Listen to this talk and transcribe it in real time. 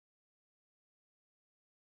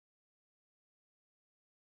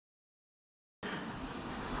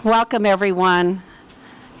Welcome, everyone.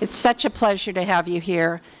 It's such a pleasure to have you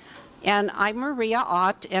here. And I'm Maria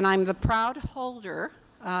Ott, and I'm the proud holder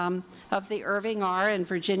of the Irving R and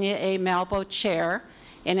Virginia A. Melbo Chair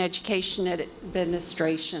in Education and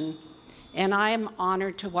Administration. And I am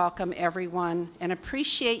honored to welcome everyone and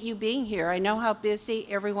appreciate you being here. I know how busy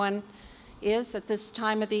everyone is at this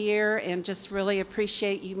time of the year, and just really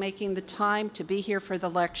appreciate you making the time to be here for the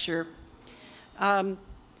lecture.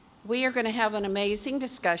 We are going to have an amazing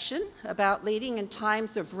discussion about leading in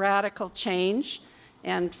times of radical change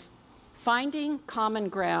and finding common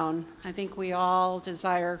ground. I think we all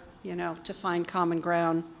desire, to find common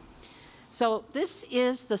ground. So this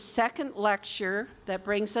is the second lecture that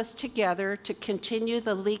brings us together to continue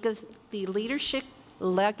the leadership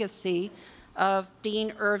legacy of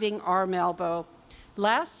Dean Irving R. Melbo.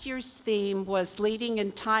 Last year's theme was Leading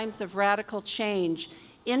in Times of Radical Change,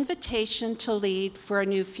 Invitation to Lead for a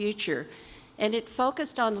New Future, and it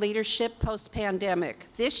focused on leadership post-pandemic.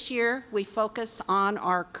 This year, we focus on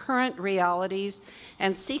our current realities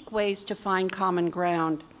and seek ways to find common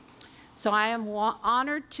ground. So I am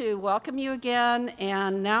honored to welcome you again,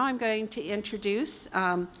 and now I'm going to introduce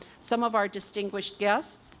some of our distinguished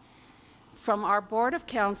guests. From our Board of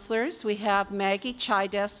Counselors, we have Maggie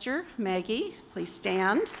Chidester. Maggie, please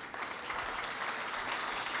stand.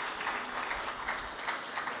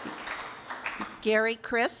 Gary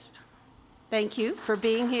Crisp, thank you for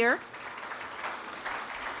being here.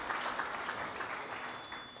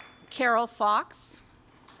 Carol Fox.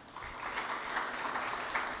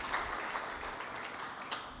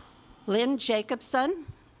 Lynn Jacobson.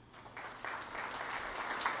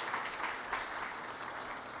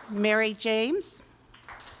 Mary James.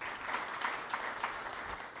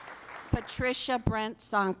 Patricia Brent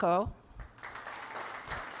Sanko.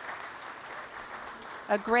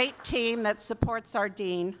 A great team that supports our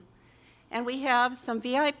dean. And we have some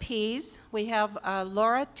VIPs. We have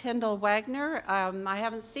Laura Tyndall Wagner. I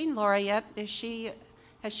haven't seen Laura yet. Has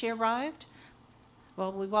she arrived?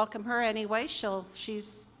 Well, we welcome her anyway.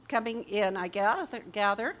 She's coming in, I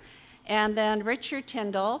gather. And then Richard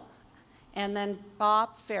Tyndall, and then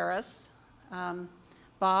Bob Ferris.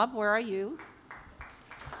 Bob, where are you?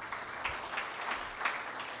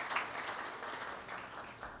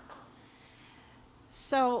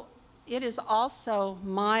 So it is also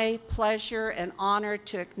my pleasure and honor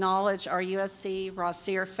to acknowledge our USC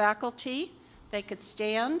Rossier faculty. They could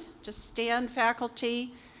stand, just stand,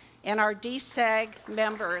 faculty, and our DSAG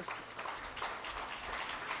members.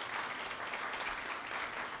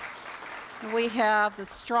 We have the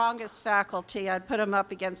strongest faculty. I'd put them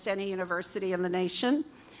up against any university in the nation.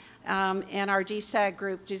 And our DSAG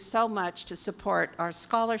group do so much to support our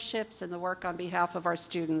scholarships and the work on behalf of our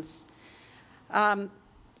students.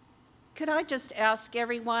 Could I just ask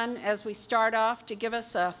everyone, as we start off, to give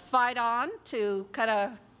us a fight on to kind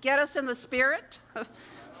of get us in the spirit?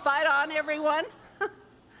 Fight on, everyone.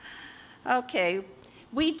 Okay,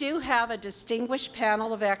 we do have a distinguished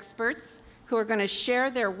panel of experts who are going to share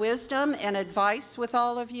their wisdom and advice with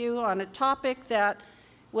all of you on a topic that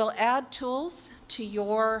will add tools to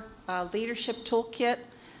your leadership toolkit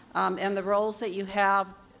and the roles that you have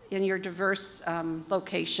in your diverse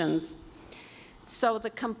locations. So the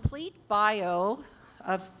complete bio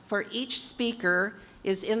for each speaker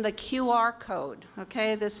is in the QR code,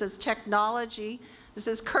 okay? This is technology. This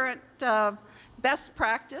is current best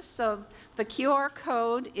practice. So the QR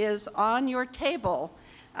code is on your table.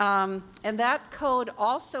 And that code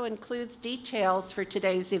also includes details for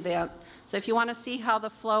today's event. So if you want to see how the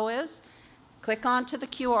flow is, click onto the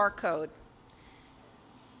QR code.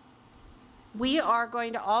 We are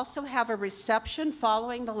going to also have a reception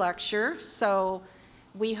following the lecture, so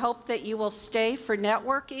we hope that you will stay for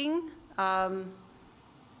networking,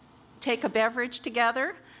 take a beverage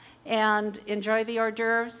together, and enjoy the hors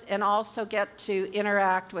d'oeuvres, and also get to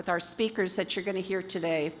interact with our speakers that you're going to hear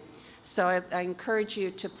today. So I encourage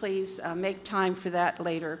you to please make time for that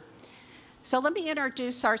later. So let me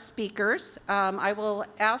introduce our speakers. I will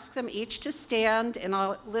ask them each to stand, and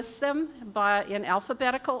I'll list them in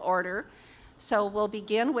alphabetical order. So we'll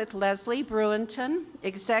begin with Lesley Bruinton,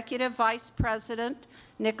 Executive Vice President,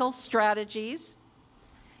 Nichols Strategies.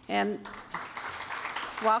 And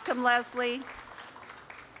welcome, Lesley.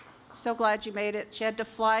 So glad you made it. She had to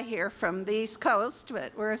fly here from the East Coast,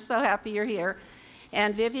 but we're so happy you're here.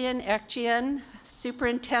 And Vivian Ekchian,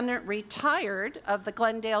 Superintendent retired of the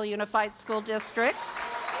Glendale Unified School District.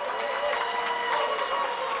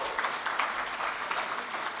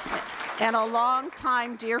 And a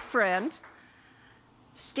longtime dear friend.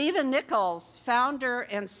 Stephen Nichols, founder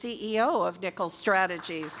and CEO of Nichols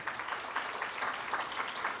Strategies.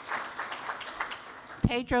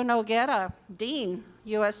 Pedro Noguera, Dean,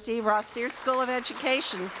 USC Rossier School of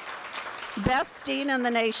Education, best dean in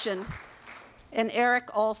the nation, and Eric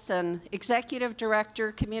Olsen, Executive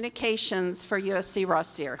Director, Communications for USC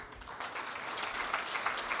Rossier.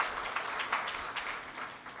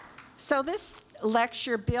 So this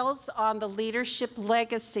lecture builds on the leadership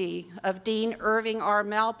legacy of Dean Irving R.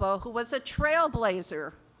 Melbo, who was a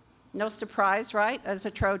trailblazer. No surprise, right, as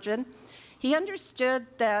a Trojan. He understood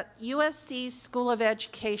that USC's School of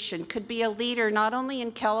Education could be a leader not only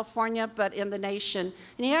in California, but in the nation.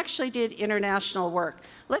 And he actually did international work.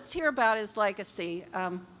 Let's hear about his legacy.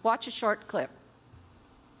 Watch a short clip.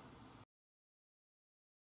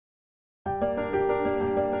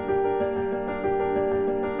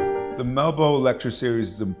 The Melbo Lecture Series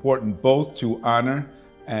is important both to honor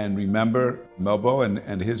and remember Melbo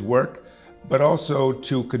and his work, but also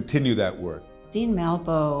to continue that work. Dean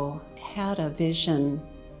Melbo had a vision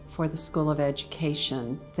for the School of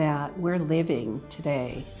Education that we're living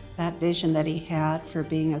today. That vision that he had for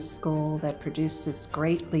being a school that produces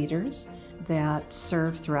great leaders that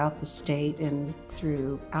serve throughout the state and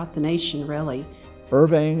throughout the nation, really.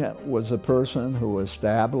 Irving was a person who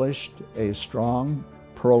established a strong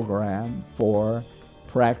program for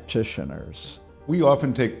practitioners. We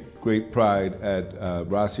often take great pride at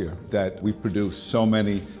Rossier that we produce so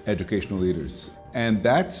many educational leaders, and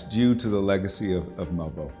that's due to the legacy of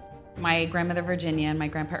Melbo. My grandmother Virginia and my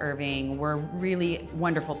grandpa Irving were really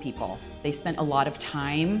wonderful people. They spent a lot of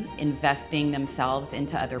time investing themselves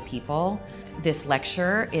into other people. This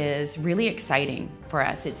lecture is really exciting for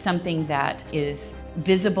us. It's something that is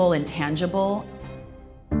visible and tangible.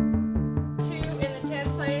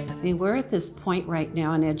 I mean, we're at this point right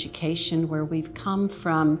now in education where we've come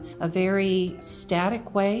from a very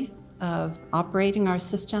static way of operating our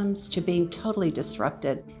systems to being totally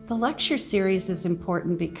disrupted. The lecture series is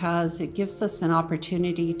important because it gives us an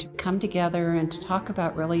opportunity to come together and to talk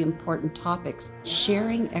about really important topics,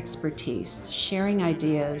 sharing expertise, sharing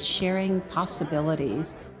ideas, sharing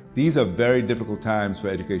possibilities. These are very difficult times for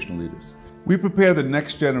educational leaders. We prepare the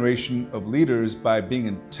next generation of leaders by being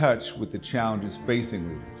in touch with the challenges facing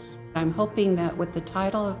leaders. I'm hoping that with the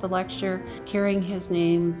title of the lecture, carrying his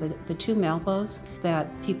name, the two Melbos, that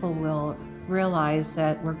people will realize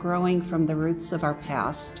that we're growing from the roots of our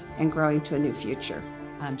past and growing to a new future.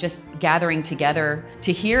 Just gathering together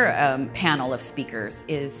to hear a panel of speakers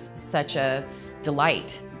is such a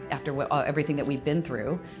delight after everything that we've been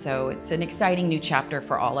through. So it's an exciting new chapter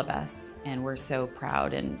for all of us, and we're so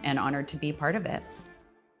proud and honored to be part of it.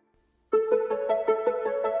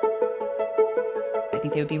 I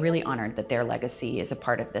think they would be really honored that their legacy is a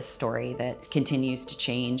part of this story that continues to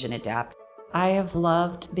change and adapt. I have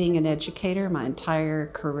loved being an educator my entire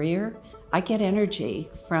career. I get energy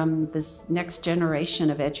from this next generation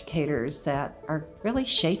of educators that are really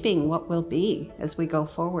shaping what we'll be as we go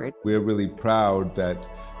forward. We're really proud that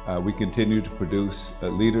we continue to produce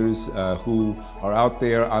leaders who are out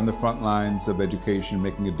there on the front lines of education,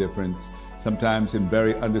 making a difference, sometimes in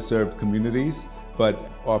very underserved communities,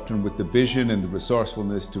 but often with the vision and the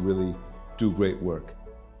resourcefulness to really do great work.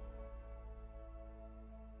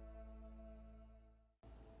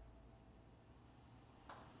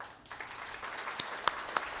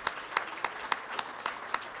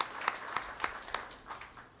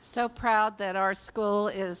 So proud that our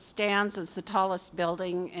school stands as the tallest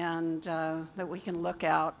building and that we can look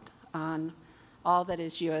out on all that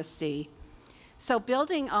is USC. So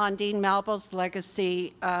building on Dean Melbo's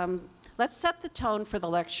legacy, let's set the tone for the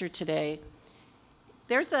lecture today.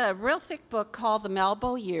 There's a real thick book called The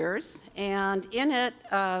Melbo Years, and in it,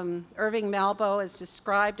 Irving Melbo is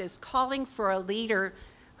described as calling for a leader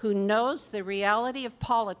who knows the reality of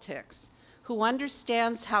politics, who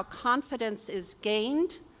understands how confidence is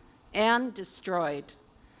gained and destroyed,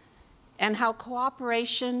 and how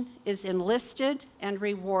cooperation is enlisted and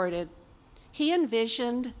rewarded. He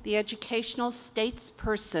envisioned the educational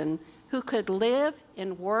statesperson who could live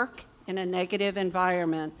and work in a negative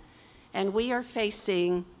environment, and we are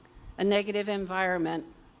facing a negative environment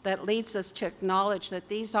that leads us to acknowledge that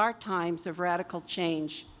these are times of radical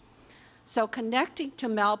change. So connecting to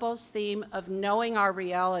Melbo's theme of knowing our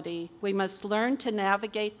reality, we must learn to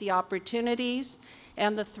navigate the opportunities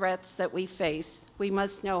and the threats that we face. We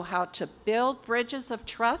must know how to build bridges of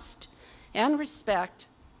trust and respect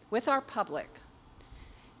with our public.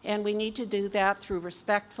 And we need to do that through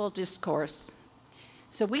respectful discourse.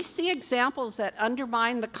 So we see examples that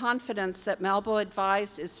undermine the confidence that Melbo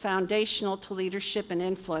advised is foundational to leadership and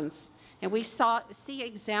influence. And we see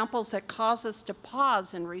examples that cause us to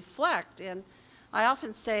pause and reflect. And I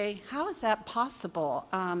often say, how is that possible?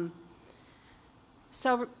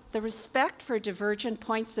 So the respect for divergent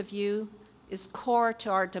points of view is core to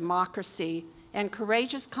our democracy, and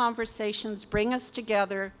courageous conversations bring us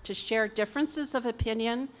together to share differences of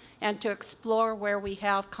opinion and to explore where we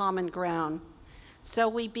have common ground. So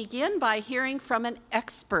we begin by hearing from an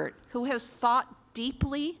expert who has thought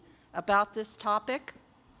deeply about this topic,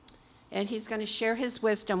 and he's going to share his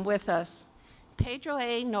wisdom with us. Pedro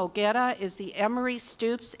A. Noguera is the Emory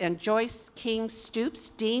Stoops and Joyce King Stoops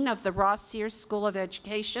Dean of the Rossier School of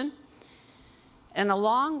Education. And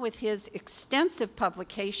along with his extensive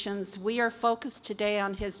publications, we are focused today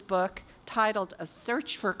on his book titled A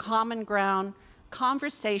Search for Common Ground,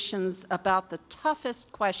 Conversations About the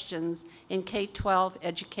Toughest Questions in K-12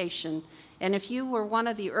 Education. And if you were one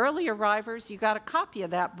of the early arrivers, you got a copy of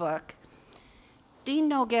that book. Dean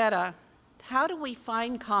Noguera, how do we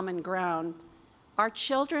find common ground? Our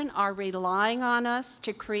children are relying on us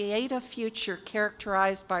to create a future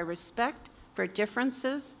characterized by respect for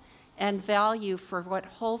differences and value for what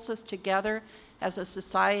holds us together as a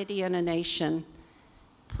society and a nation.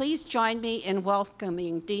 Please join me in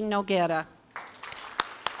welcoming Dean Noguera.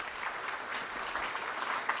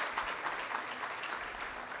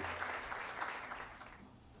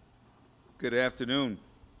 Good afternoon.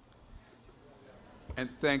 And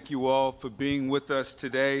thank you all for being with us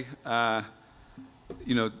today.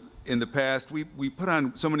 You know, in the past, we put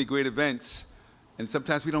on so many great events, and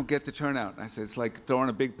sometimes we don't get the turnout. I said, it's like throwing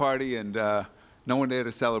a big party and no one there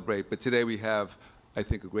to celebrate. But today we have, I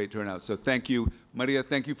think, a great turnout. So thank you. Maria,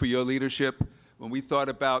 thank you for your leadership. When we thought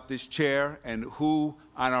about this chair and who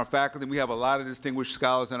on our faculty, we have a lot of distinguished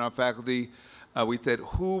scholars on our faculty, we said,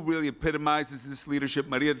 who really epitomizes this leadership?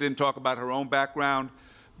 Maria didn't talk about her own background,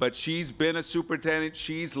 but she's been a superintendent.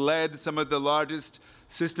 She's led some of the largest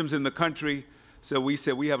systems in the country. So we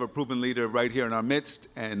said we have a proven leader right here in our midst,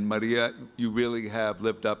 and Maria, you really have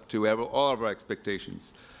lived up to all of our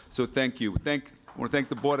expectations. So thank you. I want to thank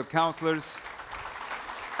the Board of Counselors.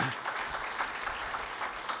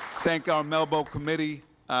 Thank our Melbo Committee,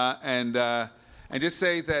 and just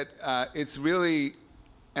say that it's really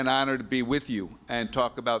an honor to be with you and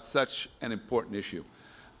talk about such an important issue.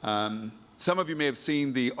 Some of you may have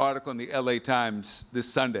seen the article in the LA Times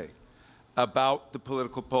this Sunday about the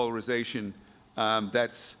political polarization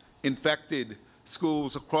that's infected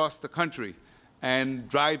schools across the country and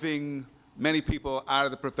driving many people out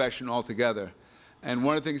of the profession altogether. And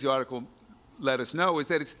one of the things the article let us know is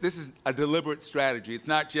that this is a deliberate strategy. It's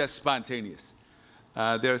not just spontaneous.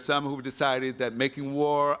 There are some who've decided that making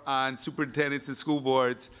war on superintendents and school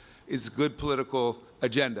boards is a good political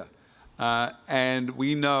agenda. And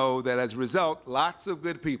we know that as a result, lots of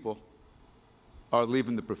good people are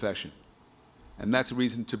leaving the profession. And that's a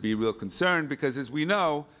reason to be real concerned, because as we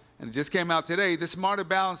know, and it just came out today, the Smarter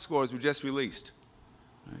Balance scores were just released.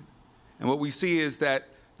 Right? And what we see is that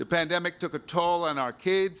the pandemic took a toll on our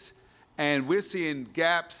kids, and we're seeing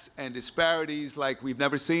gaps and disparities like we've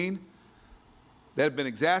never seen that have been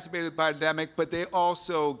exacerbated by the pandemic, but they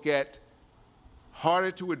also get harder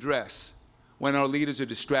to address when our leaders are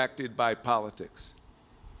distracted by politics,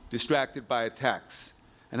 distracted by attacks,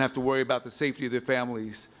 and have to worry about the safety of their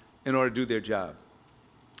families in order to do their job.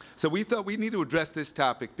 So we thought we need to address this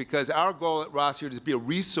topic because our goal at Rossier is to be a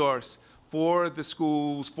resource for the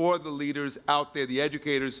schools, for the leaders out there, the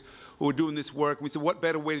educators who are doing this work. We said, what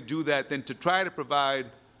better way to do that than to try to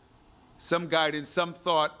provide some guidance, some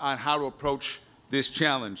thought on how to approach this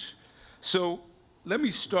challenge. So let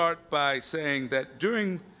me start by saying that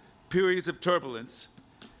during periods of turbulence,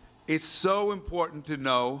 it's so important to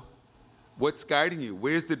know what's guiding you,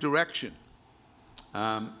 where's the direction.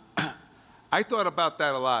 I thought about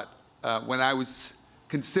that a lot when I was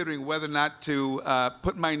considering whether or not to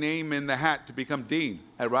put my name in the hat to become dean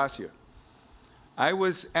at Rossier. I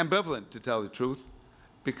was ambivalent, to tell the truth,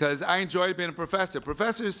 because I enjoyed being a professor.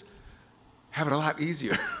 Professors have it a lot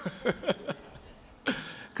easier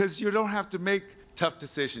because you don't have to make tough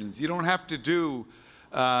decisions. You don't have to do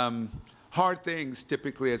hard things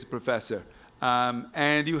typically as a professor.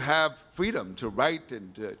 And you have freedom to write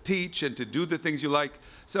and to teach and to do the things you like.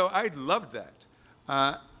 So I loved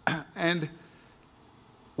that. And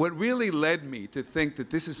what really led me to think that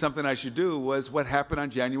this is something I should do was what happened on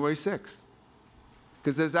January 6th.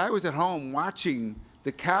 Because as I was at home watching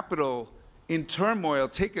the Capitol in turmoil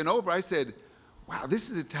taken over, I said, wow, this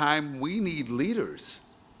is a time we need leaders.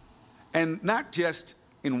 And not just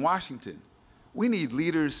in Washington. We need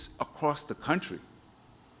leaders across the country.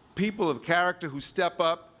 People of character who step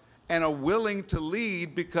up and are willing to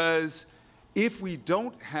lead, because if we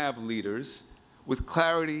don't have leaders with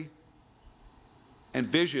clarity and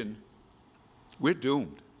vision, we're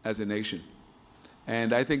doomed as a nation.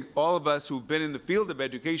 And I think all of us who've been in the field of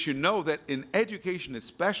education know that in education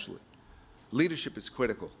especially, leadership is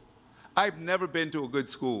critical. I've never been to a good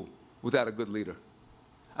school without a good leader.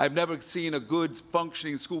 I've never seen a good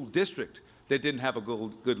functioning school district that didn't have a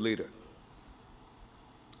good leader.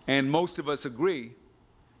 And most of us agree,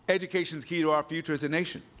 education is key to our future as a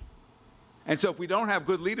nation. And so if we don't have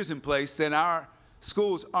good leaders in place, then our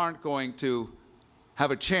schools aren't going to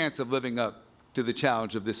have a chance of living up to the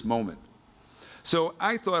challenge of this moment. So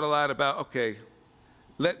I thought a lot about, okay,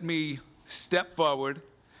 let me step forward.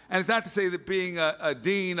 And it's not to say that being a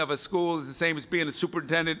dean of a school is the same as being a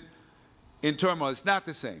superintendent in turmoil. It's not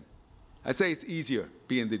the same. I'd say it's easier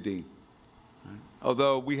being the dean, right?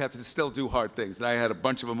 Although we have to still do hard things. And I had a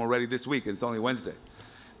bunch of them already this week, and it's only Wednesday.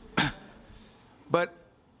 But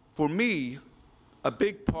for me, a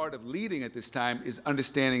big part of leading at this time is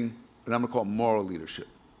understanding what I'm going to call moral leadership.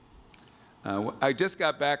 I just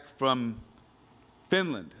got back from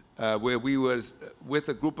Finland, where we was with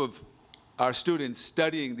a group of our students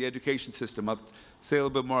studying the education system. I'll say a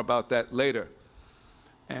little bit more about that later.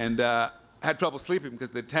 And I had trouble sleeping because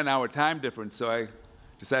of the 10-hour time difference, so I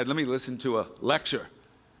decided, let me listen to a lecture.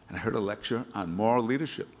 And I heard a lecture on moral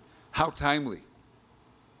leadership. How timely.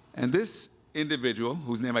 And this individual,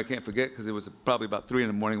 whose name I can't forget because it was probably about 3 in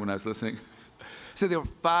the morning when I was listening, said there were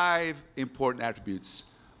 5 important attributes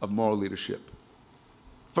of moral leadership.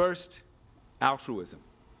 First, altruism.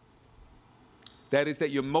 That is, that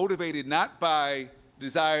you're motivated not by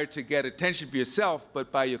desire to get attention for yourself,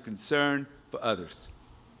 but by your concern for others.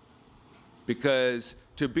 Because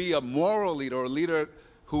to be a moral leader, or a leader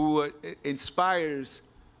who inspires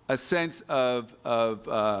a sense of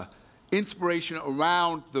inspiration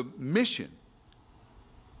around the mission,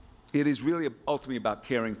 it is really ultimately about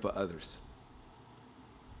caring for others.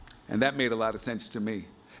 And that made a lot of sense to me.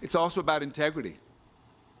 It's also about integrity.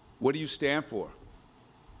 What do you stand for?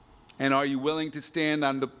 And are you willing to stand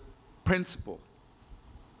on the principle,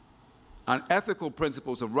 on ethical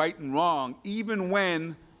principles of right and wrong, even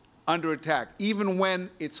when under attack, even when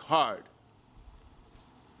it's hard?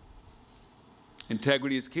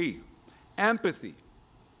 Integrity is key. Empathy.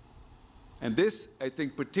 And this, I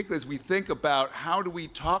think, particularly as we think about how do we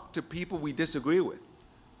talk to people we disagree with,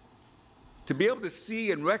 to be able to see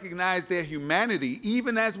and recognize their humanity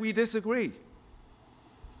even as we disagree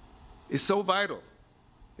is so vital.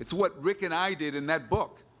 It's what Rick and I did in that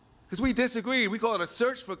book. Because we disagreed. We call it a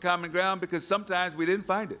search for common ground because sometimes we didn't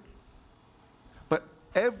find it. But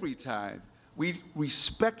every time we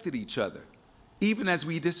respected each other, even as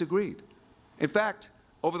we disagreed. In fact,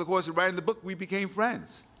 over the course of writing the book, we became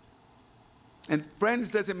friends. And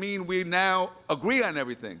friends doesn't mean we now agree on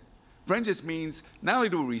everything. Friends just means not only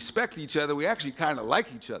do we respect each other, we actually kind of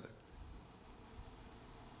like each other.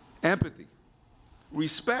 Empathy.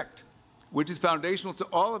 Respect, which is foundational to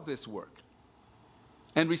all of this work.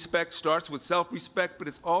 And respect starts with self-respect, but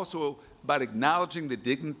it's also about acknowledging the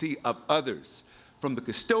dignity of others. From the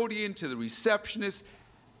custodian to the receptionist,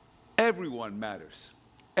 everyone matters.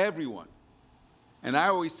 Everyone. And I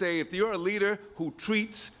always say, if you're a leader who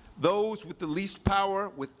treats those with the least power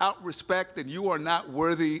without respect, then you are not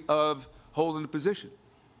worthy of holding a position.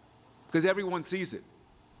 Because everyone sees it.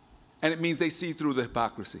 And it means they see through the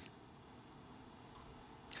hypocrisy.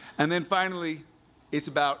 And then finally, it's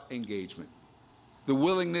about engagement. The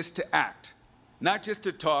willingness to act. Not just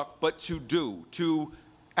to talk, but to do. To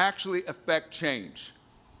actually affect change.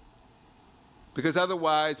 Because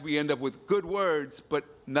otherwise, we end up with good words, but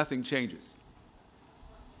nothing changes.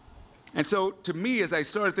 And so, to me, as I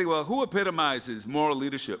started thinking, well, who epitomizes moral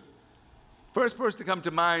leadership? First person to come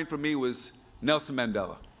to mind for me was Nelson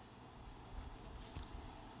Mandela.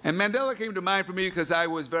 And Mandela came to mind for me because I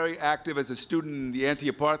was very active as a student in the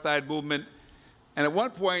anti-apartheid movement. And at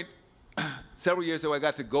one point, several years ago, I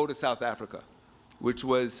got to go to South Africa, which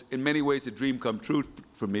was in many ways a dream come true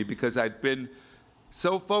for me because I'd been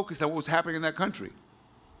so focused on what was happening in that country.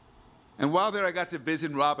 And while there, I got to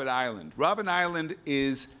visit Robben Island. Robben Island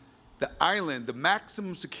is the island, the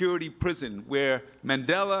maximum security prison where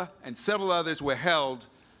Mandela and several others were held.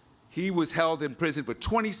 He was held in prison for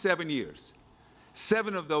 27 years,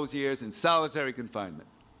 7 of those years in solitary confinement.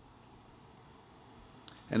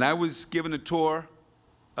 And I was given a tour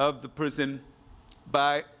of the prison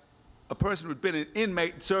by a person who had been an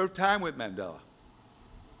inmate and served time with Mandela.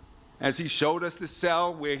 As he showed us the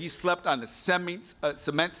cell where he slept on the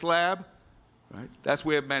cement slab, right? That's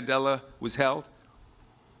where Mandela was held.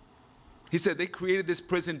 He said they created this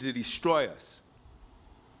prison to destroy us.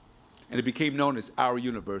 And it became known as our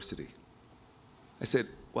university. I said,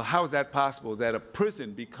 well, how is that possible that a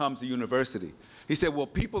prison becomes a university? He said, well,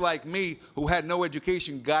 people like me who had no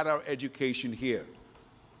education got our education here.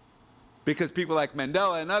 Because people like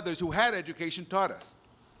Mandela and others who had education taught us.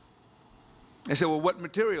 I said, well, what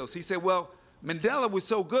materials? He said, well, Mandela was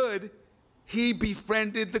so good, he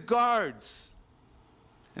befriended the guards.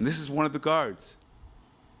 And this is one of the guards.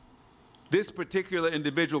 This particular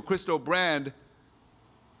individual, Christo Brand,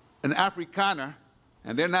 an Afrikaner,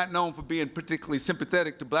 and they're not known for being particularly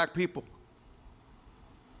sympathetic to black people.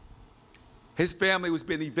 His family was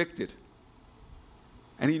being evicted.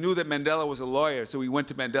 And he knew that Mandela was a lawyer, so he went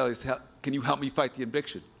to Mandela. He said, can you help me fight the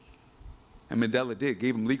eviction? And Mandela did,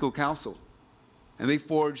 gave him legal counsel. And they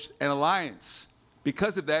forged an alliance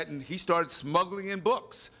because of that, and he started smuggling in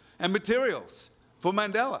books and materials for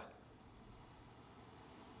Mandela.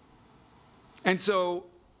 And so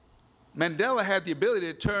Mandela had the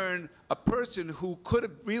ability to turn a person who could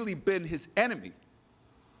have really been his enemy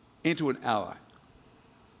into an ally.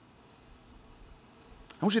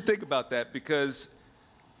 I want you to think about that, because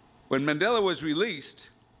when Mandela was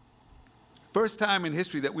released, first time in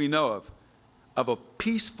history that we know of a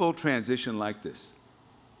peaceful transition like this,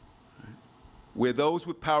 right, where those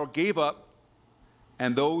with power gave up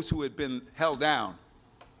and those who had been held down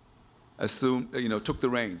assumed, took the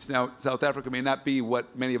reins. Now, South Africa may not be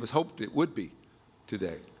what many of us hoped it would be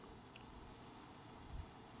today.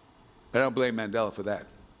 But I don't blame Mandela for that.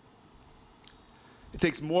 It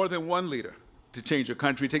takes more than one leader to change a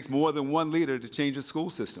country. It takes more than one leader to change a school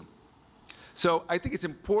system. So I think it's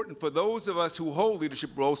important for those of us who hold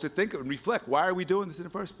leadership roles to think and reflect, why are we doing this in the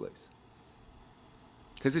first place?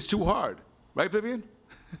 Because it's too hard. Right, Vivian?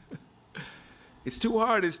 It's too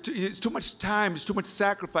hard. It's too much time. It's too much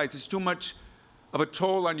sacrifice. It's too much of a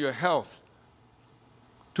toll on your health.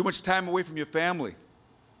 Too much time away from your family.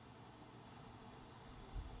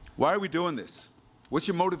 Why are we doing this? What's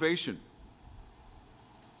your motivation?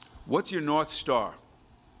 What's your North Star?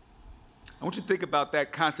 I want you to think about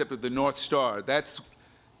that concept of the North Star. That's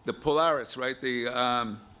the Polaris, right?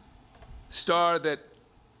 The star that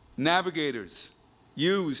navigators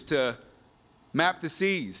use to map the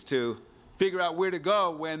seas, to figure out where to go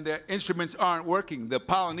when their instruments aren't working. The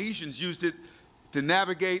Polynesians used it to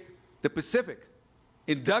navigate the Pacific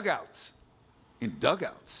in dugouts. In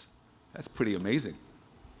dugouts. That's pretty amazing.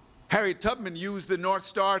 Harriet Tubman used the North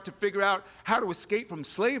Star to figure out how to escape from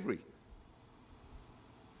slavery.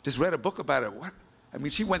 Just read a book about it. What? I mean,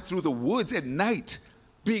 she went through the woods at night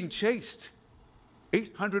being chased.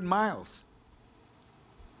 800 miles.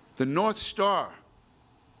 The North Star.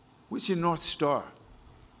 What's your North Star?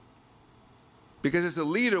 Because as a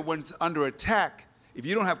leader, when it's under attack, if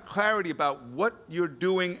you don't have clarity about what you're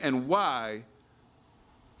doing and why,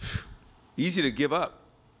 easy to give up.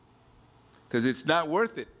 Because it's not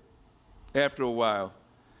worth it after a while.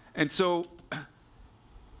 And so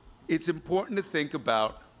it's important to think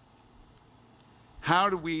about, how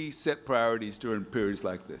do we set priorities during periods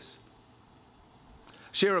like this?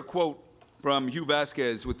 Share a quote from Hugh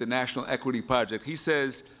Vasquez with the National Equity Project. He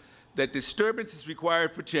says that disturbance is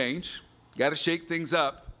required for change. You got to shake things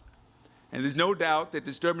up. And there's no doubt that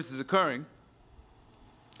disturbance is occurring.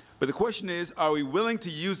 But the question is, are we willing to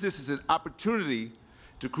use this as an opportunity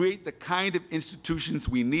to create the kind of institutions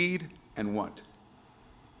we need and want?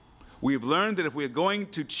 We have learned that if we are going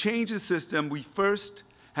to change the system, we first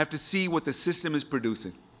have to see what the system is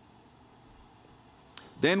producing.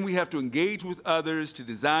 Then we have to engage with others to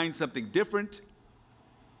design something different.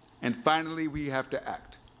 And finally, we have to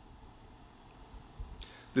act.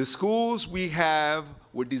 The schools we have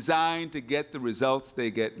were designed to get the results they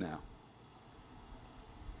get now.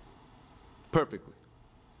 Perfectly.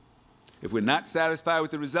 If we're not satisfied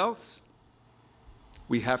with the results,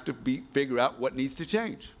 we have to figure out what needs to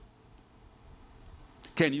change.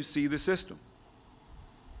 Can you see the system?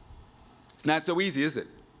 It's not so easy, is it?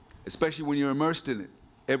 Especially when you're immersed in it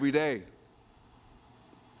every day.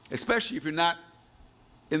 Especially if you're not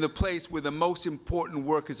in the place where the most important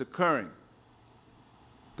work is occurring,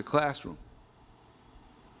 the classroom.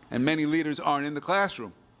 And many leaders aren't in the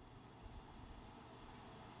classroom.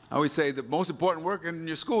 I always say the most important work in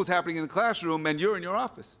your school is happening in the classroom, and you're in your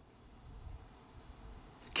office.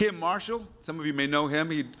 Kim Marshall, some of you may know him.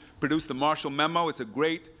 He produced the Marshall Memo. It's a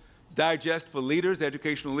great digest for leaders,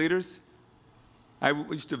 educational leaders. I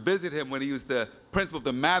used to visit him when he was the principal of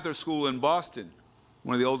the Mather School in Boston,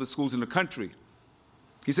 one of the oldest schools in the country.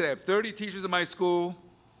 He said, I have 30 teachers in my school.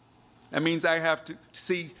 That means I have to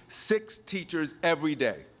see 6 teachers every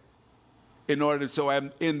day in order so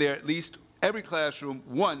I'm in there at least every classroom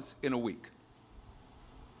once in a week.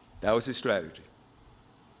 That was his strategy.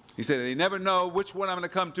 He said, they never know which one I'm going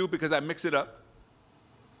to come to because I mix it up.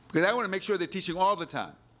 because I want to make sure they're teaching all the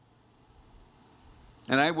time.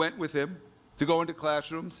 And I went with him to go into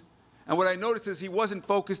classrooms, and what I noticed is he wasn't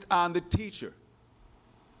focused on the teacher.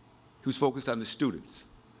 He was focused on the students.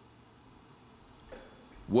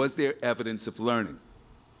 Was there evidence of learning?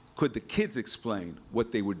 Could the kids explain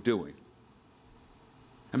what they were doing?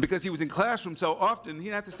 And because he was in classroom so often, he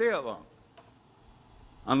didn't have to stay that long,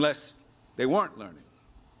 unless they weren't learning.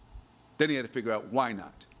 Then he had to figure out why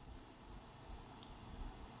not.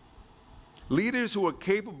 Leaders who are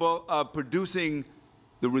capable of producing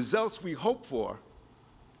the results we hope for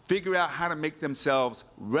figure out how to make themselves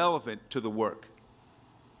relevant to the work.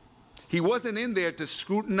 He wasn't in there to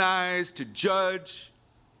scrutinize, to judge,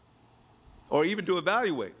 or even to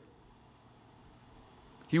evaluate.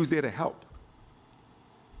 He was there to help.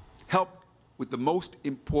 Help with the most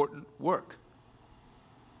important work.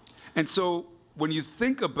 And so when you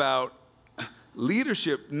think about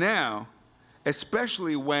leadership now,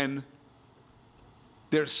 especially when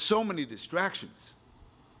there's so many distractions,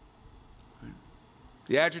 right?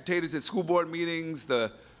 The agitators at school board meetings,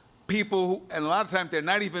 the people who, and a lot of times they're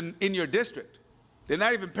not even in your district. They're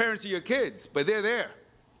not even parents of your kids, but they're there,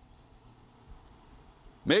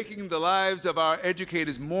 making the lives of our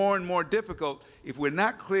educators more and more difficult if we're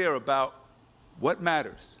not clear about what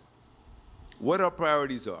matters, what our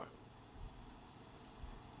priorities are.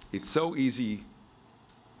 It's so easy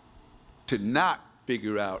to not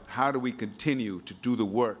figure out how do we continue to do the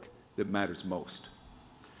work that matters most.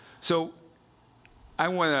 So I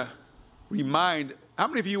want to remind, how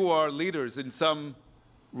many of you are leaders in some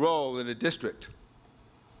role in a district?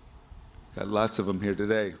 Got lots of them here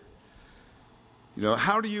today. You know,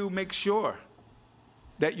 how do you make sure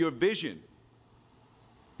that your vision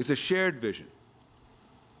is a shared vision?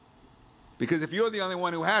 Because if you're the only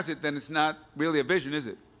one who has it, then it's not really a vision, is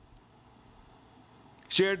it?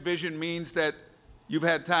 Shared vision means that you've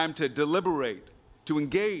had time to deliberate, to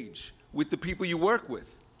engage with the people you work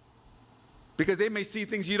with, because they may see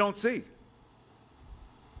things you don't see.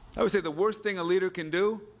 I would say the worst thing a leader can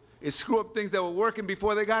do is screw up things that were working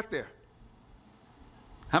before they got there.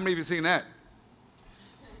 How many of you have seen that?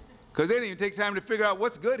 Because they didn't even take time to figure out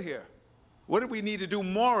what's good here. What do we need to do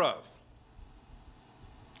more of?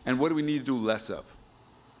 And what do we need to do less of?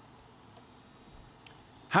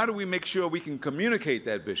 How do we make sure we can communicate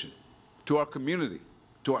that vision to our community,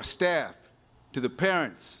 to our staff, to the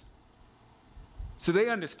parents, so they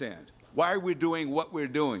understand why we're doing what we're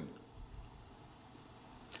doing?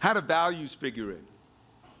 How do values figure in?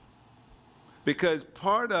 Because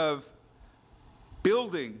part of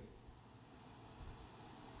building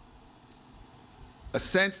a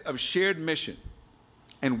sense of shared mission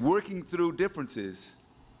and working through differences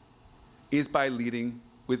is by leading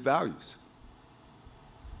with values.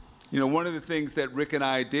 You know, one of the things that Rick and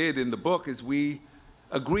I did in the book is we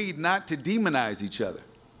agreed not to demonize each other,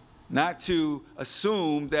 not to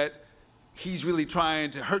assume that he's really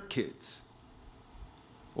trying to hurt kids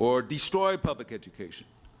or destroy public education.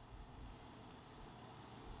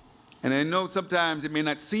 And I know sometimes it may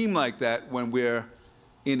not seem like that when we're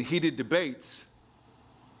in heated debates,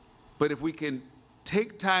 but if we can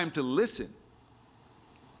take time to listen,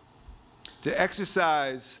 to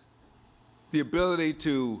exercise the ability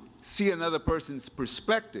to see another person's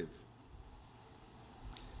perspective,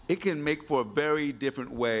 it can make for a very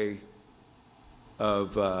different way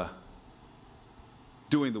of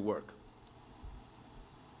doing the work.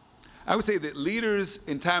 I would say that leaders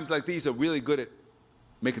in times like these are really good at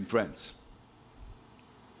making friends,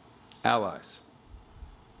 allies.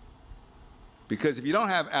 Because if you don't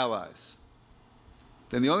have allies,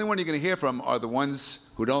 then the only one you're going to hear from are the ones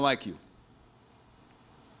who don't like you.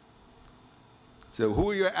 So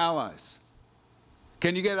who are your allies?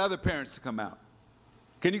 Can you get other parents to come out?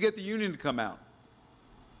 Can you get the union to come out?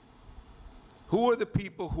 Who are the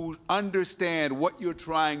people who understand what you're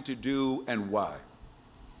trying to do and why?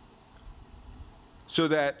 So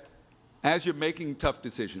that as you're making tough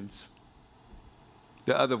decisions,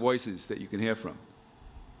 there are other voices that you can hear from.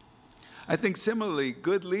 I think similarly,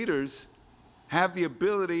 good leaders have the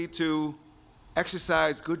ability to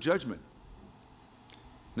exercise good judgment.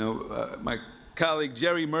 You know, my colleague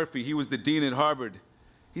Jerry Murphy, he was the dean at Harvard.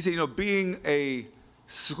 He said, you know, being a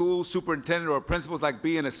school superintendent or a principal is like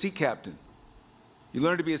being a sea captain. You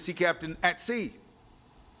learn to be a sea captain at sea,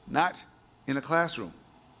 not in a classroom.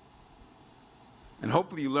 And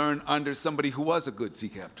hopefully you learn under somebody who was a good sea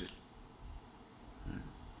captain.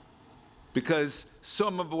 Because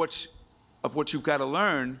some of what you've got to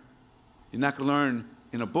learn, you're not going to learn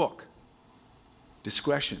in a book.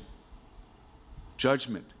 Discretion,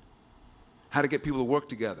 judgment, how to get people to work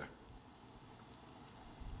together.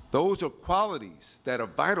 Those are qualities that are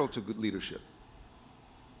vital to good leadership.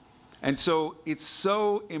 And so it's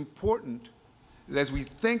so important that as we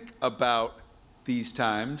think about these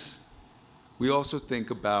times, we also think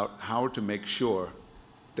about how to make sure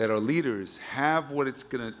that our leaders have what it's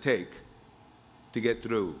going to take to get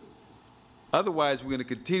through. Otherwise, we're going to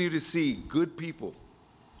continue to see good people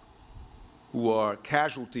who are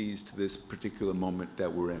casualties to this particular moment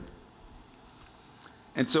that we're in.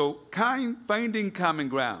 And so finding common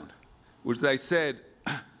ground, which, as I said,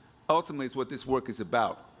 ultimately is what this work is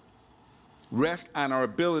about, rests on our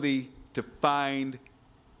ability to find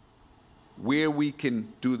where we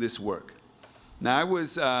can do this work. Now, I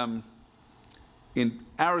was in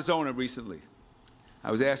Arizona recently.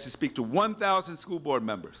 I was asked to speak to 1,000 school board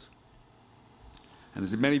members. And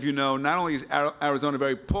as many of you know, not only is Arizona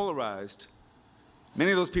very polarized,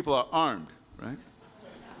 many of those people are armed, right?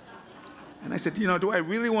 And I said, you know, do I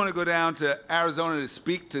really want to go down to Arizona to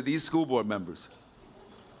speak to these school board members?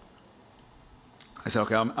 I said,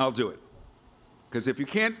 okay, I'll do it. Because if you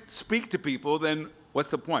can't speak to people, then what's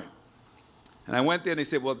the point? And I went there and they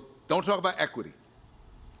said, well, don't talk about equity.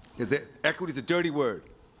 Because equity is a dirty word.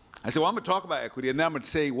 I said, well, I'm going to talk about equity, and then I'm going to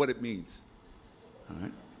say what it means. All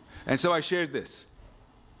right? And so I shared this.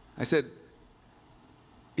 I said,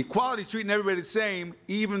 equality is treating everybody the same,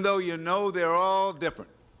 even though you know they're all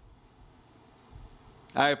different.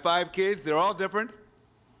 I have 5 kids. They're all different.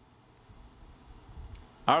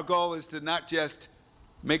 Our goal is to not just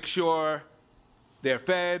make sure they're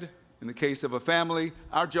fed, in the case of a family.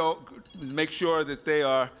 Our job is to make sure that they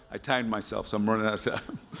are, I timed myself, so I'm running out of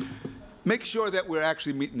time. Make sure that we're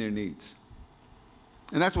actually meeting their needs.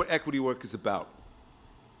 And that's what equity work is about.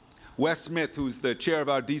 Wes Smith, who's the chair of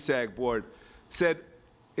our DSAG board, said,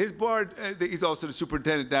 his board, he's also the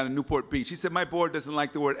superintendent down in Newport Beach. He said, my board doesn't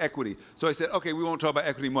like the word equity. So I said, okay, we won't talk about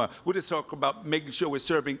equity anymore. We'll just talk about making sure we're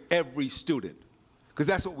serving every student, because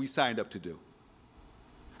that's what we signed up to do.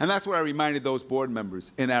 And that's what I reminded those board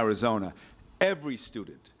members in Arizona, every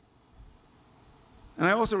student. And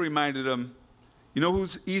I also reminded them, you know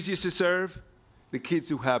who's easiest to serve? The kids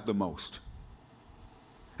who have the most.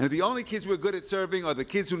 And if the only kids we're good at serving are the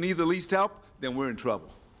kids who need the least help, then we're in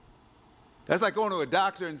trouble. That's like going to a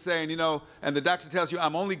doctor and saying, you know, and the doctor tells you,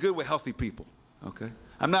 I'm only good with healthy people, okay?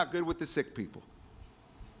 I'm not good with the sick people.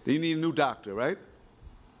 Then you need a new doctor, right?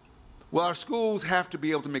 Well, our schools have to be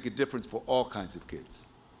able to make a difference for all kinds of kids.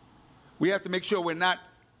 We have to make sure we're not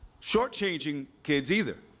shortchanging kids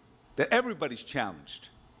either, that everybody's challenged.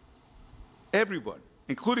 Everyone,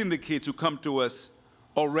 including the kids who come to us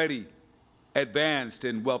already advanced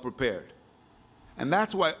and well-prepared. And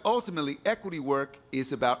that's why ultimately equity work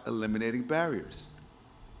is about eliminating barriers.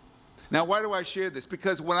 Now, why do I share this?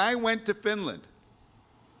 Because when I went to Finland,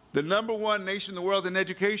 the #1 nation in the world in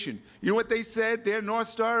education, you know what they said their North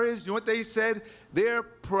Star is? You know what they said their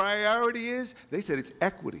priority is? They said it's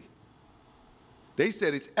equity. They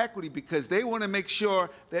said it's equity because they want to make sure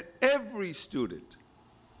that every student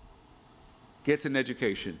gets an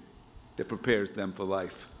education that prepares them for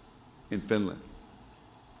life in Finland.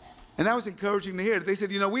 And that was encouraging to hear. They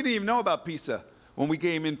said, you know, we didn't even know about PISA when we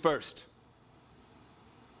came in first.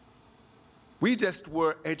 We just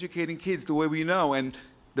were educating kids the way we know, and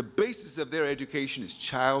the basis of their education is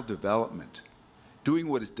child development, doing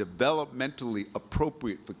what is developmentally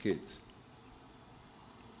appropriate for kids.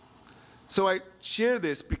 So I share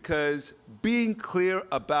this because being clear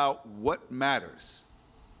about what matters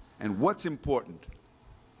and what's important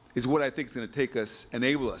is what I think is going to take us,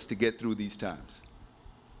 enable us to get through these times.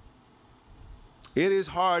 It is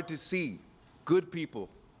hard to see good people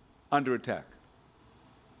under attack.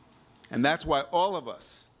 And that's why all of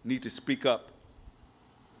us need to speak up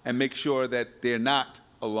and make sure that they're not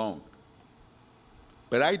alone.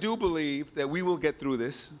 But I do believe that we will get through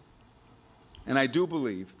this. And I do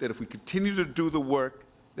believe that if we continue to do the work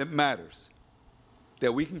that matters,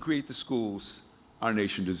 that we can create the schools our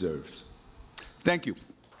nation deserves. Thank you.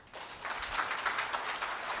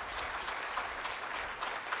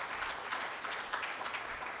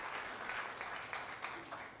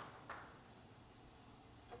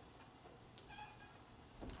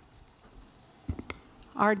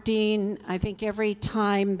 Our dean, I think every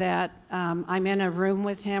time that I'm in a room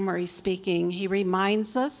with him or he's speaking, he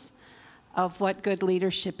reminds us of what good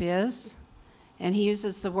leadership is. And he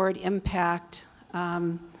uses the word impact,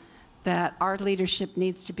 that our leadership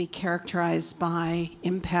needs to be characterized by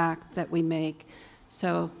impact that we make.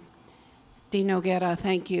 So, Dean Noguera,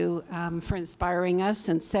 thank you for inspiring us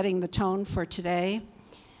and setting the tone for today.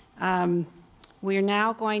 We're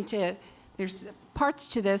now going to, there's parts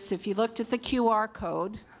to this. If you looked at the QR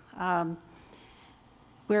code,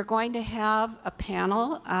 We're going to have a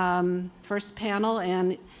panel, first panel,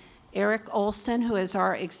 and Eric Olsen, who is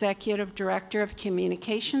our Executive Director of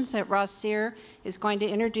Communications at Rossier, is going to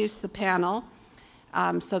introduce the panel.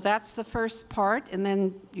 So that's the first part, and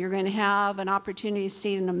then you're going to have an opportunity to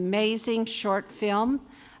see an amazing short film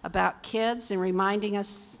about kids and reminding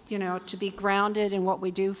us, you know, to be grounded in what we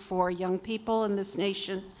do for young people in this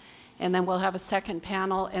nation. And then we'll have a second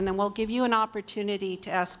panel, and then we'll give you an opportunity to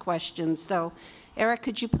ask questions. So, Eric,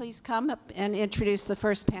 could you please come up and introduce the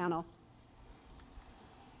first panel?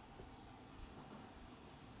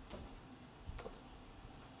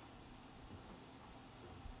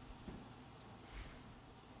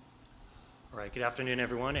 All right, good afternoon,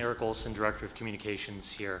 everyone. Eric Olsen, Director of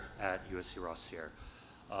Communications here at USC Rossier.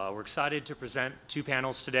 We're excited to present two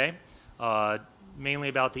panels today, mainly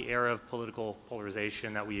about the era of political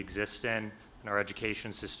polarization that we exist in our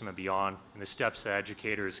education system and beyond, and the steps that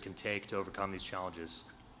educators can take to overcome these challenges.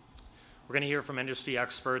 We're going to hear from industry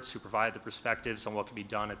experts who provide the perspectives on what can be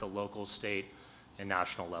done at the local, state, and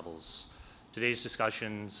national levels. Today's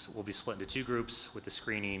discussions will be split into two groups, with the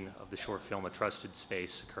screening of the short film A Trusted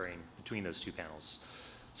Space occurring between those two panels.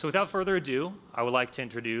 So without further ado, I would like to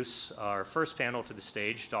introduce our first panel to the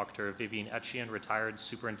stage, Dr. Vivian Ekchian, retired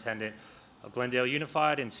Superintendent of Glendale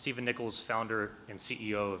Unified, and Stephen Nichols, founder and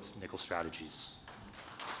CEO of Nichols Strategies.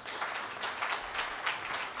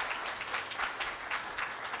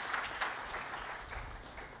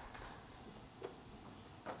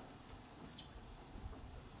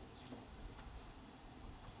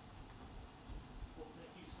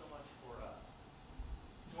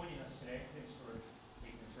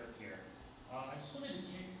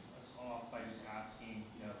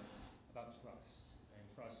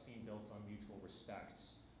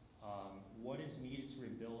 What is needed to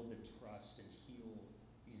rebuild the trust and heal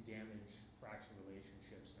these damaged, fractured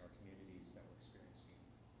relationships in our communities that we're experiencing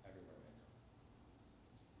everywhere right now?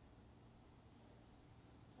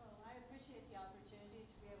 So I appreciate the opportunity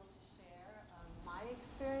to be able to share my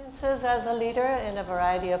experiences as a leader in a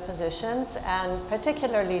variety of positions, and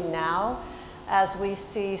particularly now as we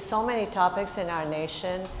see so many topics in our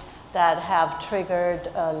nation that have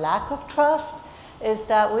triggered a lack of trust, is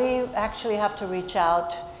that we actually have to reach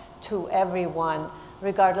out to everyone,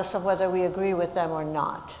 regardless of whether we agree with them or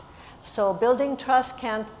not. So building trust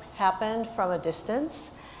can't happen from a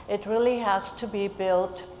distance. It really has to be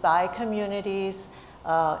built by communities,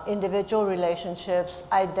 individual relationships,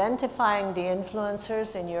 identifying the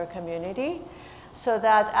influencers in your community, so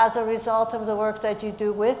that as a result of the work that you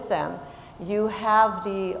do with them, you have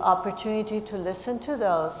the opportunity to listen to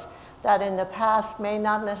those that in the past may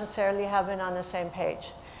not necessarily have been on the same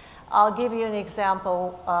page. I'll give you an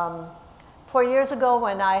example. 4 years ago,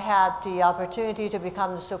 when I had the opportunity to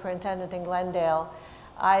become the superintendent in Glendale,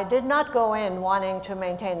 I did not go in wanting to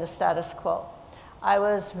maintain the status quo. I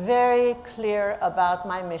was very clear about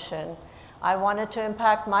my mission. I wanted to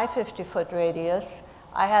impact my 50-foot radius.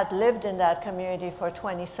 I had lived in that community for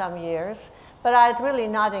 20-some years, but I had really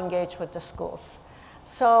not engaged with the schools.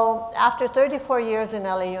 So after 34 years in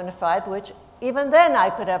LA Unified, which even then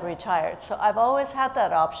I could have retired. So I've always had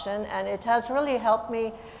that option, and it has really helped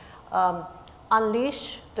me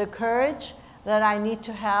unleash the courage that I need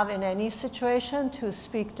to have in any situation to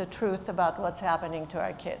speak the truth about what's happening to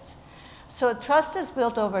our kids. So trust is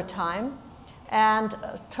built over time, and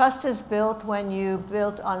trust is built when you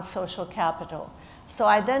build on social capital. So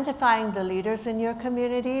identifying the leaders in your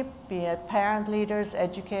community, be it parent leaders,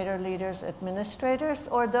 educator leaders, administrators,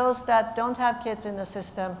 or those that don't have kids in the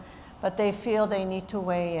system, but they feel they need to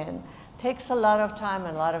weigh in. Takes a lot of time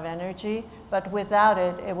and a lot of energy, but without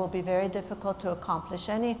it, it will be very difficult to accomplish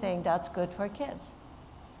anything that's good for kids.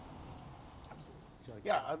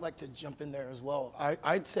 Yeah, I'd like to jump in there as well.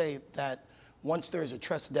 I'd say that once there's a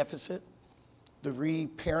trust deficit, the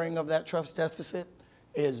repairing of that trust deficit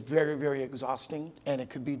is very, very exhausting, and it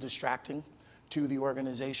could be distracting to the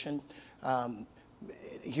organization.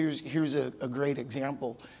 Here's a great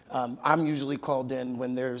example. I'm usually called in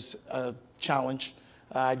when there's a challenge.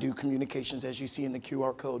 I do communications, as you see in the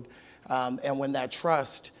QR code. And when that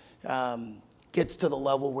trust gets to the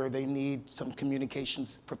level where they need some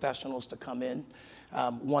communications professionals to come in,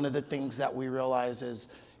 one of the things that we realize is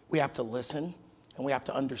we have to listen, and we have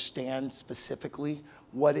to understand specifically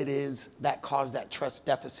what it is that caused that trust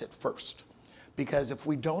deficit first. Because if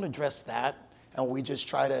we don't address that, and we just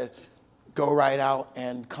try to go right out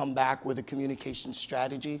and come back with a communication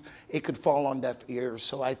strategy, it could fall on deaf ears.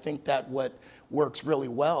 So I think that what works really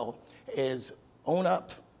well is own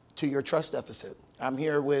up to your trust deficit. I'm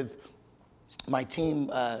here with my team,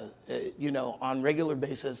 on regular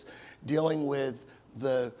basis, dealing with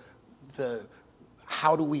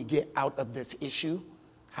how do we get out of this issue?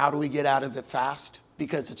 How do we get out of it fast?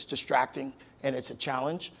 Because it's distracting and it's a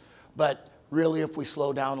challenge. But really, if we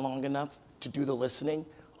slow down long enough to do the listening,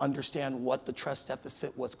 understand what the trust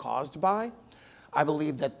deficit was caused by, I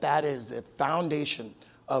believe that that is the foundation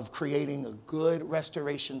of creating a good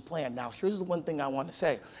restoration plan. Now, here's the one thing I want to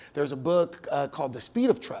say. There's a book called The Speed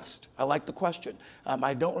of Trust. I like the question.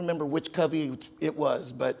 I don't remember which covey it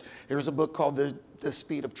was, but there's a book called The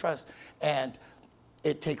Speed of Trust, and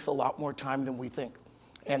it takes a lot more time than we think.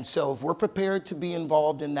 And so if we're prepared to be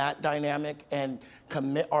involved in that dynamic and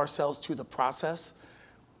commit ourselves to the process,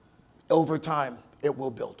 over time, it will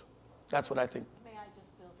build. That's what I think. May I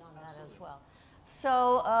just build on that as well?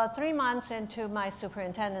 So 3 months into my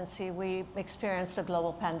superintendency, we experienced a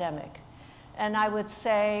global pandemic. And I would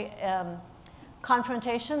say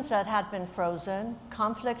confrontations that had been frozen,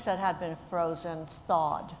 conflicts that had been frozen,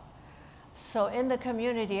 thawed. So in the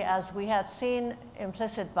community, as we had seen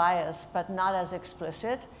implicit bias, but not as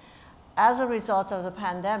explicit, as a result of the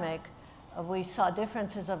pandemic, we saw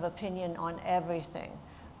differences of opinion on everything,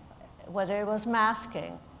 whether it was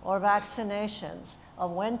masking or vaccinations, or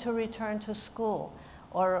when to return to school,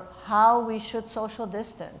 or how we should social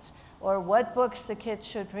distance, or what books the kids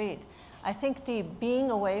should read. I think the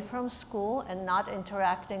being away from school and not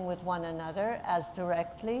interacting with one another as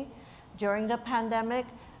directly during the pandemic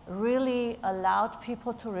really allowed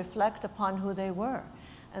people to reflect upon who they were.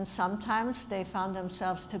 And sometimes they found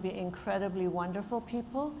themselves to be incredibly wonderful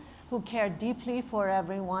people who cared deeply for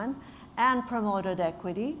everyone and promoted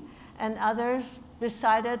equity. And others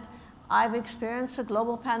decided, I've experienced a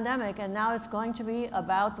global pandemic and now it's going to be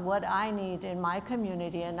about what I need in my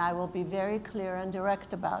community, and I will be very clear and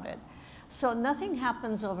direct about it. So nothing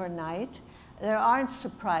happens overnight. There aren't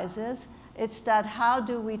surprises. It's that how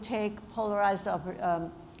do we take polarized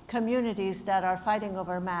communities that are fighting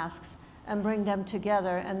over masks and bring them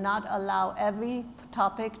together and not allow every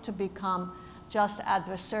topic to become just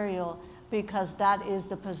adversarial, because that is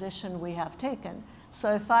the position we have taken.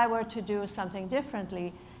 So if I were to do something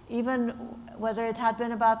differently, even whether it had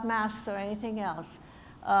been about masks or anything else,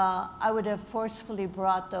 I would have forcefully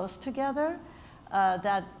brought those together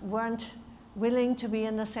that weren't willing to be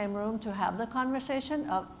in the same room to have the conversation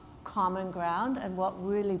of common ground and what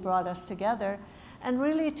really brought us together, and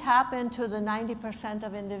really tap into the 90%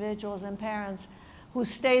 of individuals and parents who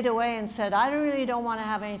stayed away and said, I really don't want to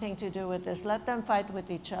have anything to do with this. Let them fight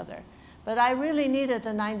with each other. But I really needed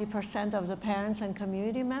the 90% of the parents and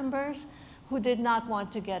community members who did not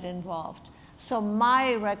want to get involved. So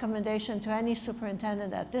my recommendation to any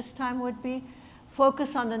superintendent at this time would be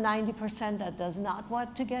focus on the 90% that does not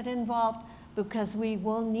want to get involved, because we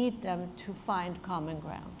will need them to find common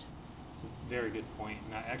ground. It's a very good point,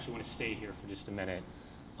 and I actually want to stay here for just a minute.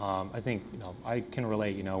 I think, I can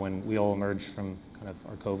relate, when we all emerged from kind of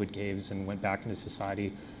our COVID caves and went back into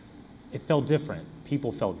society, it felt different.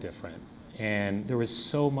 People felt different. And there was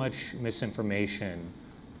so much misinformation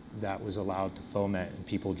that was allowed to foment, and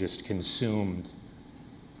people just consumed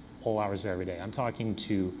all hours of every day. I'm talking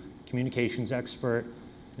to communications expert,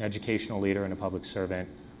 an educational leader, and a public servant,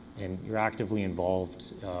 and you're actively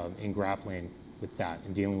involved in grappling with that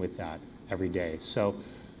and dealing with that every day. So,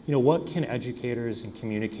 what can educators and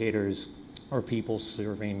communicators or people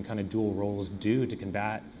serving kind of dual roles do to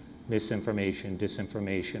combat misinformation,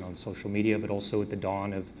 disinformation on social media, but also at the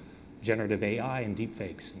dawn of generative AI and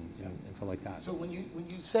deepfakes and stuff like that? So when you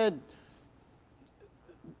said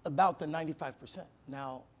about the 95%,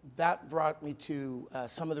 now that brought me to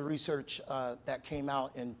some of the research that came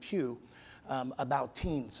out in Pew about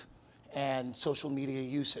teens and social media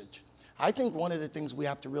usage. I think one of the things we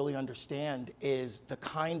have to really understand is the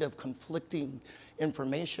kind of conflicting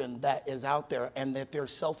information that is out there, and that they're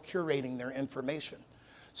self-curating their information.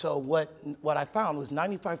 So what I found was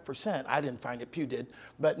 95%, I didn't find it, Pew did,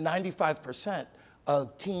 but 95%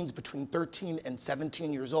 of teens between 13 and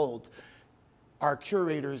 17 years old are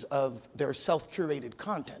curators of their self-curated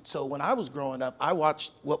content. So when I was growing up, I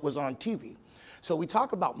watched what was on TV. So we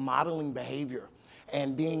talk about modeling behavior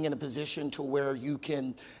and being in a position to where you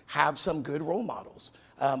can have some good role models.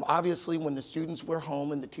 Obviously, when the students were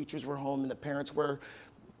home and the teachers were home and the parents were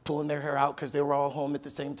pulling their hair out because they were all home at the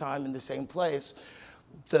same time in the same place,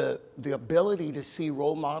 the ability to see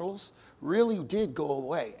role models really did go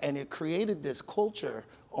away. And it created this culture,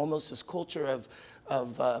 almost this culture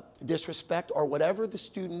of disrespect or whatever the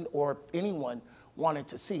student or anyone wanted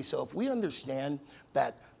to see. So if we understand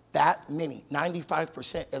that many,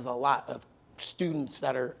 95% is a lot of students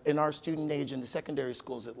that are in our student age in the secondary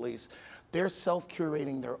schools at least, they're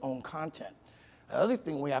self-curating their own content. The other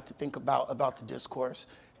thing we have to think about the discourse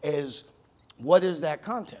is what is that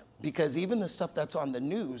content? Because even the stuff that's on the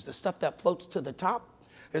news, the stuff that floats to the top,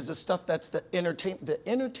 is the stuff that's the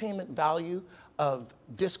entertainment value of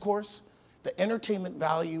discourse, the entertainment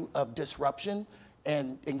value of disruption,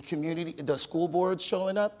 and in community, the school boards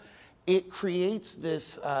showing up. It creates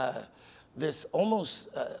this, this almost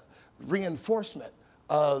reinforcement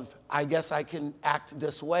of, I guess I can act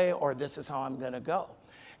this way, or this is how I'm gonna go.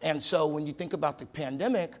 And so when you think about the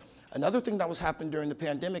pandemic, another thing that was happening during the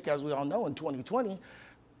pandemic, as we all know, in 2020,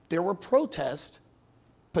 there were protests,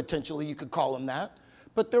 potentially you could call them that,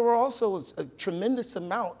 but there were also a tremendous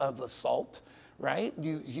amount of assault, right?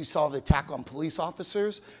 You saw the attack on police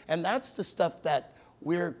officers, and that's the stuff that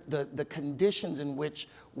the conditions in which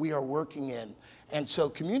we are working in. And so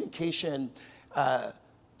communication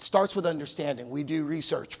starts with understanding. We do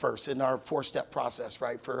research first in our 4-step process,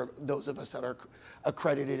 right? For those of us that are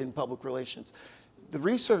accredited in public relations. The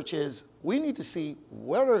research is, we need to see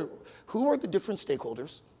who are the different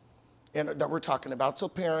stakeholders that we're talking about. So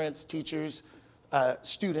parents, teachers,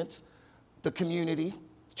 students, the community,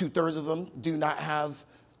 2/3 of them do not have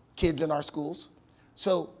kids in our schools.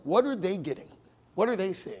 So what are they getting? What are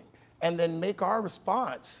they seeing? And then make our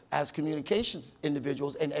response as communications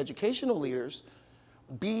individuals and educational leaders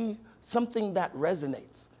be something that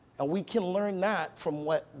resonates. And we can learn that from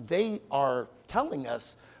what they are telling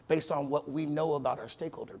us based on what we know about our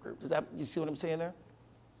stakeholder group. You see what I'm saying there?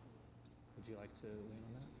 Would you like to lean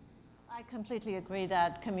on that? I completely agree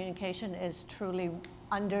that communication is truly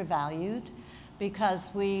undervalued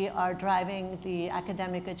because we are driving the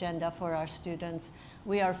academic agenda for our students.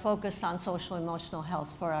 We are focused on social emotional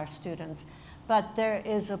health for our students. But there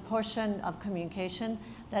is a portion of communication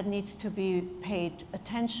that needs to be paid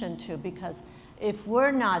attention to, because if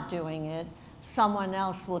we're not doing it, someone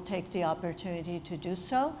else will take the opportunity to do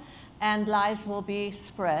so, and lies will be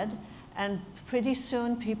spread. And pretty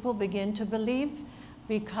soon people begin to believe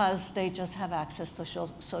because they just have access to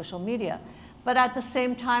social media. But at the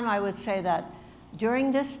same time, I would say that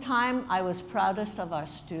during this time, I was proudest of our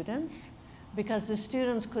students, because the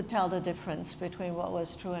students could tell the difference between what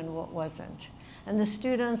was true and what wasn't. And the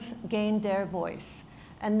students gained their voice,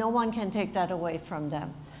 and no one can take that away from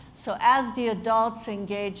them. So as the adults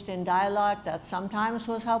engaged in dialogue that sometimes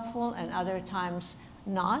was helpful and other times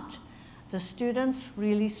not, the students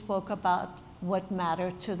really spoke about what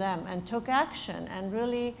mattered to them and took action and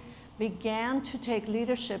really began to take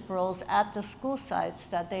leadership roles at the school sites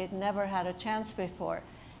that they'd never had a chance before.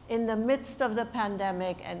 In the midst of the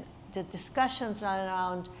pandemic and the discussions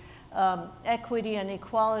around equity and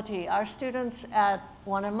equality, our students at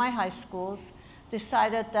one of my high schools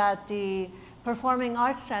decided that the Performing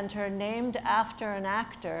Arts Center, named after an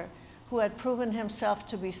actor who had proven himself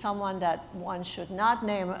to be someone that one should not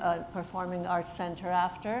name a performing arts center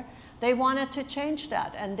after, they wanted to change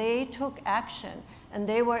that, and they took action, and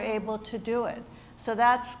they were able to do it. So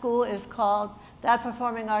that school is called, that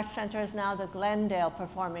performing arts center is now the Glendale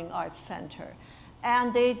Performing Arts Center.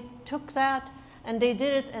 And they took that and they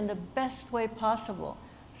did it in the best way possible.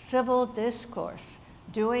 Civil discourse,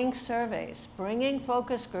 doing surveys, bringing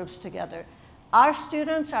focus groups together. Our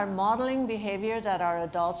students are modeling behavior that our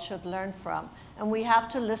adults should learn from, and we have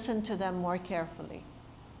to listen to them more carefully.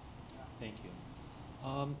 Thank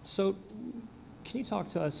you. So can you talk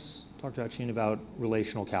to Ekchian about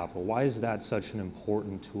relational capital? Why is that such an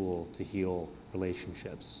important tool to heal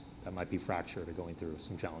relationships that might be fractured or going through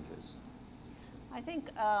some challenges? I think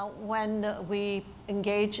when we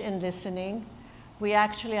engage in listening, we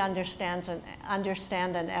actually understand and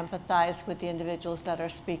empathize with the individuals that are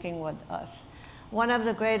speaking with us. One of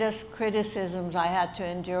the greatest criticisms I had to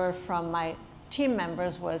endure from my team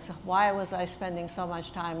members was, why was I spending so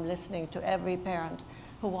much time listening to every parent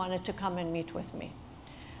who wanted to come and meet with me?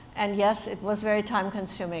 And yes, it was very time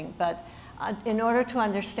consuming, but in order to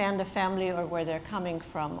understand the family or where they're coming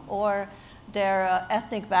from, or their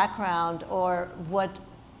ethnic background, or what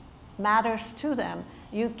matters to them,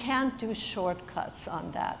 you can't do shortcuts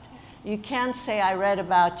on that. You can't say, I read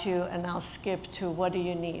about you and I'll skip to what do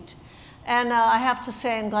you need. And I have to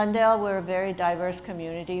say, in Glendale, we're a very diverse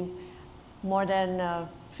community, more than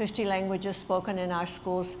 50 languages spoken in our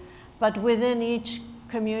schools. But within each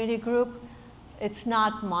community group, it's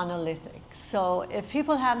not monolithic. So if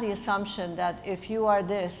people have the assumption that if you are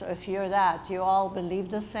this or if you're that, you all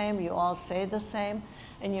believe the same, you all say the same,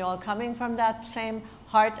 and you're all coming from that same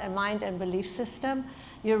heart and mind and belief system,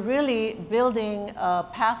 you're really building a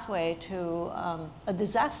pathway to a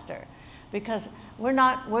disaster. Because we're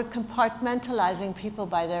compartmentalizing people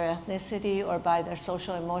by their ethnicity or by their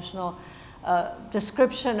social emotional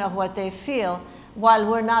description of what they feel. while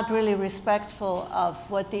we're not really respectful of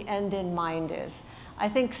what the end in mind is. I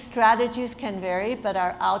think strategies can vary, but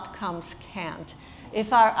our outcomes can't.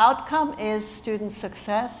 If our outcome is student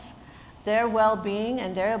success, their well-being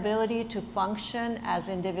and their ability to function as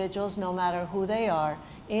individuals, no matter who they are,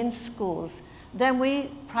 in schools, then we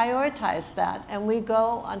prioritize that and we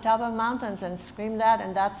go on top of mountains and scream that,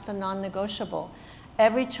 and that's the non-negotiable.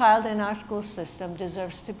 Every child in our school system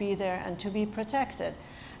deserves to be there and to be protected.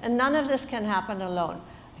 And none of this can happen alone.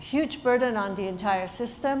 A huge burden on the entire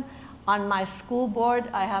system. On my school board,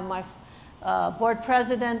 I have my board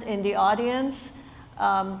president in the audience.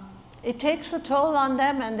 It takes a toll on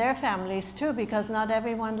them and their families too, because not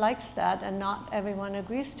everyone likes that and not everyone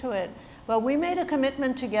agrees to it. But we made a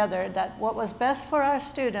commitment together that what was best for our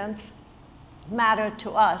students mattered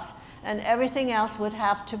to us, and everything else would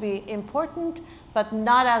have to be important, but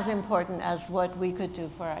not as important as what we could do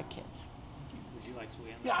for our kids. Would you like to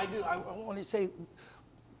answer? Yeah, I do. I want to say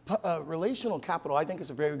relational capital, I think, is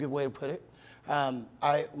a very good way to put it.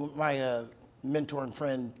 My mentor and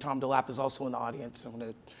friend, Tom DeLapp, is also in the audience. I'm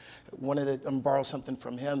going to borrow something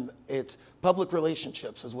from him. It's public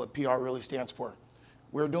relationships is what PR really stands for.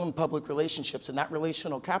 We're doing public relationships, and that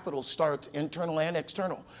relational capital starts internal and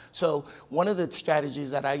external. So one of the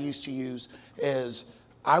strategies that I used to use is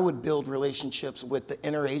I would build relationships with the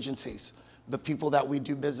interagencies, the people that we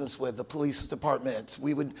do business with, the police departments.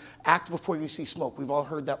 We would act before you see smoke. We've all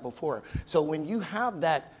heard that before. So when you have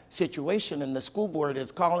that situation and the school board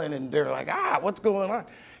is calling and they're like, what's going on?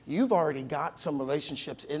 You've already got some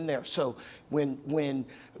relationships in there. So when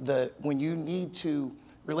you need to,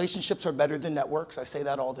 relationships are better than networks. I say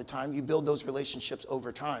that all the time. You build those relationships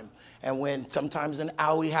over time. And when sometimes an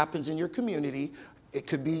owie happens in your community, it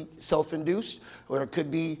could be self-induced, or it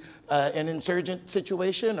could be an insurgent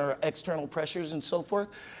situation or external pressures and so forth.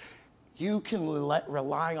 You can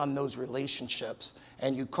rely on those relationships,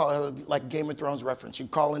 and you call, like Game of Thrones reference, you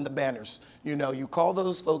call in the banners. You know, you call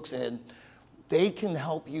those folks in. They can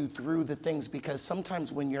help you through the things, because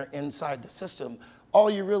sometimes when you're inside the system, all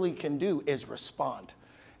you really can do is respond.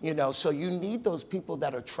 You know, so you need those people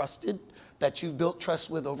that are trusted, that you've built trust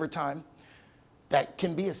with over time, that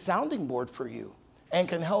can be a sounding board for you and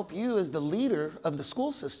can help you as the leader of the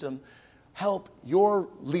school system help your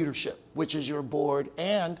leadership, which is your board,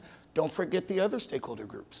 and don't forget the other stakeholder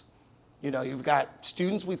groups. You know, you've got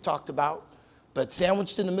students we've talked about, but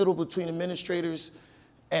sandwiched in the middle between administrators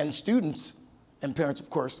and students, and parents, of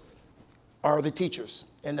course, are the teachers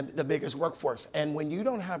and the biggest workforce. And when you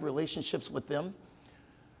don't have relationships with them,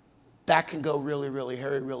 that can go really, really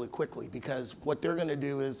hairy really quickly, because what they're gonna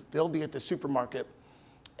do is they'll be at the supermarket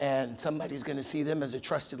and somebody's gonna see them as a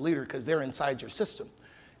trusted leader because they're inside your system.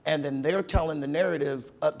 And then they're telling the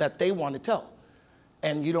narrative that they want to tell.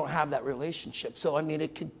 And you don't have that relationship. So, I mean,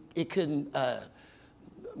 it can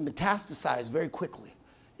metastasize very quickly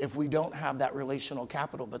if we don't have that relational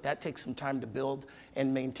capital, but that takes some time to build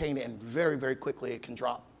and maintain it, and very, very quickly it can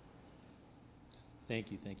drop.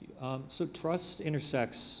 Thank you, thank you. So trust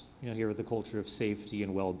intersects, you know, here with the culture of safety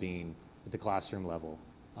and well-being at the classroom level.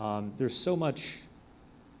 There's so much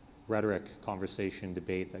rhetoric, conversation,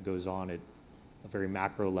 debate that goes on at a very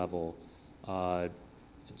macro level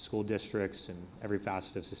in school districts and every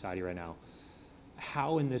facet of society right now.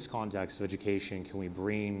 How, in this context of education, can we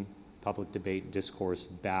bring public debate and discourse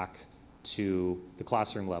back to the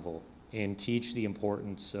classroom level and teach the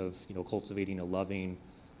importance of, you know, cultivating a loving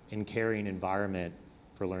and caring environment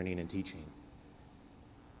for learning and teaching?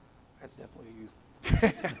 That's definitely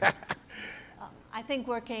you. I think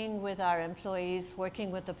working with our employees,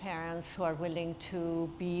 working with the parents who are willing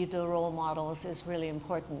to be the role models is really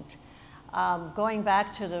important. Going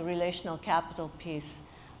back to the relational capital piece,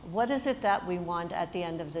 what is it that we want at the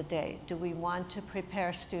end of the day? Do we want to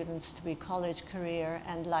prepare students to be college, career,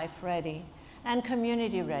 and life ready, and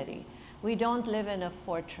community ready? We don't live in a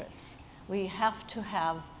fortress. We have to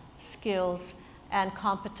have skills and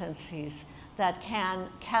competencies that can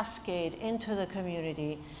cascade into the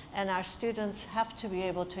community, and our students have to be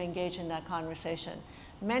able to engage in that conversation.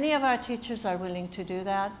 Many of our teachers are willing to do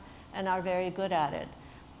that and are very good at it.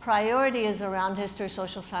 Priority is around history,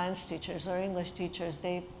 social science teachers or English teachers.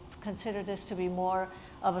 They consider this to be more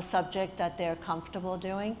of a subject that they're comfortable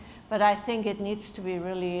doing, but I think it needs to be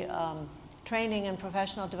really training and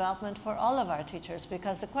professional development for all of our teachers,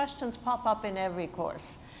 because the questions pop up in every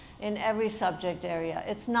course, in every subject area.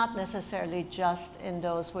 It's not necessarily just in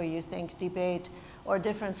those where you think debate or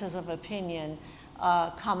differences of opinion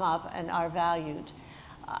come up and are valued.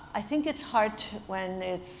 I think it's hard when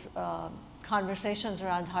it's conversations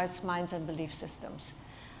around hearts, minds, and belief systems.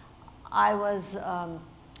 I was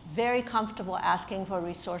very comfortable asking for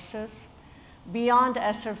resources Beyond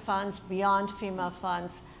ESSER funds, beyond FEMA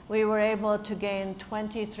funds, we were able to gain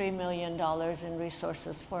 $23 million in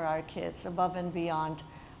resources for our kids, above and beyond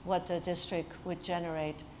what the district would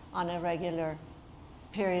generate on a regular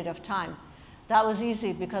period of time. That was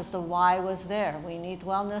easy because the why was there. We need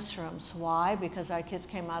wellness rooms. Why? Because our kids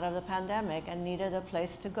came out of the pandemic and needed a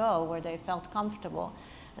place to go where they felt comfortable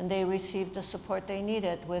and they received the support they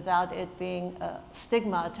needed without it being a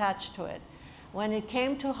stigma attached to it. When it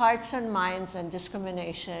came to hearts and minds and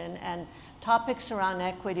discrimination and topics around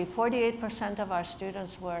equity, 48% of our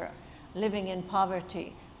students were living in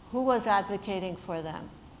poverty. Who was advocating for them?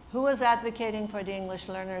 Who was advocating for the English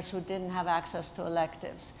learners who didn't have access to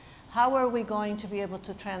electives? How are we going to be able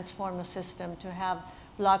to transform a system to have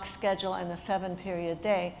block schedule and a 7-period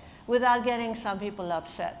day without getting some people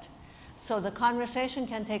upset? So the conversation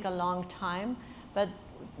can take a long time, but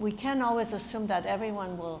we can't always assume that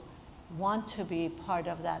everyone will want to be part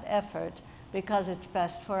of that effort because it's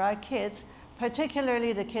best for our kids,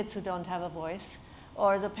 particularly the kids who don't have a voice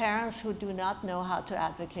or the parents who do not know how to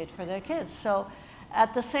advocate for their kids. So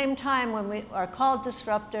at the same time, when we are called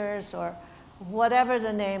disruptors or whatever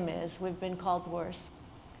the name is, we've been called worse.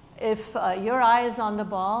 If your eye is on the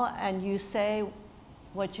ball and you say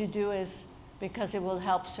what you do is because it will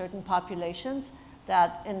help certain populations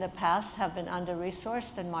that in the past have been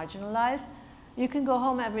under-resourced and marginalized, you can go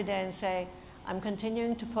home every day and say, I'm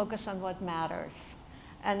continuing to focus on what matters.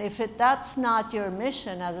 And if that's not your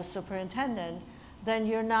mission as a superintendent, then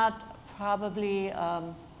you're not probably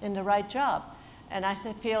in the right job. And I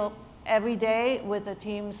feel every day with the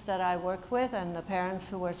teams that I work with and the parents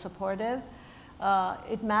who were supportive,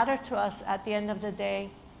 it mattered to us at the end of the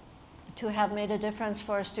day to have made a difference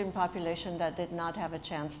for a student population that did not have a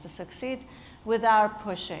chance to succeed without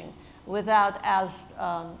pushing, without, as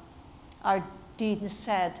our dean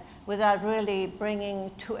said, without really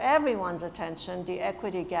bringing to everyone's attention the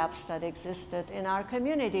equity gaps that existed in our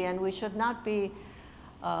community. And we should not be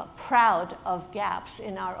proud of gaps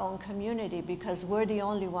in our own community because we're the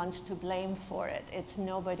only ones to blame for it. It's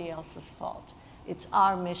nobody else's fault. It's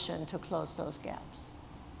our mission to close those gaps.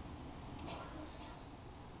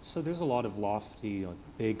 So there's a lot of lofty,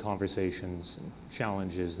 big conversations and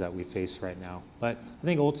challenges that we face right now. But I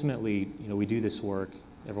think ultimately, we do this work,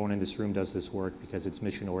 everyone in this room does this work because it's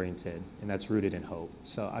mission-oriented, and that's rooted in hope.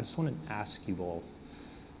 So I just want to ask you both,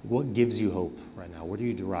 what gives you hope right now? Where do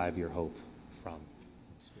you derive your hope from?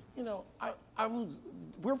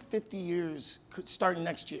 We're 50 years, starting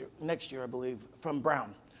next year, I believe, from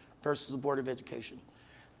Brown versus the Board of Education.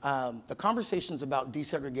 The conversations about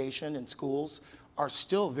desegregation in schools are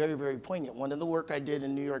still very, very poignant. One of the work I did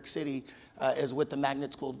in New York City is with the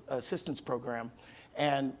Magnet School Assistance Program,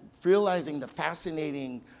 and realizing the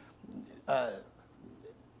fascinating,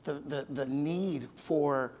 the need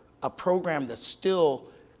for a program that still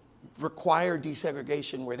required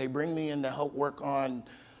desegregation, where they bring me in to help work on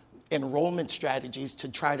enrollment strategies to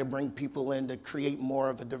try to bring people in to create more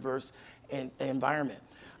of a diverse environment.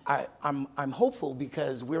 I'm hopeful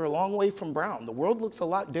because we're a long way from Brown. The world looks a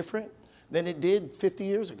lot different than it did 50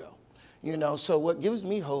 years ago. So what gives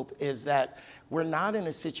me hope is that we're not in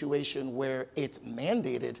a situation where it's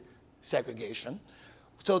mandated segregation.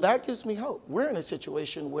 So that gives me hope. We're in a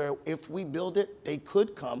situation where if we build it, they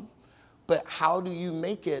could come, but how do you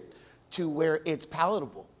make it to where it's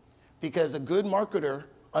palatable? Because a good marketer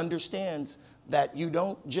understands that you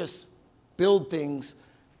don't just build things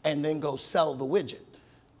and then go sell the widget.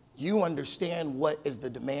 You understand what is the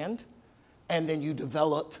demand, and then you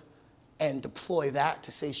develop and deploy that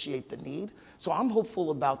to satiate the need. So I'm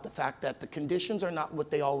hopeful about the fact that the conditions are not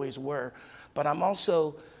what they always were, but I'm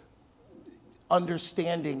also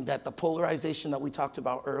understanding that the polarization that we talked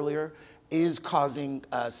about earlier is causing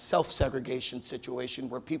a self-segregation situation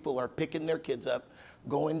where people are picking their kids up,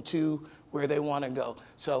 going to where they want to go.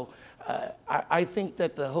 So I think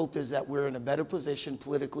that the hope is that we're in a better position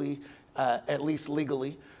politically, at least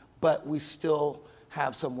legally, but we still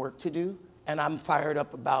have some work to do. And I'm fired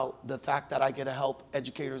up about the fact that I get to help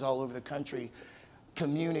educators all over the country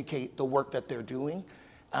communicate the work that they're doing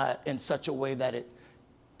in such a way that it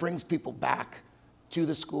brings people back to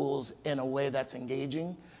the schools in a way that's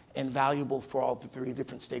engaging and valuable for all the 3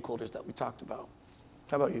 different stakeholders that we talked about.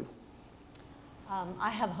 How about you? I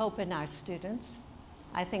have hope in our students.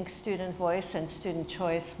 I think student voice and student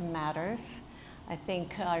choice matters. I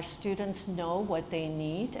think our students know what they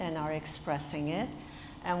need and are expressing it.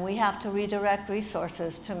 And we have to redirect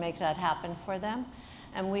resources to make that happen for them.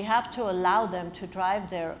 And we have to allow them to drive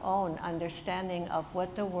their own understanding of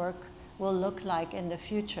what the work will look like in the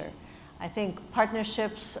future. I think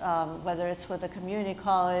partnerships, whether it's with a community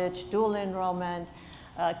college, dual enrollment,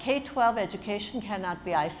 K-12 education cannot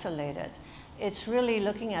be isolated. It's really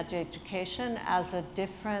looking at education as a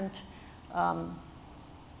different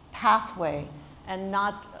pathway and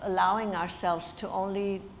not allowing ourselves to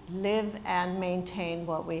only live and maintain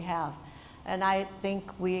what we have. And I think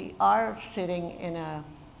we are sitting in a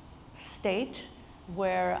state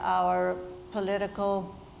where our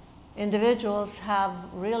political individuals have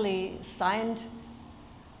really signed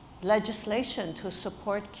legislation to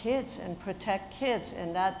support kids and protect kids,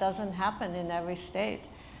 and that doesn't happen in every state.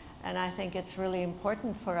 And I think it's really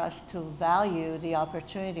important for us to value the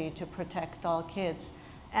opportunity to protect all kids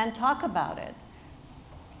and talk about it.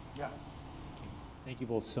 Yeah. Thank you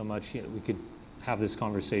both so much. We could have this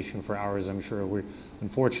conversation for hours, I'm sure. We're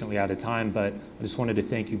unfortunately out of time, but I just wanted to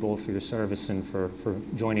thank you both for your service and for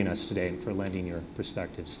joining us today and for lending your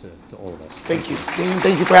perspectives to all of us. Thank you. Dean,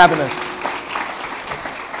 thank you for having us.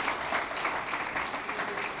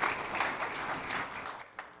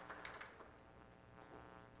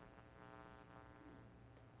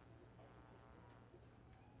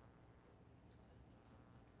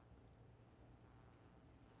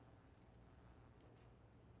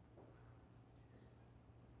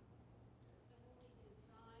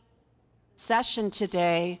 Session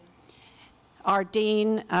today, our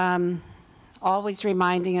dean, always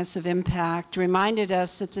reminding us of impact, reminded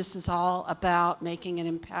us that this is all about making an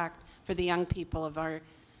impact for the young people of our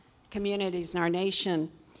communities and our nation.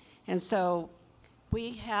 And so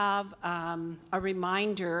we have a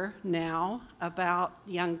reminder now about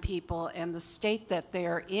young people and the state that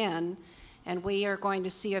they're in. And we are going to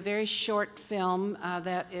see a very short film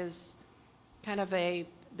that is kind of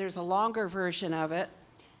there's a longer version of it.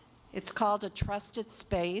 It's called A Trusted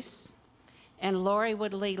Space, and Lori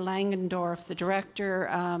Woodley Langendorf, the director,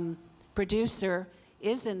 producer,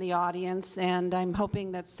 is in the audience, and I'm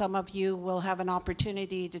hoping that some of you will have an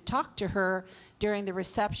opportunity to talk to her during the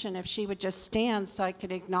reception. If she would just stand so I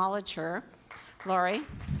could acknowledge her. Lori.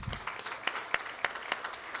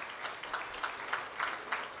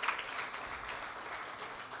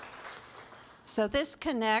 So this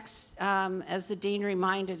connects, as the dean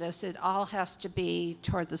reminded us, it all has to be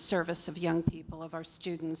toward the service of young people, of our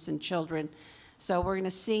students and children. So we're going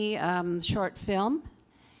to see short film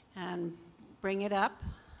and bring it up.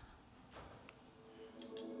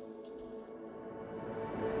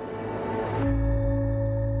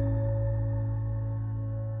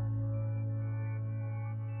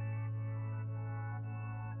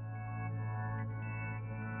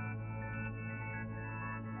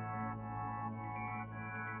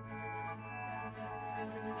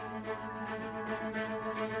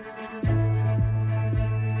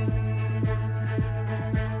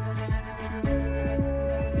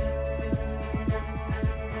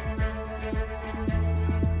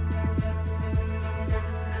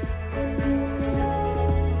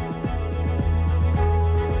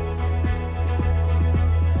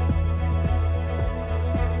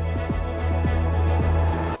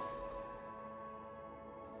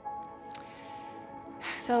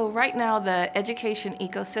 So right now, the education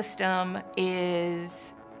ecosystem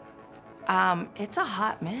is, it's a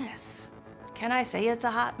hot mess. Can I say it's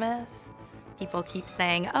a hot mess? People keep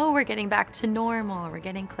saying, oh, we're getting back to normal, we're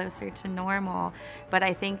getting closer to normal. But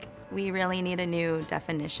I think we really need a new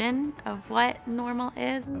definition of what normal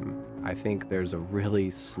is. I think there's a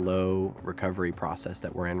really slow recovery process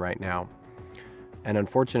that we're in right now. And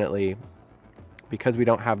unfortunately, because we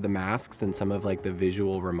don't have the masks and some of like the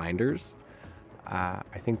visual reminders,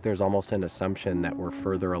 I think there's almost an assumption that we're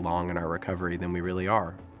further along in our recovery than we really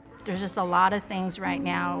are. There's just a lot of things right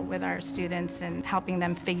now with our students and helping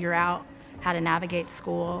them figure out how to navigate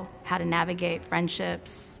school, how to navigate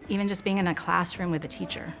friendships, even just being in a classroom with a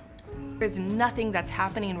teacher. There's nothing that's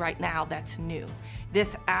happening right now that's new.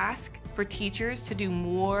 This ask for teachers to do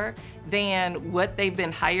more than what they've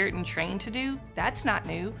been hired and trained to do, that's not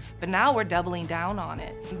new, but now we're doubling down on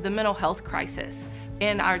it. The mental health crisis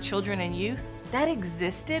in our children and youth, that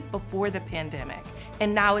existed before the pandemic,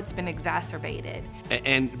 and now it's been exacerbated.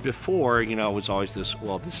 And before, you know, it was always this,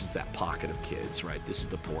 well, this is that pocket of kids, right? This is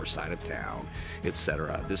the poor side of town,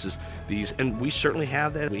 etc. This is these, and we certainly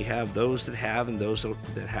have that. We have those that have and those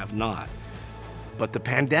that have not. But the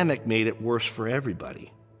pandemic made it worse for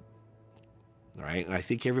everybody, right? And I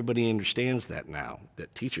think everybody understands that now,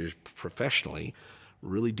 that teachers professionally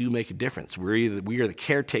really do make a difference. We are the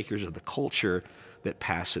caretakers of the culture that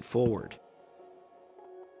pass it forward.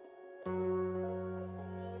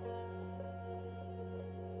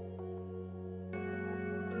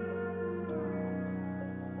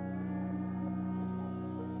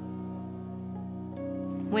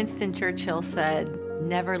 Winston Churchill said,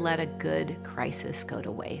 "Never let a good crisis go to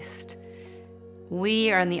waste."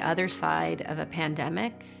 We are on the other side of a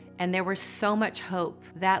pandemic, and there was so much hope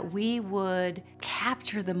that we would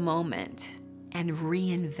capture the moment and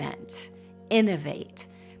reinvent, innovate,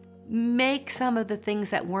 make some of the things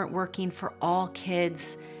that weren't working for all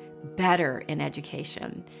kids better in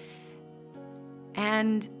education.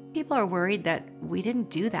 And people are worried that we didn't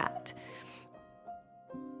do that.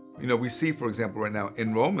 You know, we see, for example, right now,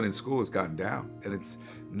 enrollment in school has gone down, and it's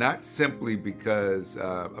not simply because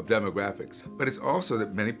of demographics, but it's also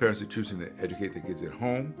that many parents are choosing to educate their kids at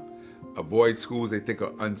home, avoid schools they think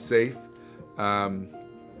are unsafe, and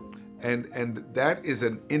that is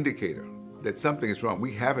an indicator that something is wrong.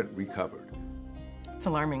 We haven't recovered. It's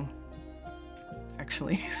alarming,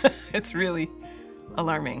 actually. It's really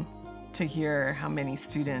alarming to hear how many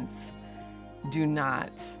students do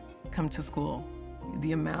not come to school.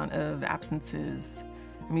 The amount of absences.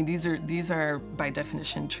 I mean, these are by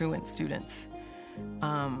definition truant students,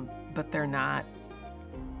 but they're not,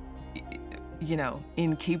 you know,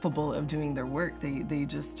 incapable of doing their work. They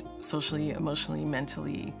just socially, emotionally,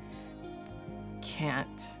 mentally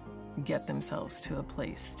can't get themselves to a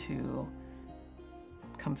place to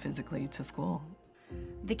come physically to school.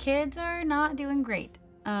 The kids are not doing great.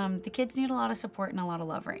 The kids need a lot of support and a lot of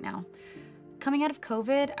love right now. Coming out of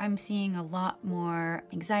COVID, I'm seeing a lot more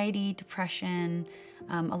anxiety, depression.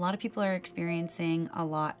 A lot of people are experiencing a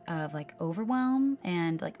lot of like overwhelm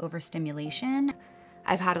and like overstimulation.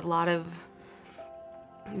 I've had a lot of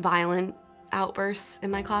violent outbursts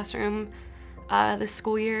in my classroom this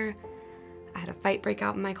school year. I had a fight break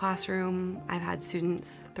out in my classroom. I've had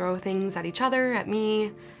students throw things at each other, at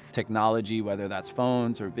me. Technology, whether that's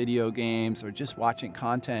phones or video games or just watching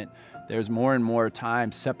content, there's more and more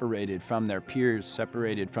time separated from their peers,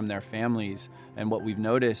 separated from their families. And what we've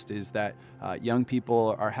noticed is that young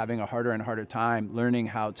people are having a harder and harder time learning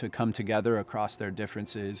how to come together across their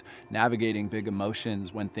differences, navigating big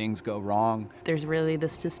emotions when things go wrong. There's really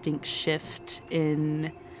this distinct shift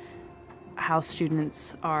in how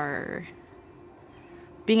students are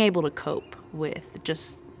being able to cope with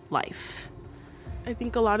just life. I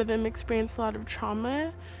think a lot of them experience a lot of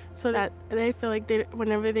trauma, so that they feel like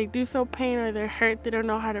whenever they do feel pain or they're hurt, they don't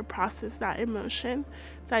know how to process that emotion.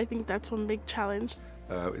 So I think that's one big challenge.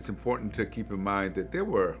 It's important to keep in mind that there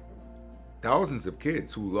were thousands of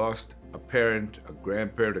kids who lost a parent, a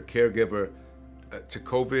grandparent, a caregiver to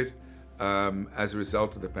COVID as a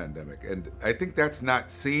result of the pandemic. And I think that's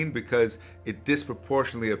not seen because it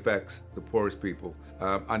disproportionately affects the poorest people.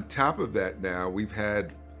 On top of that now, we've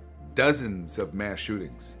had dozens of mass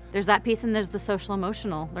shootings. There's that piece, and there's the social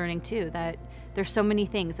emotional learning too, that there's so many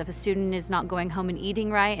things. If a student is not going home and eating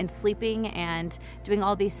right and sleeping and doing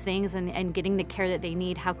all these things and getting the care that they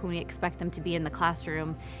need, how can we expect them to be in the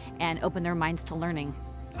classroom and open their minds to learning?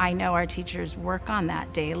 I know our teachers work on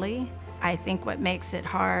that daily. I think what makes it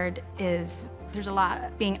hard is there's a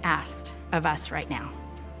lot being asked of us right now,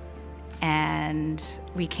 and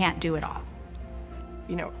we can't do it all.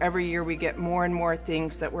 You know, every year we get more and more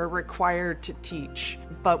things that we're required to teach,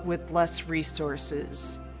 but with less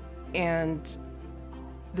resources. And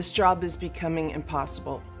this job is becoming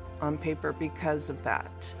impossible on paper because of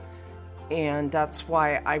that. And that's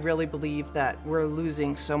why I really believe that we're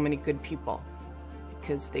losing so many good people,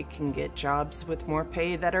 because they can get jobs with more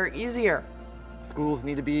pay that are easier. Schools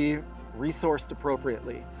need to be resourced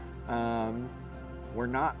appropriately.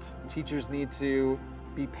 Teachers need to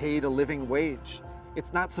be paid a living wage.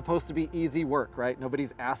 It's not supposed to be easy work, right?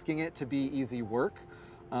 Nobody's asking it to be easy work,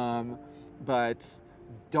 but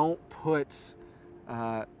don't put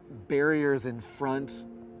barriers in front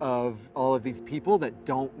of all of these people that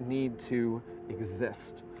don't need to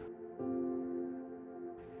exist.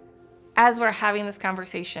 As we're having this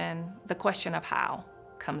conversation, the question of how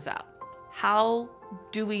comes up. How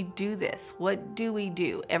do we do this? What do we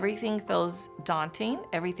do? Everything feels daunting.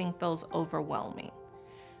 Everything feels overwhelming.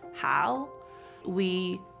 How?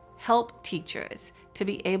 We help teachers to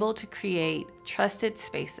be able to create trusted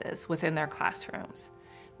spaces within their classrooms.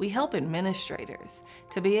 We help administrators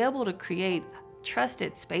to be able to create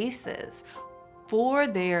trusted spaces for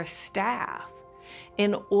their staff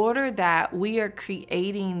in order that we are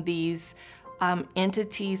creating these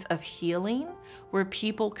entities of healing where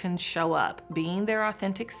people can show up being their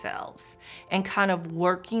authentic selves and kind of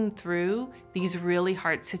working through these really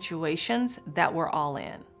hard situations that we're all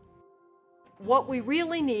in. What we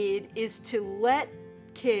really need is to let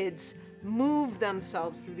kids move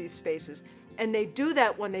themselves through these spaces. And they do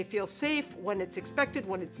that when they feel safe, when it's expected,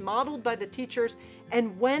 when it's modeled by the teachers,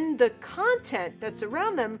 and when the content that's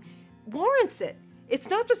around them warrants it.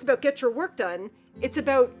 It's not just about get your work done, it's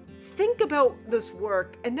about think about this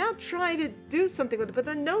work and now try to do something with it, but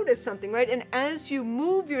then notice something, right? And as you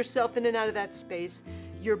move yourself in and out of that space,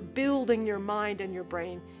 you're building your mind and your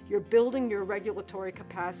brain. You're building your regulatory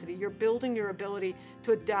capacity. You're building your ability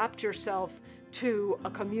to adapt yourself to a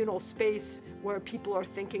communal space where people are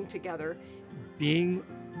thinking together. Being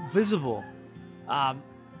visible,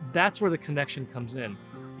 that's where the connection comes in.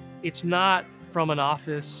 It's not from an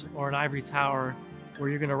office or an ivory tower where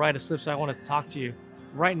you're gonna write a slip, so I wanted to talk to you.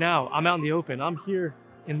 Right now, I'm out in the open. I'm here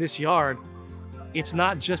in this yard. It's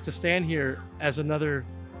not just to stand here as another,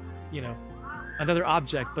 another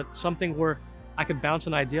object, but something where I can bounce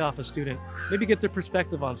an idea off a student, maybe get their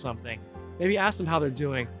perspective on something, maybe ask them how they're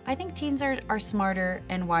doing. I think teens are smarter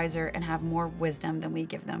and wiser and have more wisdom than we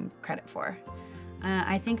give them credit for.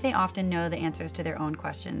 I think they often know the answers to their own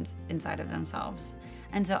questions inside of themselves.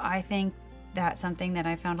 And so I think that's something that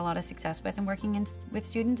I found a lot of success with in working with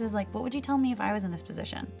students is like, what would you tell me if I was in this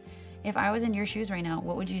position? If I was in your shoes right now,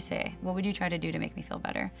 what would you say? What would you try to do to make me feel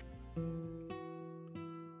better?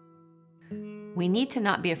 We need to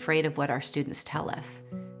not be afraid of what our students tell us.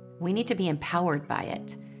 We need to be empowered by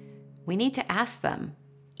it. We need to ask them,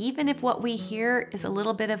 even if what we hear is a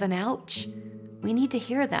little bit of an ouch, we need to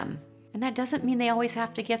hear them. And that doesn't mean they always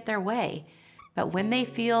have to get their way. But when they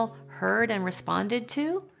feel heard and responded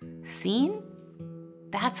to, seen,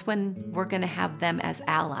 that's when we're going to have them as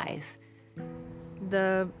allies.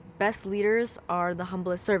 The best leaders are the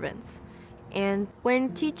humblest servants. And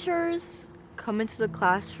when teachers come into the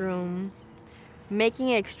classroom, making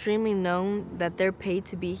it extremely known that they're paid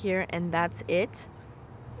to be here and that's it,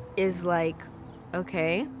 is like,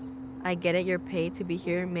 okay, I get it, you're paid to be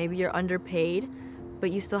here. Maybe you're underpaid,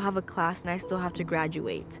 but you still have a class and I still have to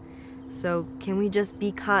graduate. So can we just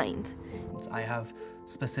be kind? I have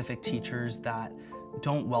specific teachers that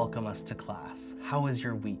don't welcome us to class. How was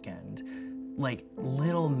your weekend? Like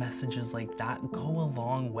little messages like that go a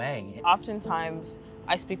long way. Oftentimes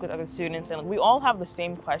I speak with other students and we all have the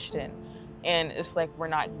same question. And it's like we're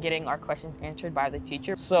not getting our questions answered by the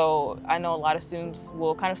teacher. So I know a lot of students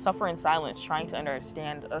will kind of suffer in silence trying to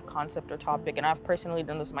understand a concept or topic, and I've personally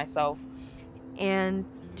done this myself. And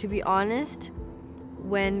to be honest,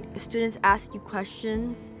 when students ask you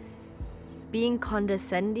questions, being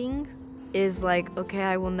condescending is like, okay,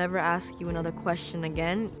 I will never ask you another question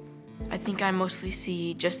again. I think I mostly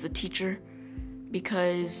see just the teacher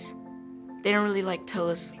because they don't really like tell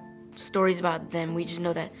us stories about them. We just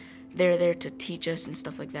know that they're there to teach us and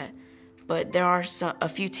stuff like that. But there are a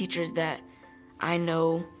few teachers that I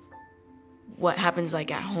know what happens like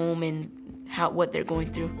at home and what they're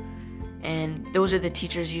going through. And those are the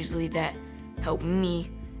teachers usually that help me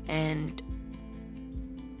and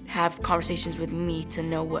have conversations with me to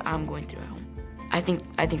know what I'm going through at home. I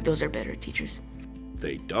think those are better teachers.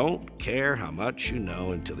 They don't care how much you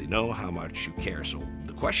know until they know how much you care. So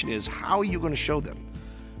the question is, how are you going to show them?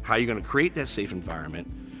 How are you going to create that safe environment?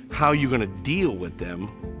 How are you going to deal with them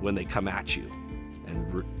when they come at you?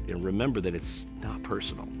 And remember that it's not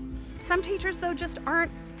personal. Some teachers, though, just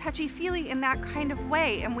aren't touchy-feely in that kind of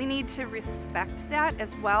way, and we need to respect that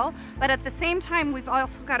as well. But at the same time, we've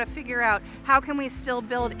also got to figure out how can we still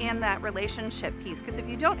build in that relationship piece, because if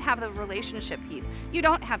you don't have the relationship piece, you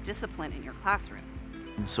don't have discipline in your classroom.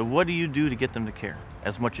 So what do you do to get them to care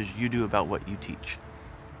as much as you do about what you teach?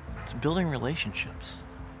 It's building relationships.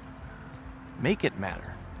 Make it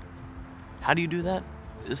matter. How do you do that?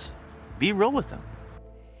 Is be real with them.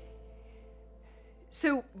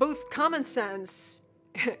 So both common sense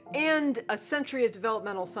and a century of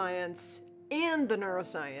developmental science and the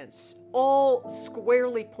neuroscience all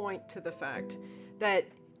squarely point to the fact that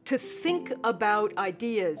to think about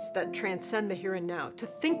ideas that transcend the here and now, to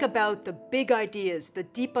think about the big ideas, the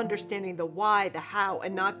deep understanding, the why, the how,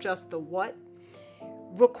 and not just the what,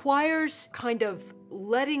 requires kind of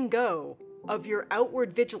letting go of your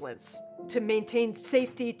outward vigilance to maintain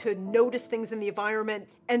safety, to notice things in the environment.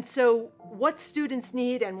 And so what students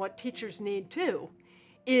need and what teachers need too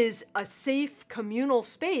is a safe communal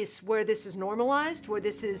space where this is normalized, where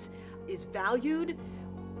this is valued.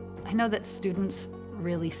 I know that students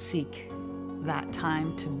really seek that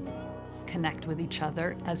time to connect with each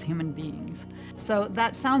other as human beings. So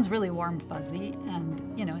that sounds really warm, fuzzy,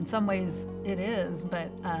 and in some ways it is,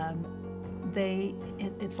 but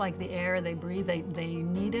it's like the air they breathe, they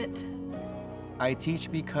need it. I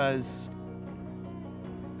teach because,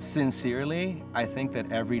 sincerely, I think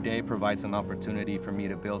that every day provides an opportunity for me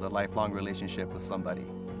to build a lifelong relationship with somebody.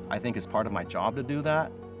 I think it's part of my job to do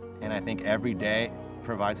that, and I think every day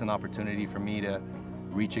provides an opportunity for me to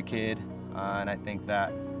reach a kid, and I think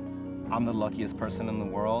that I'm the luckiest person in the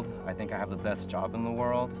world. I think I have the best job in the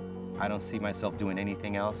world. I don't see myself doing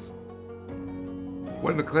anything else.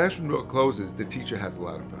 When the classroom door closes, the teacher has a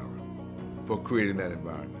lot of power for creating that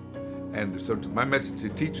environment. And so my message to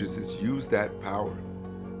teachers is use that power.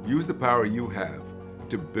 Use the power you have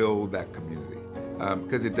to build that community,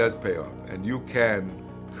 because it does pay off. And you can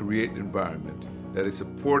create an environment that is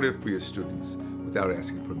supportive for your students without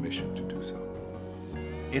asking permission to do so.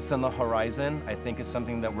 It's on the horizon. I think it's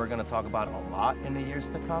something that we're going to talk about a lot in the years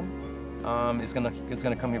to come. It's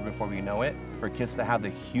gonna come here before we know it, for kids to have the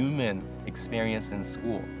human experience in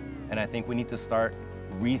school. And I think we need to start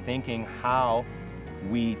rethinking how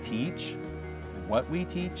we teach, what we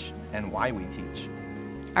teach, and why we teach.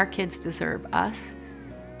 Our kids deserve us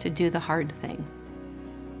to do the hard thing.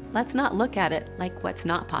 Let's not look at it like what's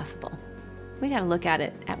not possible. We gotta look at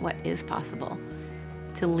it at what is possible,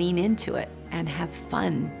 to lean into it and have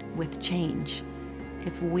fun with change.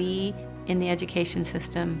 If we in the education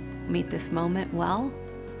system meet this moment well,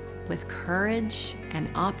 with courage and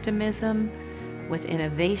optimism, with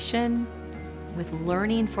innovation, with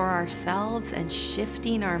learning for ourselves and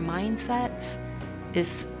shifting our mindsets,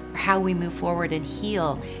 is how we move forward and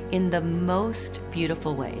heal in the most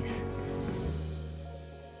beautiful ways.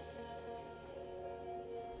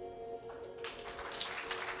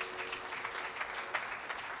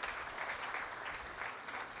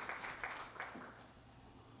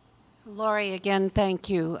 Lori, again, thank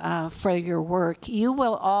you for your work. You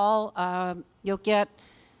will all, you'll get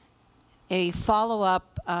a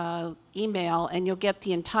follow-up email and you'll get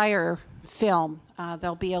the entire film.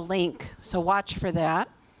 There'll be a link, so watch for that.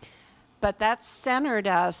 But that centered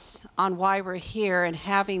us on why we're here and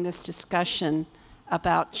having this discussion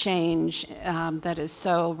about change that is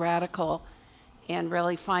so radical, and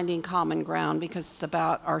really finding common ground, because it's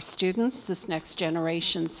about our students, this next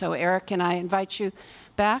generation. So Eric, can I invite you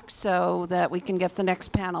back so that we can get the next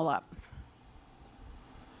panel up?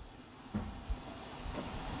 All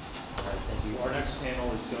right, thank you. Our next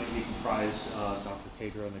panel is going to be comprised of Dr.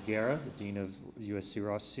 Pedro Noguera, the Dean of USC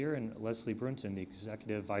Rossier, and Lesley Bruinton, the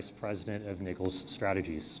Executive Vice President of Nichols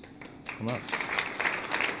Strategies. Come up.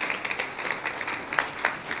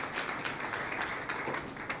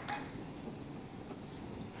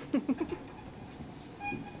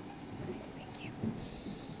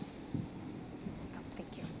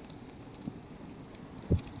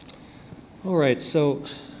 All right, so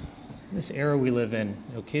in this era we live in,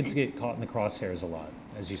 kids get caught in the crosshairs a lot,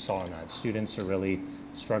 as you saw in that. Students are really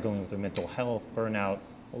struggling with their mental health, burnout,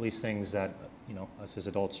 all these things that us as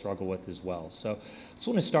adults struggle with as well. So I just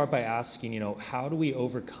want to start by asking, how do we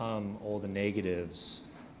overcome all the negatives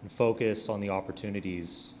and focus on the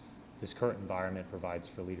opportunities this current environment provides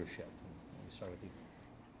for leadership? Let me start with you.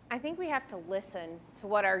 I think we have to listen to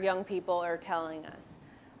what our young people are telling us.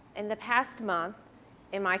 In the past month,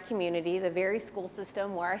 in my community, the very school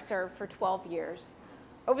system where I served for 12 years,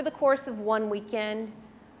 over the course of one weekend,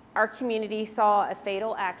 our community saw a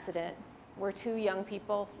fatal accident where 2 young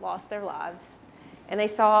people lost their lives, and they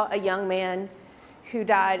saw a young man who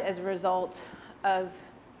died as a result of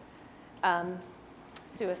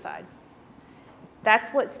suicide. That's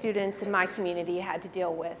what students in my community had to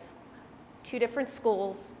deal with. 2 different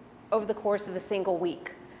schools over the course of a single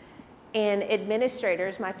week. And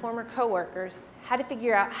administrators, my former coworkers, had to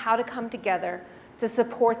figure out how to come together to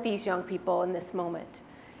support these young people in this moment.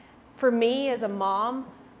 For me, as a mom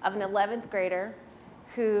of an 11th grader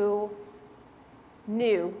who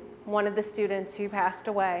knew one of the students who passed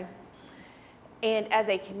away, and as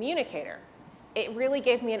a communicator, it really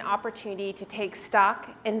gave me an opportunity to take stock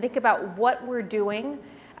and think about what we're doing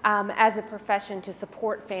as a profession to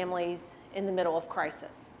support families in the middle of crisis.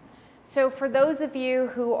 So for those of you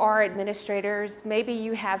who are administrators, maybe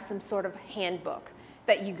you have some sort of handbook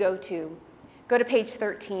that you go to. Go to page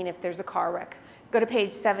 13 if there's a car wreck. Go to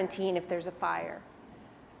page 17 if there's a fire.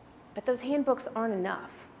 But those handbooks aren't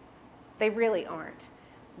enough. They really aren't.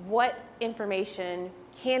 What information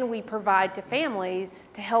can we provide to families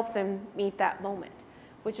to help them meet that moment?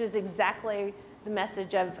 Which was exactly the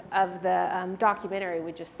message of the documentary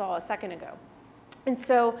we just saw a second ago. And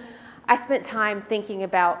so I spent time thinking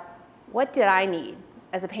about, what did I need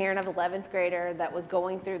as a parent of an 11th grader that was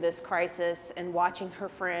going through this crisis and watching her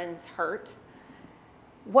friends hurt?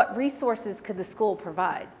 What resources could the school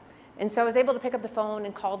provide? And so I was able to pick up the phone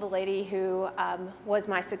and call the lady who was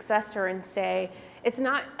my successor and say, it's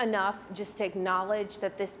not enough just to acknowledge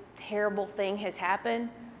that this terrible thing has happened.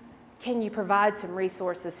 Can you provide some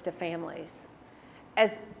resources to families?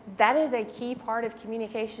 As that is a key part of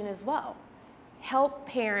communication as well. Help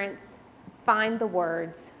parents find the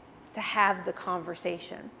words to have the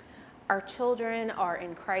conversation. Our children are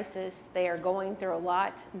in crisis. They are going through a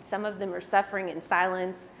lot, and some of them are suffering in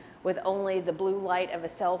silence with only the blue light of a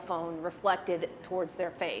cell phone reflected towards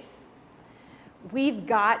their face. We've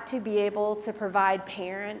got to be able to provide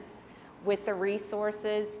parents with the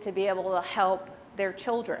resources to be able to help their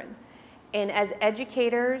children. And as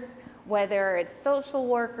educators, whether it's social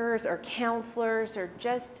workers or counselors or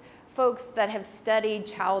just folks that have studied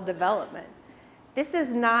child development, this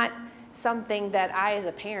is not something that I as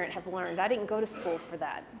a parent have learned. I didn't go to school for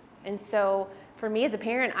that. And so for me as a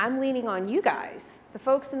parent, I'm leaning on you guys, the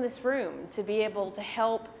folks in this room, to be able to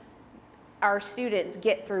help our students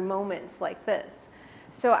get through moments like this.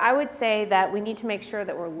 So I would say that we need to make sure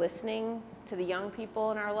that we're listening to the young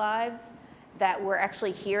people in our lives, that we're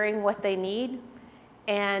actually hearing what they need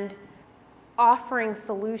and offering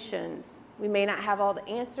solutions. We may not have all the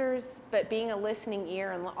answers, but being a listening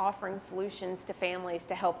ear and offering solutions to families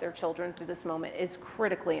to help their children through this moment is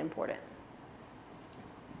critically important.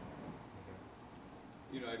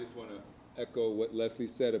 You know, I just want to echo what Lesley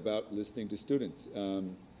said about listening to students.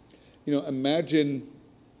 You know, imagine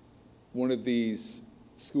one of these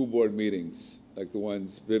school board meetings, like the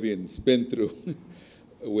ones Vivian's been through,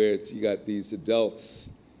 where you got these adults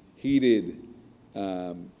heated,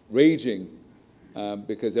 raging,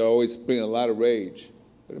 because they're always bringing a lot of rage.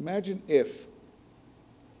 But imagine if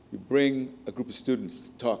you bring a group of students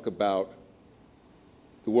to talk about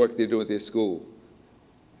the work they're doing at their school,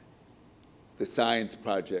 the science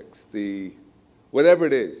projects, the whatever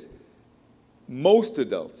it is. Most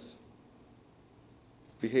adults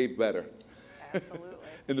behave better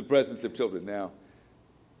in the presence of children. Now,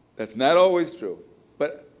 that's not always true,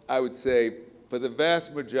 but I would say for the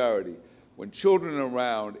vast majority, when children are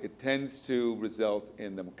around, it tends to result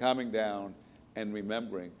in them calming down and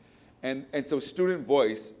remembering. And so student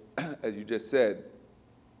voice, as you just said,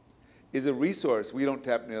 is a resource we don't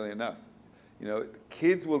tap nearly enough. You know,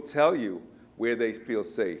 kids will tell you where they feel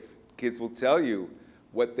safe. Kids will tell you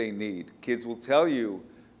what they need. Kids will tell you,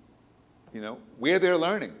 you know, where they're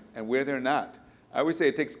learning and where they're not. I always say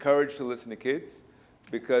it takes courage to listen to kids,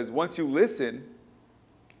 because once you listen,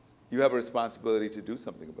 you have a responsibility to do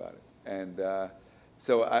something about it. And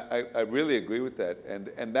so I really agree with that.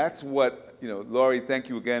 And that's what, you know, Laurie, thank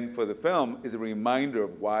you again for the film, is a reminder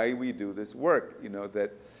of why we do this work. You know,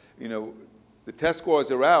 that, you know, the test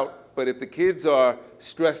scores are out, but if the kids are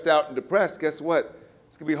stressed out and depressed, guess what?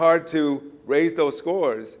 It's going to be hard to raise those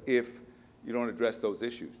scores if you don't address those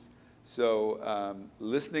issues. So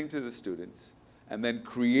listening to the students and then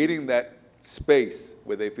creating that space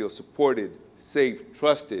where they feel supported, safe,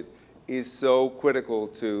 trusted is so critical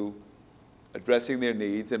to addressing their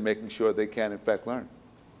needs and making sure they can, in fact, learn.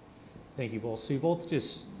 Thank you both. So you both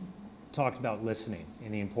just talked about listening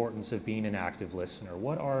and the importance of being an active listener.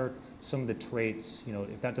 What are some of the traits, you know,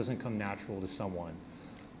 if that doesn't come natural to someone,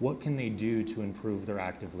 what can they do to improve their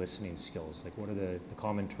active listening skills? Like, what are the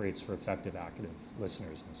common traits for effective active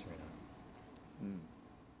listeners in this arena?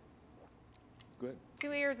 Good.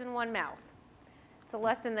 2 ears and 1 mouth. It's a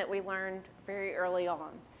lesson that we learned very early on.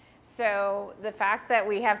 So the fact that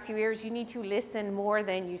we have 2 ears, you need to listen more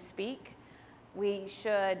than you speak. We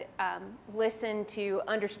should listen to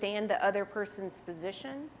understand the other person's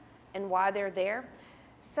position and why they're there.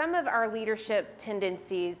 Some of our leadership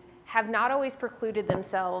tendencies have not always precluded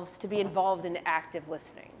themselves to be involved in active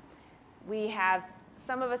listening.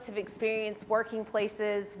 Some of us have experienced working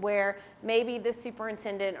places where maybe the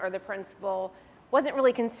superintendent or the principal wasn't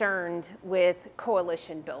really concerned with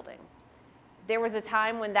coalition building. There was a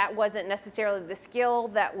time when that wasn't necessarily the skill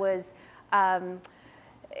that was,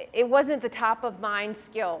 it wasn't the top of mind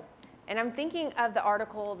skill. And I'm thinking of the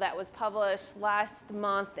article that was published last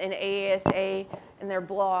month in AASA in their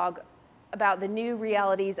blog about the new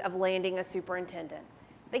realities of landing a superintendent.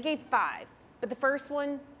 They gave 5, but the first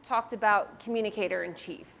one talked about communicator in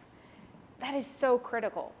chief. That is so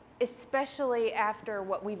critical, especially after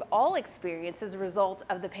what we've all experienced as a result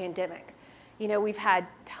of the pandemic. You know, we've had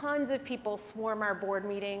tons of people swarm our board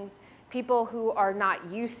meetings, people who are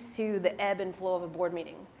not used to the ebb and flow of a board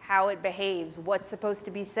meeting, how it behaves, what's supposed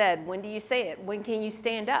to be said, when do you say it, when can you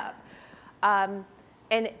stand up?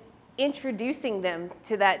 And introducing them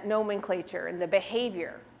to that nomenclature and the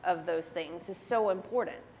behavior of those things is so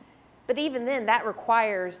important. But even then, that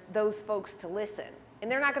requires those folks to listen. And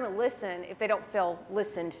they're not going to listen if they don't feel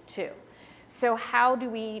listened to. So how do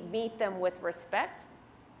we meet them with respect?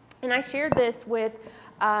 And I shared this with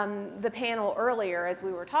the panel earlier as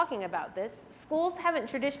we were talking about this. Schools haven't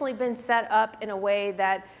traditionally been set up in a way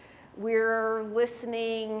that we're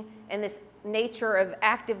listening and this nature of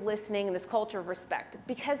active listening and this culture of respect,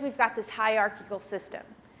 because we've got this hierarchical system.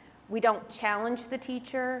 We don't challenge the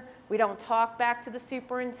teacher. We don't talk back to the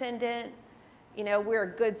superintendent. You know, we're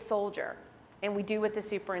a good soldier. and we do what the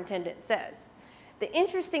superintendent says. The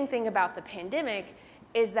interesting thing about the pandemic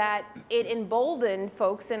is that it emboldened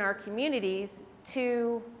folks in our communities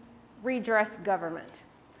to redress government.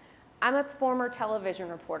 I'm a former television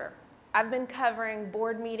reporter. I've been covering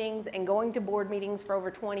board meetings and going to board meetings for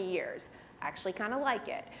over 20 years. I actually kind of like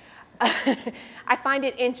it. I find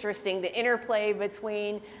it interesting, the interplay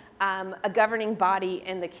between a governing body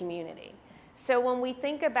and the community. So when we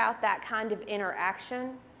think about that kind of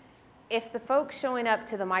interaction, if the folks showing up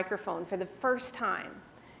to the microphone for the first time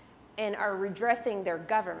and are redressing their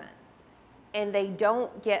government and they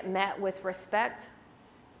don't get met with respect,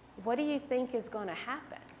 what do you think is going to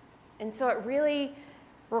happen? And so it really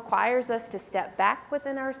requires us to step back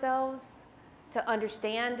within ourselves, to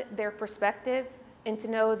understand their perspective, and to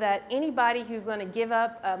know that anybody who's going to give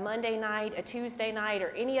up a Monday night, a Tuesday night, or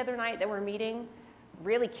any other night that we're meeting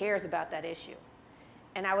really cares about that issue.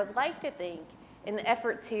 And I would like to think, in the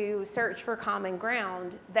effort to search for common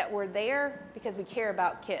ground, that we're there because we care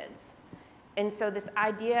about kids. And so this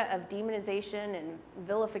idea of demonization and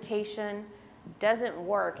vilification doesn't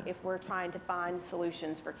work if we're trying to find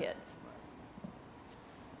solutions for kids.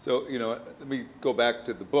 So, let me go back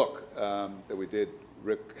to the book that we did,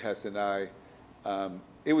 Rick Hess and I.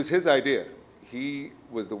 It was his idea. He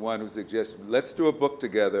was the one who suggested, let's do a book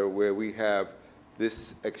together where we have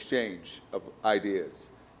this exchange of ideas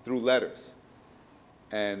through letters.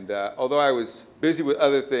 And although I was busy with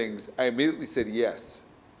other things, I immediately said yes.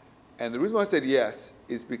 And the reason why I said yes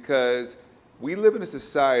is because we live in a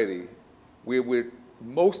society where we're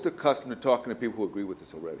most accustomed to talking to people who agree with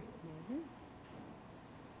us already.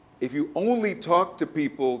 If you only talk to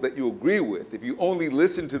people that you agree with, if you only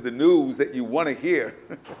listen to the news that you want to hear,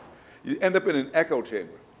 you end up in an echo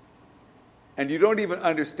chamber. And you don't even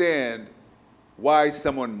understand why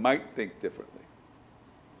someone might think differently.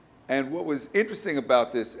 And what was interesting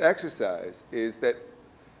about this exercise is that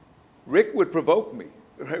Rick would provoke me,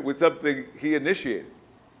 right, with something he initiated.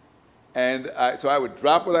 And so I would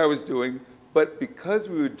drop what I was doing, but because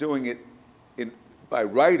we were doing it by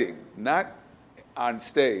writing, not on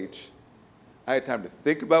stage, I had time to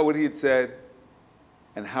think about what he had said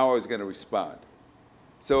and how I was going to respond.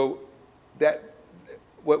 So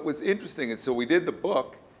what was interesting is, so we did the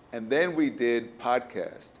book, and then we did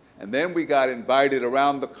podcast, and then we got invited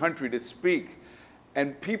around the country to speak,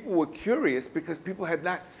 and people were curious because people had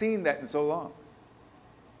not seen that in so long.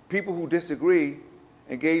 People who disagree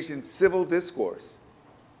engaged in civil discourse,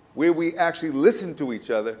 where we actually listen to each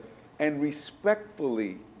other and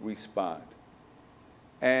respectfully respond.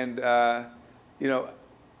 And,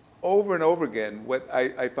 over and over again, what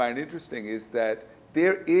I find interesting is that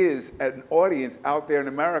there is an audience out there in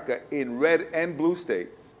America in red and blue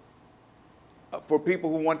states for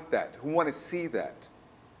people who want that, who want to see that,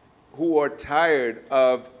 who are tired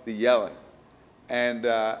of the yelling. And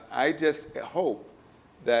I just hope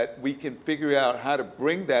that we can figure out how to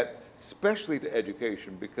bring that, especially to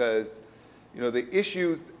education, because the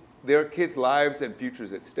issues, there are kids' lives and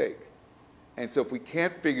futures at stake. And so if we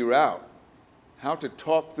can't figure out how to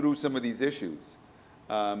talk through some of these issues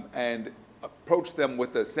and approach them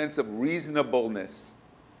with a sense of reasonableness,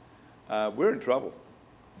 we're in trouble.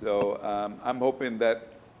 So I'm hoping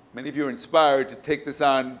that many of you are inspired to take this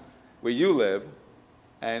on where you live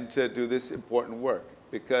and to do this important work.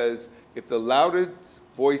 Because if the loudest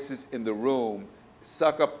voices in the room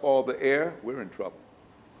suck up all the air, we're in trouble.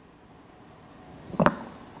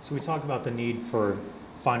 So we talk about the need for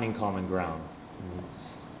finding common ground.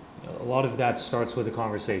 A lot of that starts with a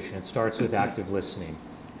conversation. It starts with active listening.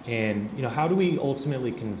 And how do we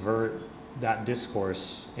ultimately convert that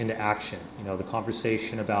discourse into action? The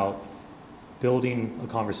conversation about building a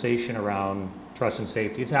conversation around trust and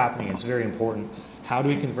safety, it's happening, it's very important. How do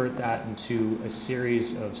we convert that into a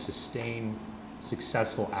series of sustained,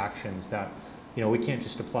 successful actions that we can't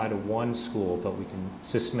just apply to one school, but we can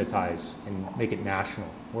systematize and make it national?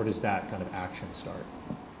 Where does that kind of action start?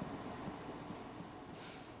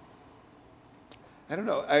 I don't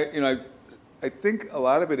know. I think a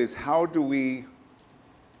lot of it is, how do we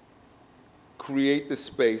create the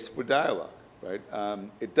space for dialogue, right?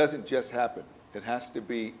 It doesn't just happen. It has to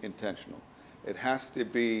be intentional. It has to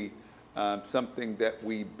be something that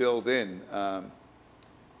we build in.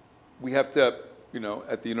 We have to,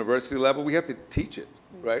 at the university level, we have to teach it,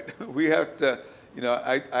 right? We have to,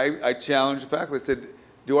 I challenged the faculty. I said,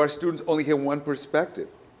 do our students only hear one perspective?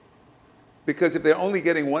 Because if they're only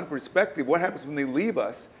getting one perspective, what happens when they leave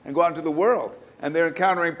us and go out into the world and they're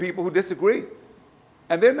encountering people who disagree?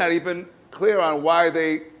 And they're not even clear on why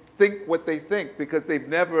they think what they think, because they've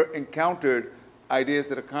never encountered ideas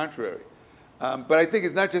that are contrary. But I think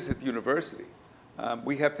it's not just at the university.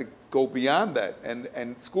 We have to go beyond that.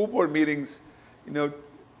 And school board meetings, you know,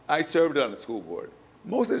 I served on a school board.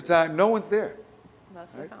 Most of the time, no one's there.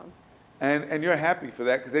 Most of the time. And you're happy for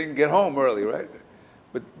that because they can get home early, right?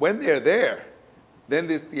 But when they're there, then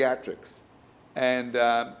there's theatrics. And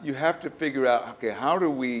you have to figure out, okay, how do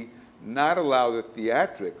we not allow the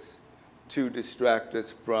theatrics to distract us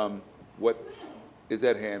from what is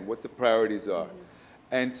at hand, what the priorities are.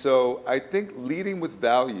 And so I think leading with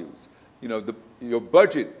values, you know, your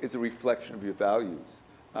budget is a reflection of your values.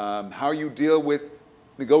 How you deal with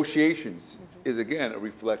negotiations is, again, a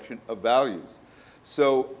reflection of values.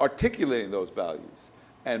 So articulating those values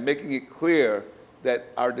and making it clear that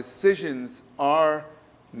our decisions are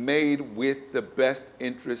made with the best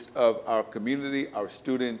interest of our community, our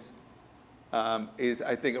students, is,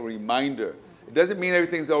 I think, a reminder. It doesn't mean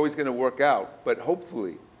everything's always going to work out, but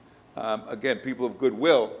hopefully, again, people of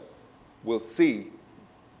goodwill will see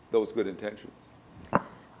those good intentions.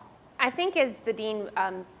 I think, as the dean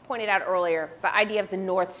pointed out earlier, the idea of the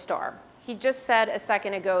North Star. He just said a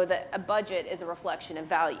second ago that a budget is a reflection of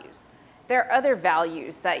values. There are other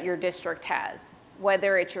values that your district has,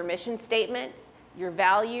 whether it's your mission statement, your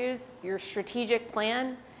values, your strategic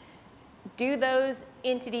plan. Do those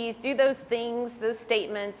entities, do those things, those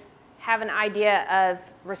statements have an idea of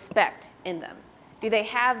respect in them? Do they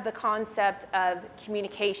have the concept of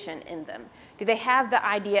communication in them? Do they have the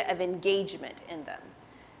idea of engagement in them?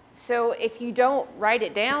 So if you don't write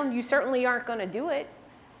it down, you certainly aren't going to do it.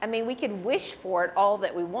 I mean, we could wish for it all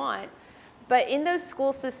that we want, but in those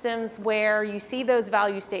school systems where you see those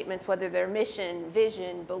value statements, whether they're mission,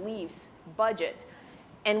 vision, beliefs, budget,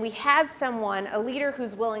 and we have someone, a leader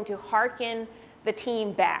who's willing to hearken the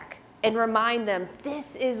team back and remind them,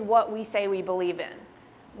 this is what we say we believe in.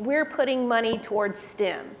 We're putting money towards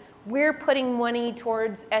STEM. We're putting money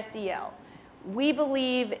towards SEL. We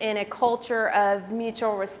believe in a culture of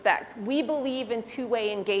mutual respect. We believe in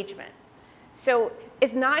two-way engagement. So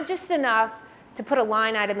it's not just enough to put a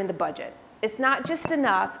line item in the budget. It's not just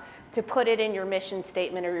enough to put it in your mission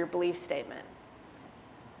statement or your belief statement.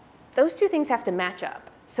 Those two things have to match up.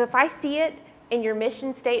 So if I see it in your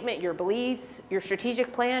mission statement, your beliefs, your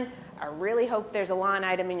strategic plan, I really hope there's a line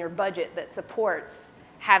item in your budget that supports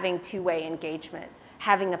having two-way engagement,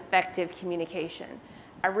 having effective communication.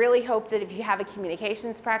 I really hope that if you have a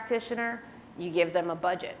communications practitioner, you give them a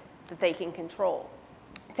budget that they can control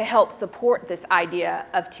to help support this idea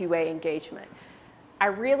of two-way engagement. I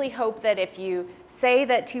really hope that if you say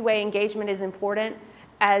that two-way engagement is important,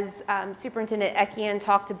 as Superintendent Ekchian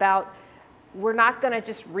talked about, we're not going to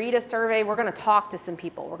just read a survey, we're going to talk to some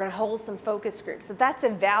people, we're going to hold some focus groups. So that's a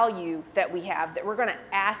value that we have, that we're going to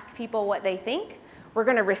ask people what they think, we're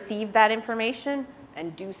going to receive that information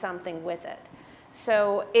and do something with it.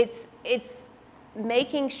 So it's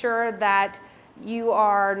making sure that you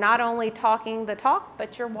are not only talking the talk,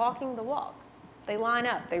 but you're walking the walk. They line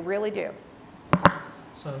up, they really do.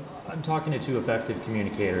 So I'm talking to two effective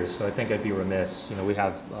communicators, so I think I'd be remiss. You know, we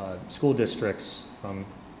have school districts from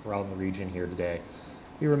around the region here today.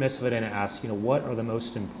 Be remiss if I didn't ask, you know, what are the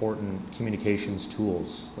most important communications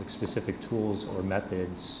tools, like specific tools or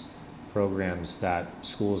methods, programs that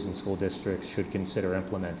schools and school districts should consider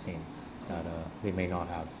implementing that they may not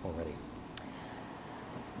have already?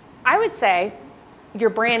 I would say your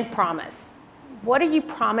brand promise. What are you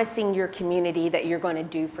promising your community that you're going to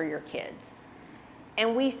do for your kids?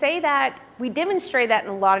 And we say that, we demonstrate that in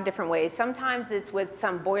a lot of different ways. Sometimes it's with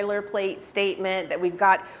some boilerplate statement that we've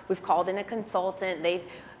called in a consultant, they've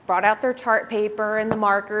brought out their chart paper and the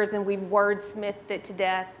markers and we've wordsmithed it to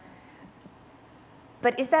death.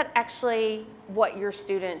 But is that actually what your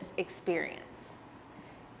students experience?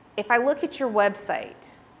 If I look at your website,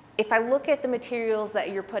 if I look at the materials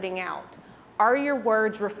that you're putting out, are your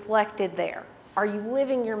words reflected there? Are you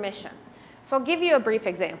living your mission? So I'll give you a brief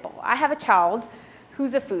example. I have a child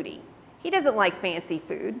who's a foodie. He doesn't like fancy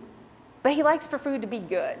food, but he likes for food to be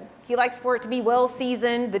good. He likes for it to be well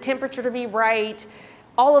seasoned, the temperature to be right,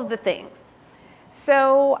 all of the things.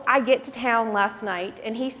 So I get to town last night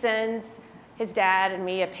and he sends his dad and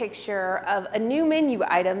me a picture of a new menu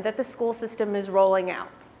item that the school system is rolling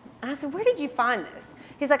out. And I said, where did you find this?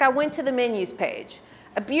 He's like, I went to the menus page.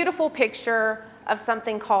 A beautiful picture of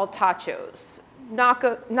something called tachos.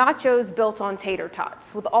 Nachos built on tater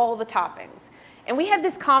tots with all the toppings. And we had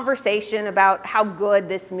this conversation about how good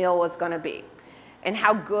this meal was going to be and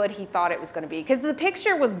how good he thought it was going to be, because the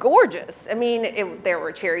picture was gorgeous. I mean, there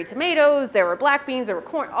were cherry tomatoes, there were black beans, there were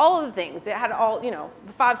corn, all of the things. It had all, you know,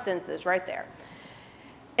 the five senses right there.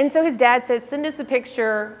 And so his dad said, send us a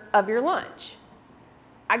picture of your lunch.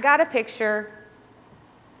 I got a picture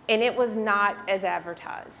and it was not as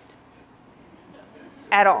advertised.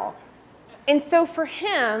 at all. And so for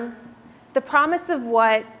him, the promise of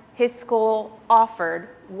what his school offered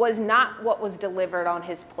was not what was delivered on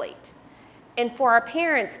his plate. And for our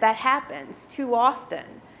parents, that happens too often.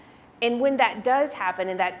 And when that does happen,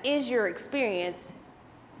 and that is your experience,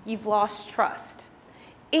 you've lost trust.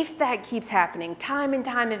 If that keeps happening time and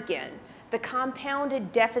time again, the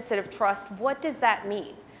compounded deficit of trust, what does that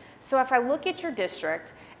mean? So if I look at your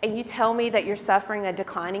district and you tell me that you're suffering a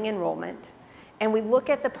declining enrollment, and we look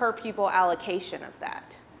at the per pupil allocation of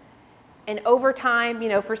that, and over time, you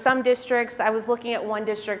know, for some districts, I was looking at one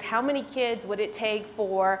district, how many kids would it take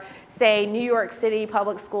for, say, New York City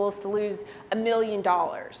public schools to lose $1 million?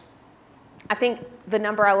 I think the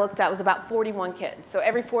number I looked at was about 41 kids. So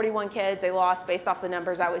every 41 kids they lost, based off the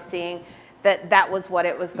numbers I was seeing, that was what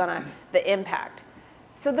it was gonna, the impact.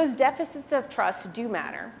 So those deficits of trust do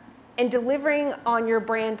matter. And delivering on your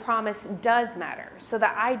brand promise does matter. So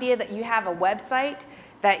the idea that you have a website,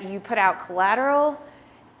 that you put out collateral,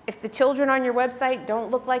 if the children on your website don't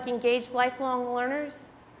look like engaged lifelong learners,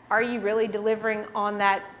 are you really delivering on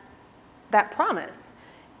that promise?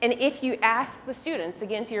 And if you ask the students,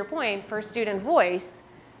 again to your point, for student voice,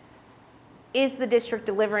 is the district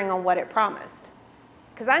delivering on what it promised?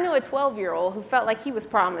 Because I know a 12-year-old who felt like he was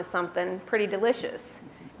promised something pretty delicious.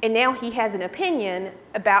 And now he has an opinion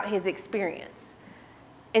about his experience.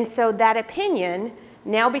 And so that opinion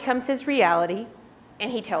now becomes his reality,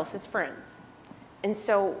 and he tells his friends. And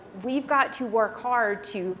so we've got to work hard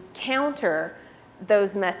to counter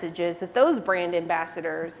those messages that those brand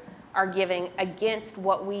ambassadors are giving against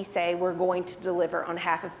what we say we're going to deliver on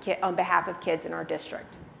behalf of kids in our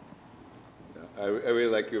district. I really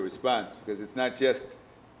like your response, because it's not just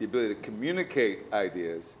the ability to communicate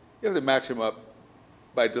ideas, you have to match them up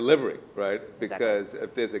by delivering, right? Because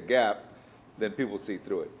if there's a gap, then people see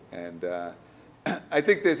through it. And I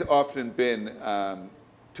think there's often been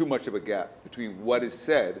too much of a gap between what is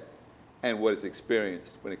said and what is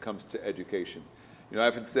experienced when it comes to education. You know, I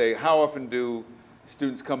often say, how often do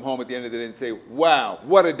students come home at the end of the day and say, wow,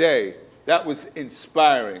 what a day, that was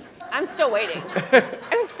inspiring. I'm still waiting.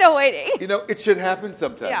 I'm still waiting. You know, it should happen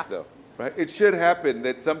sometimes though, right? It should happen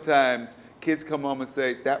that sometimes kids come home and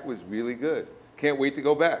say, that was really good. Can't wait to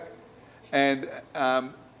go back. And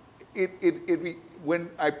when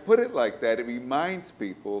I put it like that, it reminds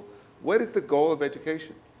people, what is the goal of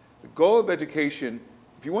education? The goal of education,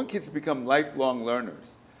 if you want kids to become lifelong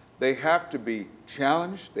learners, they have to be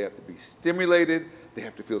challenged, they have to be stimulated, they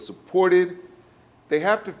have to feel supported, they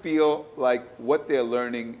have to feel like what they're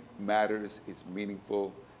learning matters, is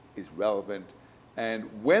meaningful, is relevant. And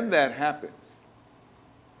when that happens,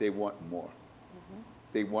 they want more.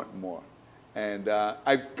 They want more. And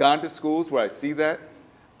I've gone to schools where I see that.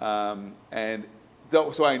 And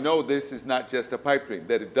so I know this is not just a pipe dream,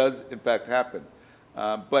 that it does in fact happen.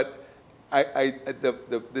 But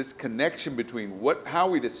this connection between how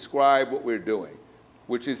we describe what we're doing,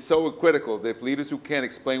 which is so critical that if leaders who can't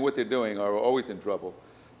explain what they're doing are always in trouble,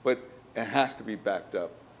 but it has to be backed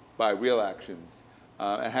up by real actions.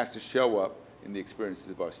 It has to show up in the experiences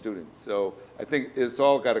of our students. So I think it's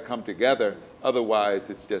all got to come together. Otherwise,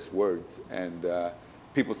 it's just words, and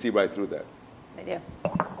people see right through that. They do.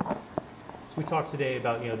 So we talked today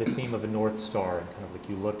about the theme of a North Star, and kind of like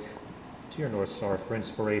you look to your North Star for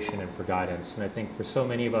inspiration and for guidance. And I think for so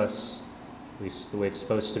many of us, at least the way it's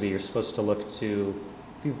supposed to be, you're supposed to look to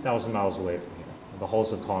a few thousand miles away from here, the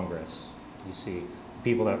halls of Congress, DC, the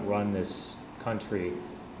people that run this country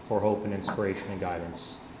for hope and inspiration and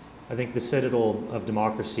guidance. I think the citadel of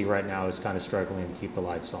democracy right now is kind of struggling to keep the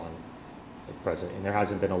lights on at present, and there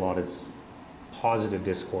hasn't been a lot of positive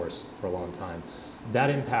discourse for a long time. That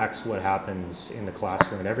impacts what happens in the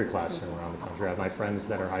classroom, in every classroom around the country. I have my friends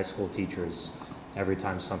that are high school teachers. Every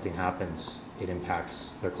time something happens, it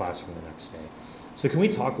impacts their classroom the next day. So can we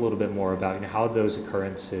talk a little bit more about how those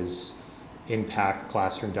occurrences impact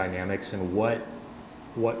classroom dynamics, and what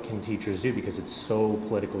can teachers do, because it's so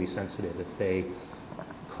politically sensitive. If they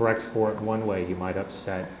correct for it one way, you might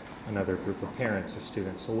upset another group of parents or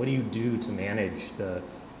students. So what do you do to manage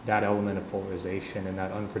that element of polarization and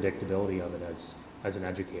that unpredictability of it as an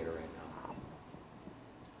educator right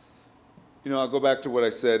now? I'll go back to what I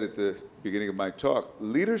said at the beginning of my talk.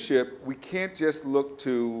 Leadership, we can't just look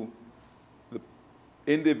to the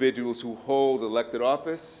individuals who hold elected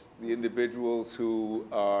office, the individuals who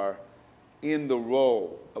are in the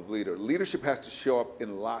role of leader. Leadership has to show up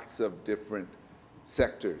in lots of different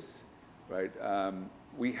sectors, right?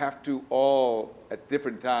 We have to all, at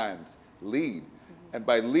different times, lead. And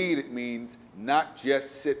by lead, it means not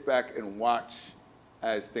just sit back and watch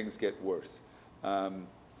as things get worse. A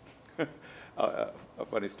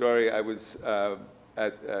funny story, I was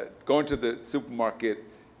going to the supermarket,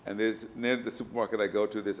 and near the supermarket I go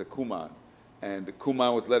to, there's a Kumon. And the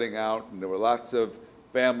Kumon was letting out, and there were lots of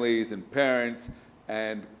families and parents,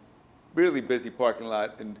 and really busy parking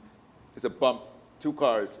lot, and there's a bump. 2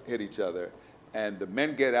 cars hit each other, and the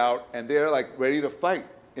men get out, and they're like ready to fight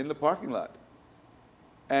in the parking lot.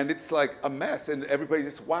 And it's like a mess, and everybody's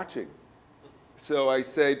just watching. So I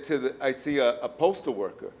say I see a postal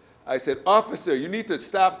worker. I said, "Officer, you need to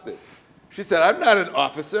stop this." She said, "I'm not an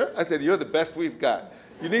officer." I said, "You're the best we've got.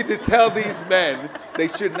 You need to tell these men they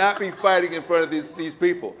should not be fighting in front of these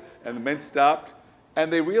people." And the men stopped,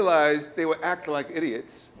 and they realized they were acting like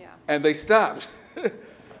idiots, and they stopped.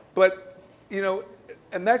 But, you know,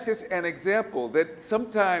 and that's just an example that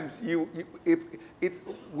sometimes if it's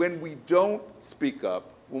when we don't speak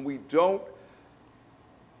up, when we don't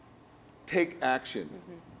take action,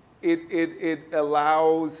 it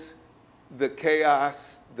allows the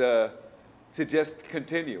chaos, to just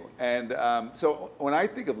continue. And so when I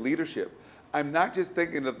think of leadership, I'm not just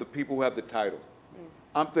thinking of the people who have the title.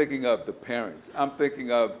 I'm thinking of the parents. I'm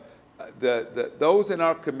thinking of those in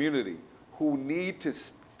our community who need to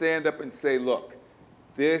stand up and say, look,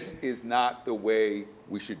 this is not the way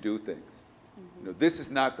we should do things. You know, this is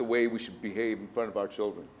not the way we should behave in front of our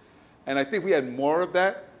children. And I think if we had more of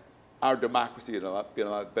that, our democracy would be in a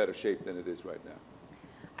lot better shape than it is right now.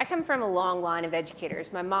 I come from a long line of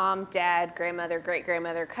educators. My mom, dad, grandmother,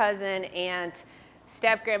 great-grandmother, cousin, aunt,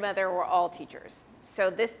 step-grandmother were all teachers.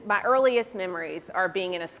 So my earliest memories are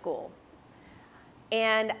being in a school.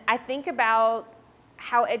 And I think about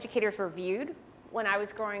how educators were viewed when I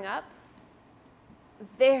was growing up.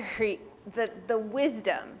 The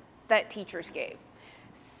wisdom that teachers gave.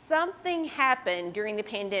 Something happened during the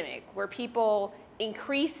pandemic where people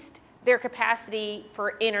increased their capacity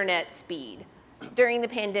for internet speed during the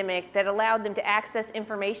pandemic that allowed them to access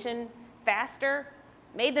information faster,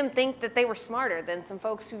 made them think that they were smarter than some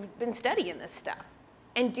folks who've been studying this stuff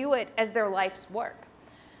and do it as their life's work.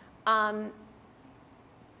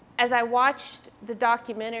 As I watched the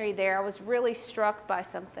documentary there, I was really struck by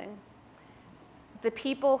something. The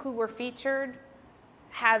people who were featured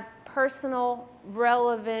have personal,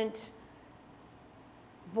 relevant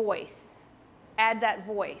voice. Add that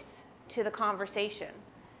voice to the conversation.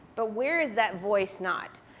 But where is that voice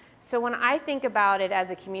not? So when I think about it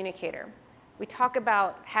as a communicator, we talk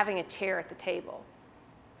about having a chair at the table.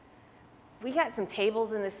 We got some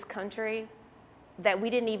tables in this country that we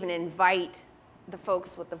didn't even invite the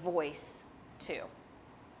folks with the voice to.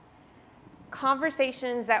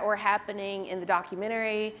 Conversations that were happening in the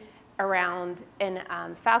documentary around in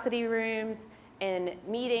faculty rooms, in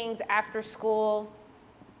meetings after school,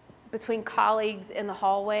 between colleagues in the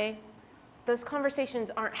hallway, those conversations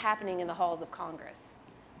aren't happening in the halls of Congress.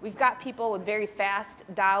 We've got people with very fast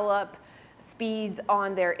dial-up speeds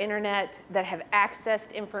on their internet that have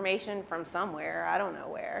accessed information from somewhere, I don't know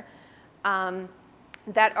where,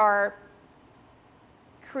 that are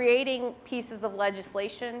creating pieces of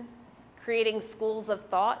legislation, creating schools of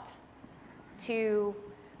thought to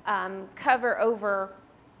cover over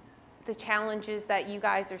the challenges that you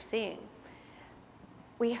guys are seeing.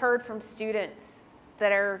 We heard from students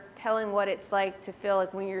that are telling what it's like to feel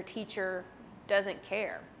like when your teacher doesn't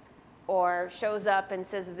care or shows up and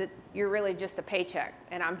says that you're really just a paycheck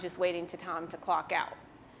and I'm just waiting to time to clock out.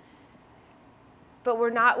 But we're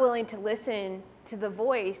not willing to listen to the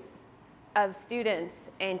voice of students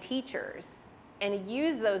and teachers and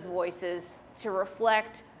use those voices to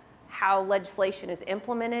reflect how legislation is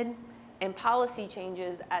implemented and policy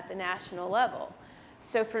changes at the national level.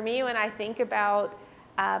 So for me, when I think about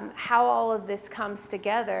how all of this comes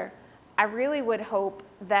together, I really would hope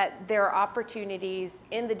that there are opportunities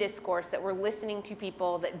in the discourse that we're listening to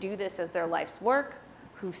people that do this as their life's work,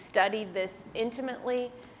 who've studied this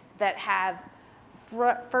intimately, that have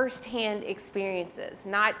firsthand experiences,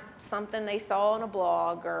 not something they saw on a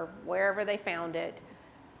blog or wherever they found it,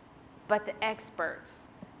 but the experts.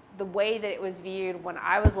 The way that it was viewed when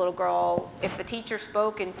I was a little girl, if the teacher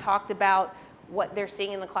spoke and talked about what they're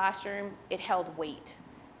seeing in the classroom, it held weight.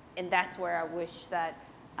 And that's where I wish that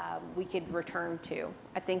we could return to.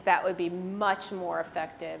 I think that would be much more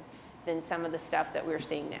effective than some of the stuff that we're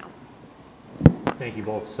seeing now. Thank you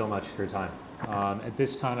both so much for your time. At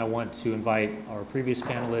this time, I want to invite our previous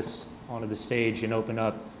panelists onto the stage and open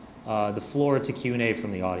up the floor to Q&A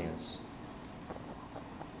from the audience.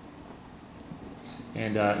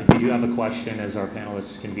 And if you do have a question as our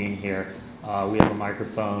panelists convene here, we have a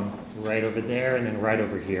microphone right over there and then right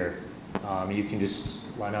over here. You can just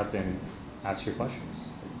line up and ask your questions.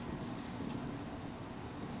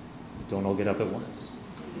 Don't all get up at once.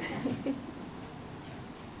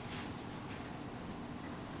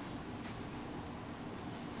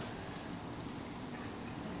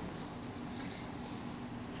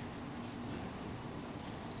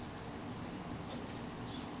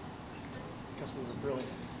 because we were brilliant.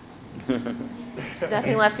 There's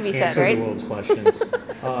nothing left to be said, Answer right? the world's questions.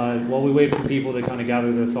 While we wait for people to kind of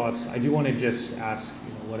gather their thoughts, I do want to just ask,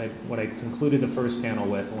 what I concluded the first panel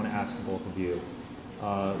with. I want to ask both of you,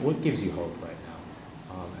 what gives you hope right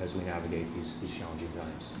now as we navigate these challenging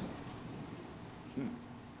times?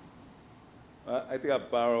 I think I'll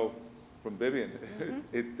borrow from Vivian. Mm-hmm.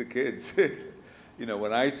 It's the kids.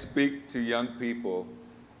 When I speak to young people,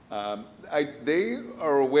 they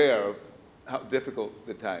are aware of how difficult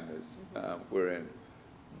the time is we're in,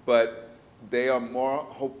 but they are more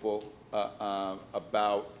hopeful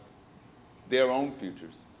about their own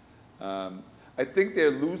futures. I think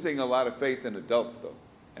they're losing a lot of faith in adults, though,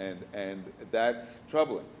 and that's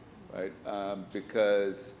troubling, right?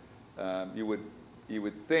 Because you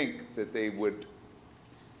would think that they would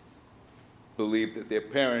believe that their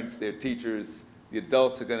parents, their teachers, the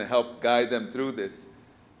adults are going to help guide them through this.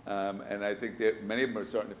 And I think that many of them are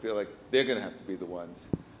starting to feel like they're going to have to be the ones.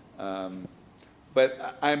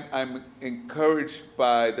 But I'm encouraged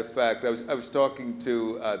by the fact, I was talking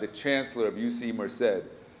to the chancellor of UC Merced,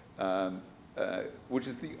 which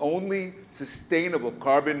is the only sustainable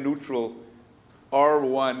carbon neutral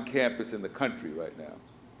R1 campus in the country right now.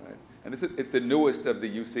 Right? And it's the newest of the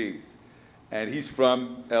UCs. And he's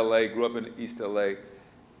from LA, grew up in East LA.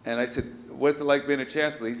 And I said, what's it like being a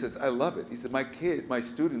chancellor? He says, I love it. He said, my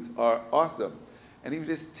students are awesome. And he was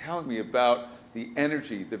just telling me about the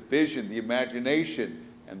energy, the vision, the imagination,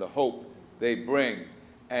 and the hope they bring,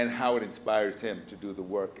 and how it inspires him to do the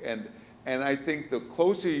work. And I think the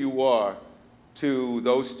closer you are to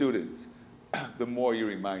those students, the more you're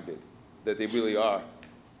reminded that they really are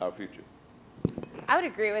our future. I would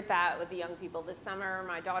agree with that with the young people. This summer,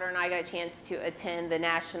 my daughter and I got a chance to attend the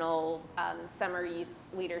National Summer Youth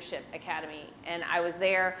Leadership Academy. And I was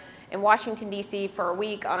there in Washington, D.C. for a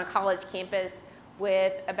week on a college campus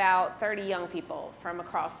with about 30 young people from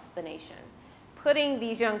across the nation. Putting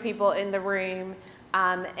these young people in the room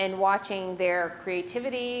and watching their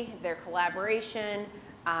creativity, their collaboration,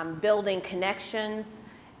 building connections.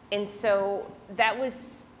 And so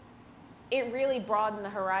it really broadened the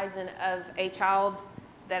horizon of a child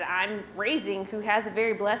that I'm raising who has a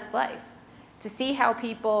very blessed life. To see how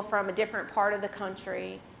people from a different part of the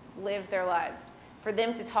country live their lives. For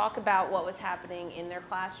them to talk about what was happening in their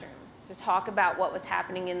classrooms, to talk about what was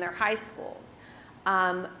happening in their high schools.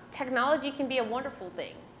 Technology can be a wonderful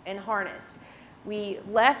thing and harnessed. We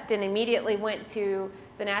left and immediately went to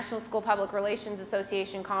the National School Public Relations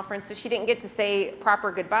Association conference, so she didn't get to say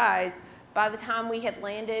proper goodbyes. By the time we had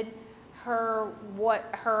landed, I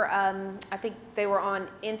think they were on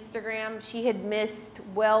Instagram, she had missed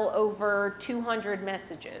well over 200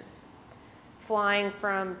 messages flying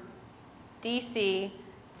from DC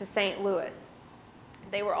to St. Louis.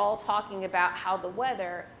 They were all talking about how the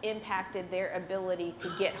weather impacted their ability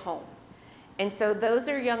to get home. And so those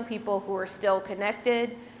are young people who are still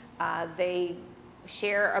connected. They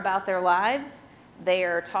share about their lives. They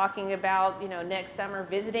are talking about, next summer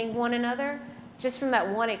visiting one another, just from that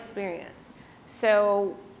one experience.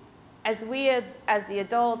 So as the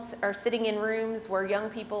adults are sitting in rooms where young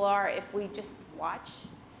people are, if we just watch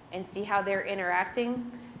and see how they're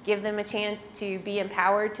interacting, give them a chance to be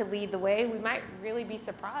empowered to lead the way, we might really be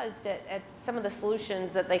surprised at some of the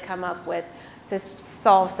solutions that they come up with to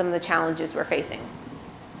solve some of the challenges we're facing.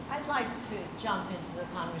 I'd like to jump into the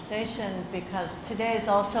conversation because today is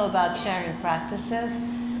also about sharing practices,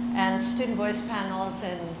 and student voice panels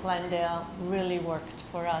in Glendale really worked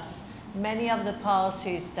for us. Many of the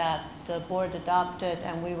policies that the board adopted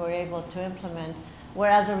and we were able to implement were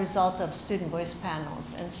as a result of student voice panels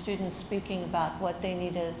and students speaking about what they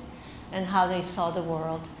needed and how they saw the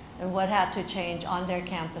world and what had to change on their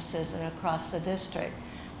campuses and across the district.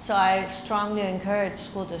 So I strongly encourage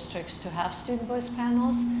school districts to have student voice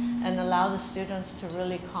panels and allow the students to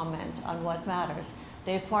really comment on what matters.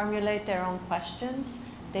 They formulate their own questions,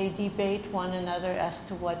 they debate one another as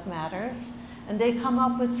to what matters, and they come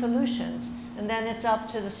up with solutions. And then it's up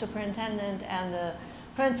to the superintendent and the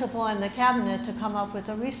principal and the cabinet to come up with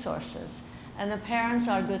the resources. And the parents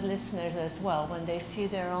are good listeners as well when they see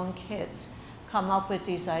their own kids come up with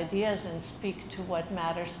these ideas and speak to what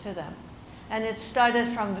matters to them. And it started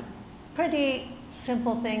from pretty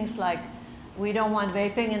simple things like we don't want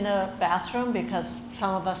vaping in the bathroom because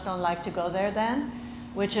some of us don't like to go there then,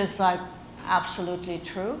 which is like absolutely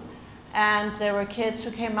true. And there were kids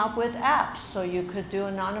who came up with apps so you could do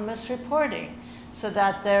anonymous reporting so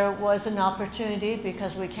that there was an opportunity,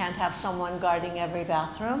 because we can't have someone guarding every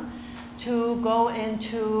bathroom, to go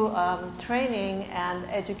into training and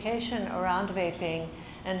education around vaping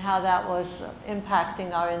and how that was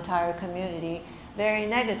impacting our entire community very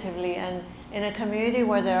negatively. And In a community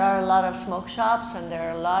where there are a lot of smoke shops and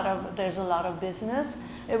there's a lot of business,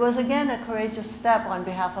 it was again a courageous step on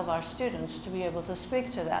behalf of our students to be able to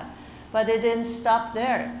speak to that. But it didn't stop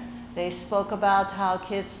there. They spoke about how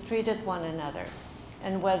kids treated one another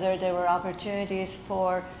and whether there were opportunities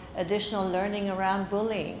for additional learning around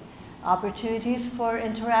bullying, opportunities for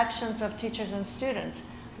interactions of teachers and students.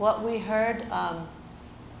 What we heard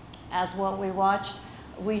as what we watched,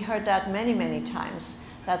 we heard that many, many times,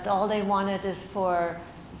 that all they wanted is for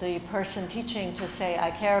the person teaching to say,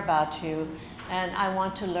 I care about you and I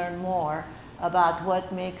want to learn more about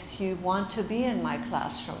what makes you want to be in my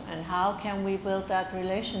classroom and how can we build that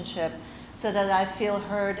relationship so that I feel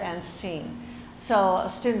heard and seen. So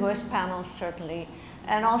student voice panels certainly,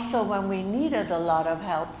 and also when we needed a lot of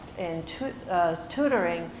help in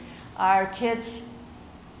tutoring, our kids,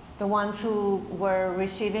 the ones who were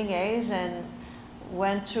receiving A's and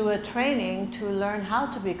went through a training to learn how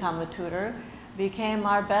to become a tutor, became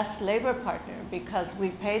our best labor partner because we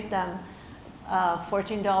paid them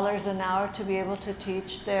 $14 an hour to be able to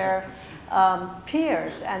teach their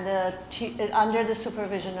peers and under the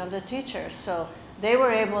supervision of the teachers. So they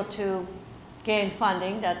were able to gain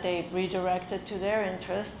funding that they redirected to their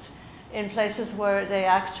interests in places where they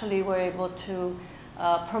actually were able to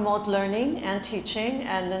promote learning and teaching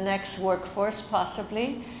and the next workforce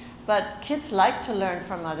possibly. But kids like to learn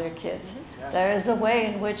from other kids. There is a way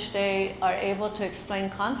in which they are able to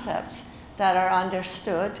explain concepts that are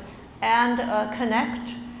understood and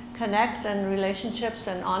connect and relationships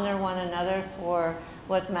and honor one another for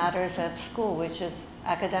what matters at school, which is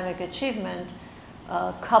academic achievement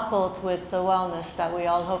coupled with the wellness that we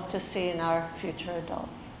all hope to see in our future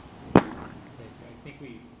adults. I think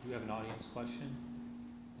we do have an audience question.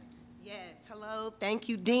 Yes, hello, thank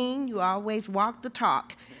you, Dean. You always walk the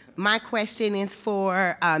talk. My question is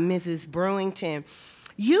for Mrs. Bruinton.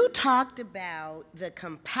 You talked about the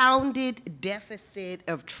compounded deficit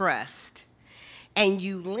of trust, and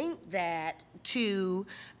you linked that to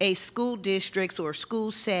a school district's or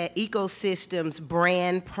school set ecosystem's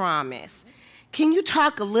brand promise. Can you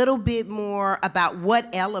talk a little bit more about what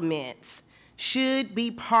elements should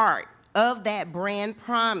be part of that brand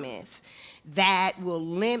promise that will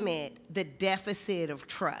limit the deficit of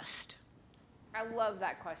trust? I love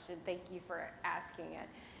that question. Thank you for asking it.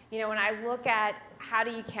 You know, when I look at how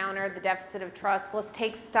do you counter the deficit of trust, let's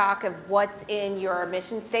take stock of what's in your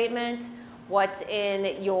mission statement, what's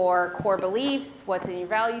in your core beliefs, what's in your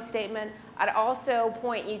value statement. I'd also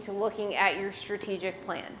point you to looking at your strategic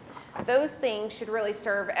plan. Those things should really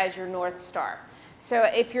serve as your North Star. So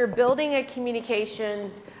if you're building a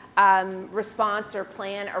communications response or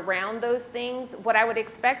plan around those things, what I would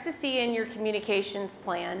expect to see in your communications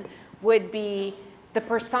plan would be the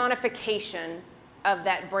personification of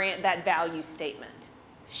that brand, that value statement.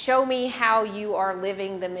 Show me how you are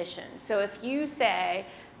living the mission. So if you say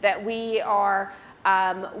that we are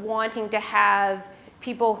wanting to have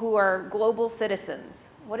people who are global citizens,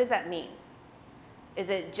 what does that mean? Is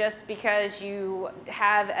it just because you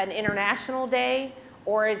have an international day,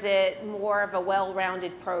 or is it more of a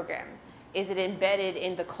well-rounded program? Is it embedded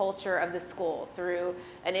in the culture of the school through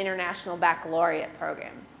an international baccalaureate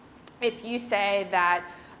program? If you say that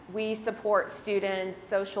we support students'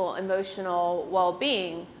 social, emotional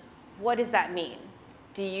well-being, what does that mean?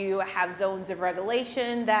 Do you have zones of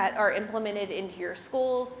regulation that are implemented into your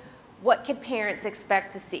schools? What could parents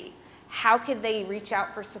expect to see? How could they reach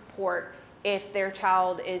out for support if their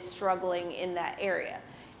child is struggling in that area?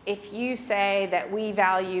 If you say that we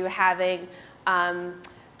value having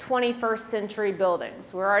 21st century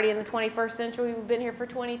buildings. We're already in the 21st century. We've been here for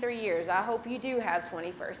 23 years. I hope you do have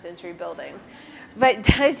 21st century buildings. But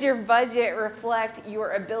does your budget reflect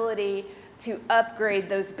your ability to upgrade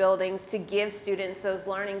those buildings to give students those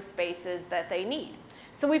learning spaces that they need?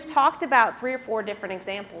 So we've talked about 3 or 4 different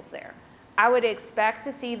examples there. I would expect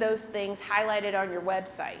to see those things highlighted on your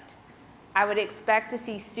website. I would expect to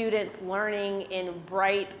see students learning in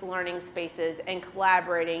bright learning spaces and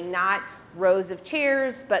collaborating, not rows of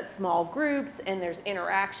chairs, but small groups, and there's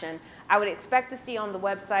interaction. I would expect to see on the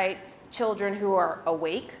website children who are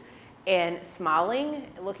awake and smiling,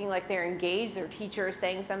 looking like they're engaged, their teacher is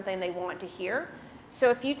saying something they want to hear. So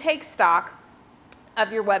if you take stock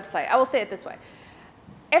of your website, I will say it this way.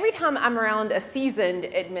 Every time I'm around a seasoned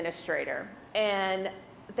administrator and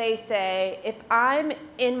they say, if I'm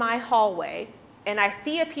in my hallway and I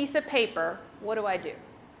see a piece of paper, what do?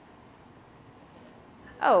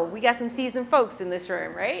 Oh, we got some seasoned folks in this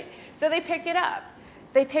room, right? So they pick it up.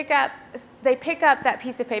 They pick up that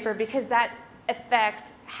piece of paper because that affects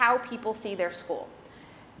how people see their school.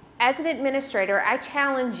 As an administrator, I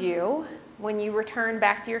challenge you when you return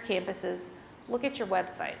back to your campuses, look at your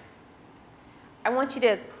websites. I want you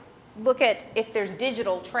to look at if there's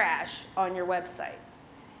digital trash on your website.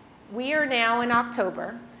 We are now in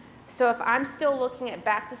October, so if I'm still looking at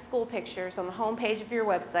back to school pictures on the home page of your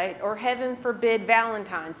website, or heaven forbid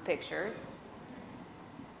Valentine's pictures,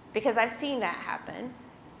 because I've seen that happen,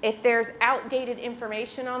 if there's outdated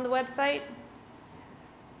information on the website,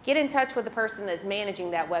 get in touch with the person that's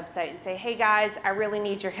managing that website and say, hey guys, I really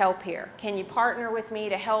need your help here. Can you partner with me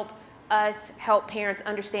to help us help parents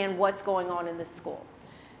understand what's going on in this school?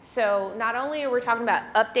 So not only are we talking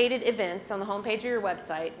about updated events on the homepage of your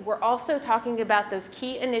website, we're also talking about those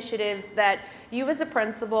key initiatives that you as a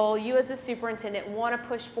principal, you as a superintendent want to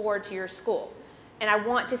push forward to your school. And I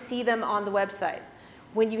want to see them on the website.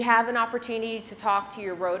 When you have an opportunity to talk to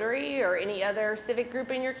your Rotary or any other civic group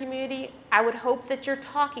in your community, I would hope that you're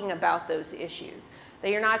talking about those issues. That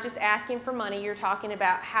you're not just asking for money, you're talking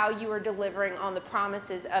about how you are delivering on the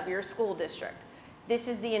promises of your school district. This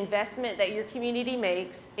is the investment that your community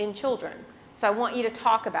makes in children. So I want you to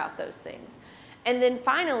talk about those things. And then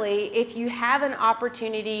finally, if you have an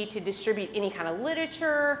opportunity to distribute any kind of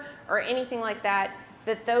literature or anything like that,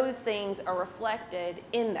 that those things are reflected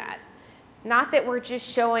in that. Not that we're just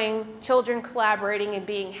showing children collaborating and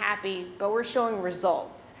being happy, but we're showing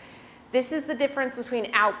results. This is the difference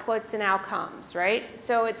between outputs and outcomes, right?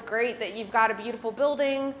 So it's great that you've got a beautiful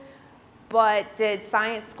building, but did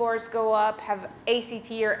science scores go up? Have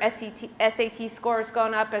ACT or SAT scores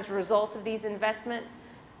gone up as a result of these investments?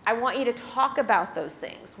 I want you to talk about those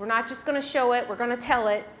things. We're not just going to show it, we're going to tell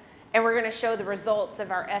it, and we're going to show the results of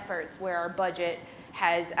our efforts where our budget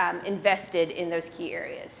has invested in those key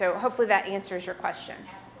areas. So hopefully that answers your question.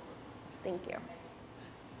 Absolutely. Thank you.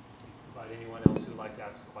 If anyone else who'd like to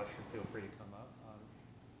ask a question, feel free to come up. I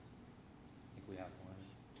think we have one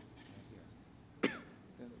right here.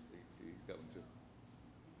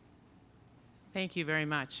 Thank you very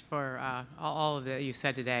much for all of that you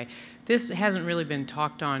said today. This hasn't really been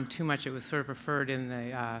talked on too much. It was sort of referred in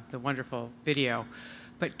the wonderful video.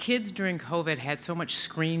 But kids during COVID had so much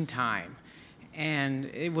screen time, and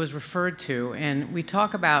it was referred to. And we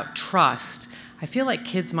talk about trust. I feel like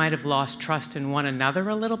kids might have lost trust in one another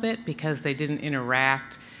a little bit because they didn't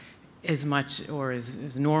interact as much or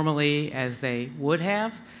as normally as they would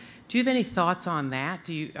have. Do you have any thoughts on that?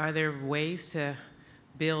 Are there ways to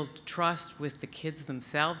build trust with the kids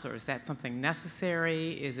themselves, or is that something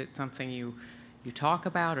necessary? Is it something you talk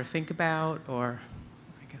about or think about, or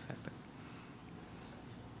I guess that's the...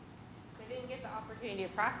 They didn't get the opportunity to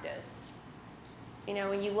practice. You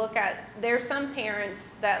know, when you look at, there are some parents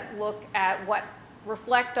that look at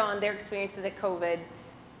reflect on their experiences at COVID,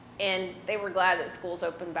 and they were glad that schools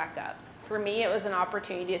opened back up. For me, it was an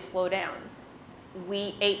opportunity to slow down.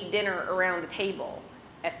 We ate dinner around the table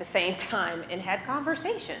at the same time and had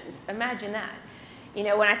conversations. Imagine that. You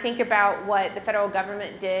know, when I think about what the federal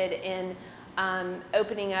government did in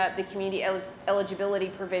opening up the community eligibility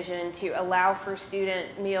provision to allow for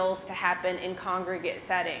student meals to happen in congregate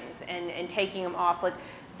settings and taking them off, like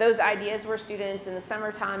those ideas where students in the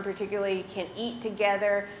summertime particularly can eat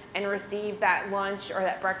together and receive that lunch or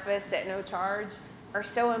that breakfast at no charge are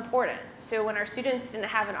so important. So when our students didn't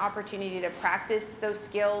have an opportunity to practice those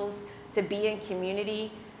skills, to be in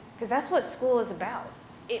community, because that's what school is about.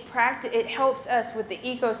 It helps us with the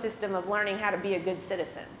ecosystem of learning how to be a good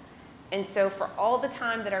citizen. And so for all the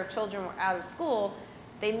time that our children were out of school,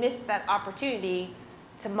 they missed that opportunity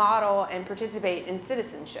to model and participate in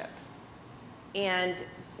citizenship. And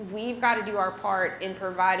we've got to do our part in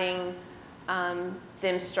providing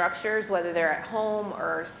them structures, whether they're at home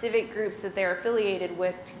or civic groups that they're affiliated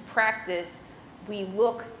with, to practice. We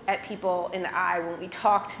look at people in the eye when we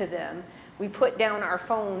talk to them. We put down our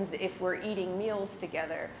phones if we're eating meals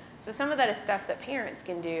together. So some of that is stuff that parents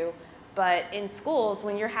can do. But in schools,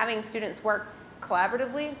 when you're having students work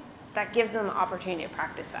collaboratively, that gives them an opportunity to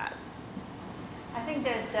practice that. I think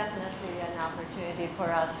there's definitely an opportunity for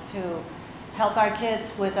us to help our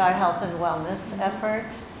kids with our health and wellness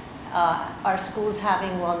efforts. Our schools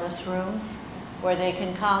having wellness rooms where they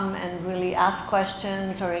can come and really ask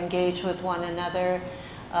questions or engage with one another,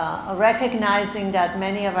 recognizing that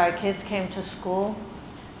many of our kids came to school,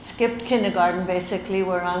 skipped kindergarten basically,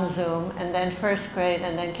 were on Zoom, and then first grade,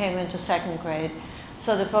 and then came into second grade.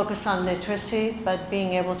 So the focus on literacy, but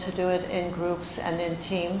being able to do it in groups and in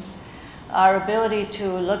teams. Our ability to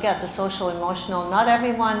look at the social emotional, not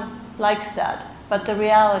everyone likes that, but the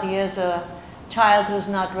reality is a child who's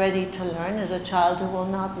not ready to learn is a child who will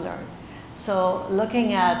not learn. So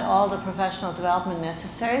looking at all the professional development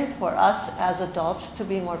necessary for us as adults to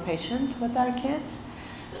be more patient with our kids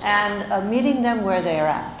and meeting them where they are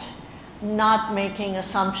at. not making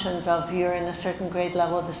assumptions of you're in a certain grade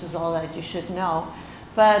level, this is all that you should know,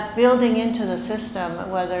 but building into the system,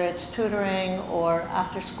 whether it's tutoring or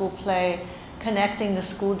after-school play, connecting the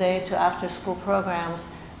school day to after-school programs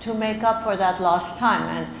to make up for that lost time.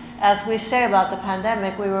 And as we say about the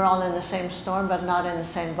pandemic, we were all in the same storm, but not in the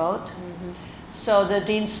same boat. So the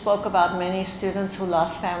dean spoke about many students who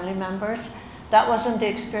lost family members. That wasn't the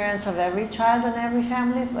experience of every child in every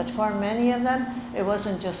family, but for many of them, it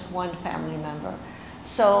wasn't just one family member.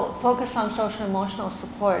 So focus on social emotional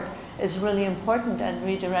support is really important, and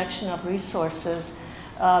redirection of resources,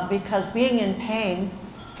 because being in pain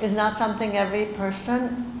is not something every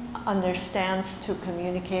person understands to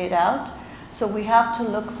communicate out. So we have to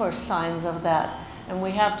look for signs of that, and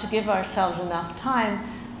we have to give ourselves enough time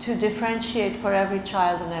to differentiate for every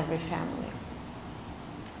child and every family.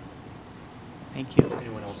 Thank you.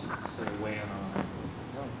 Anyone else weigh in on that?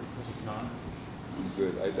 No, if not. I'm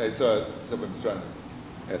good. I saw someone was trying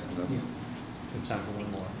to ask another. It's time for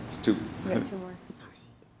one more. It's two. We have two more.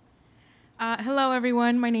 Hello,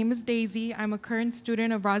 everyone. My name is Daisy. I'm a current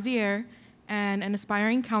student of Rossier and an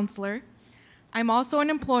aspiring counselor. I'm also an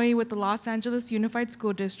employee with the Los Angeles Unified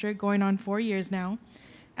School District, going on 4 years now.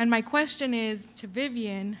 And my question is to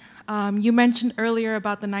Vivian. You mentioned earlier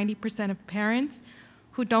about the 90% of parents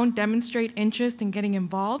who don't demonstrate interest in getting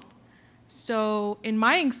involved. So in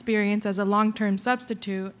my experience as a long-term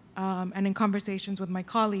substitute and in conversations with my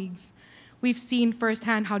colleagues, we've seen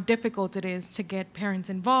firsthand how difficult it is to get parents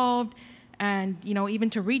involved and even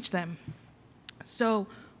to reach them. So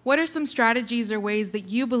what are some strategies or ways that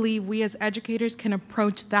you believe we as educators can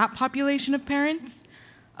approach that population of parents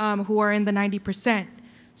who are in the 90%?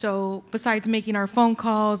 So besides making our phone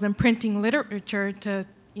calls and printing literature to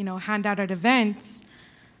hand out at events,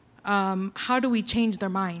 how do we change their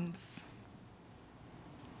minds?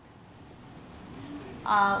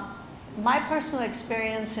 My personal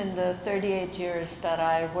experience in the 38 years that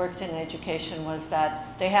I worked in education was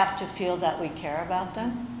that they have to feel that we care about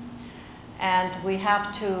them, and we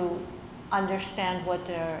have to understand what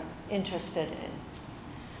they're interested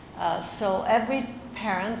in. So every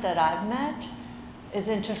parent that I've met is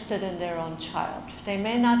interested in their own child. They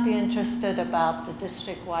may not be interested about the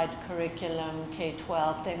district-wide curriculum,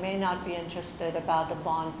 K-12. They may not be interested about the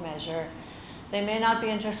bond measure. They may not be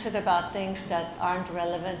interested about things that aren't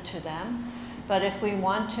relevant to them. But if we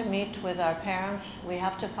want to meet with our parents, we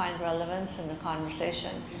have to find relevance in the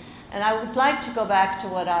conversation. And I would like to go back to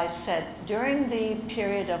what I said. During the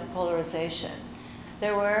period of polarization,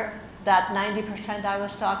 there were that 90% I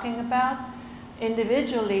was talking about.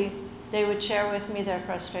 Individually, they would share with me their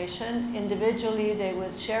frustration. Individually, they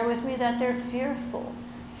would share with me that they're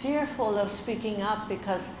fearful of speaking up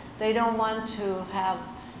because they don't want to have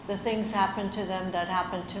the things happen to them that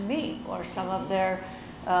happened to me or some of their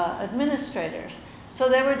administrators. So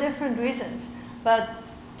there were different reasons. But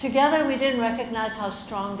together, we didn't recognize how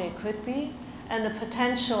strong they could be, and the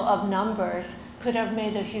potential of numbers could have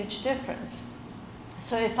made a huge difference.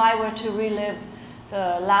 So if I were to relive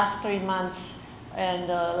the last 3 months and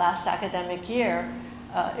the last academic year,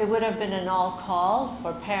 it would have been an all-call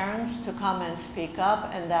for parents to come and speak up,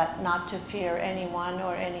 and that not to fear anyone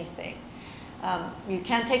or anything. You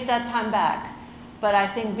can't take that time back, but I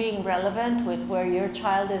think being relevant with where your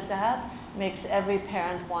child is at makes every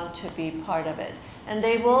parent want to be part of it. And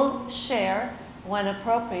they will share, when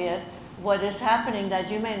appropriate, what is happening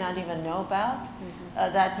that you may not even know about,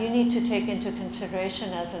 that you need to take into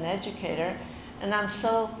consideration as an educator. And I'm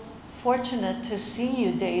so fortunate to see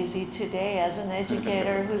you, Daisy, today as an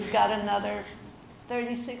educator who's got another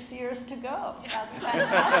 36 years to go. That's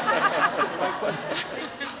fantastic.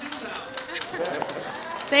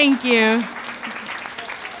 Thank you.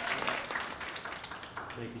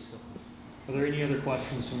 Thank you so much. Are there any other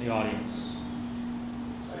questions from the audience?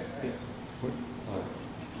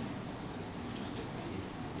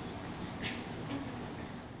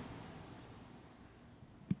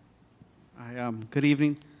 Good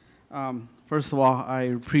evening. First of all, I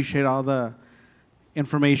appreciate all the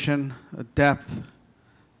information, the depth,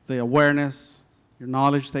 the awareness, your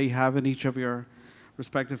knowledge that you have in each of your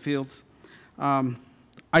respective fields.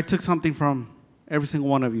 I took something from every single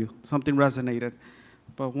one of you. Something resonated.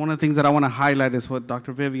 But one of the things that I want to highlight is what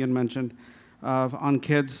Dr. Vivian mentioned on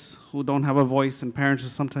kids who don't have a voice and parents who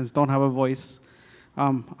sometimes don't have a voice.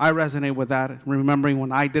 I resonate with that, remembering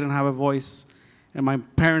when I didn't have a voice and my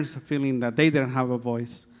parents feeling that they didn't have a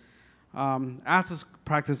voice. As a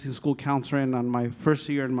practicing school counselor and on my first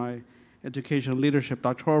year in my educational leadership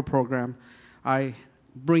doctoral program, I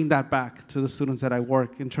bring that back to the students that I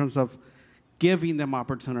work in terms of giving them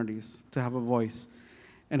opportunities to have a voice.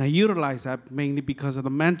 And I utilized that mainly because of the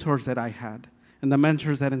mentors that I had and the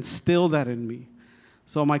mentors that instilled that in me.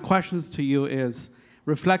 So my questions to you is,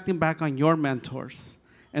 reflecting back on your mentors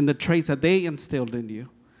and the traits that they instilled in you,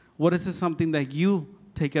 what is something that you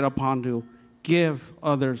take it upon to give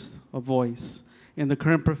others a voice in the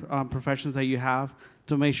current professions that you have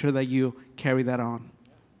to make sure that you carry that on?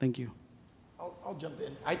 Thank you. I'll jump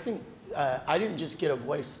in. I think I didn't just get a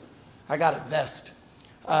voice, I got a vest.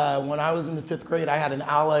 When I was in the 5th grade, I had an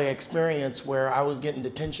ally experience where I was getting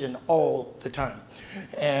detention all the time.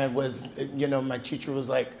 And was, you know, my teacher was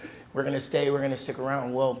like, we're gonna stick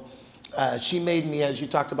around. Well, she made me, as you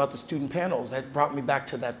talked about the student panels, that brought me back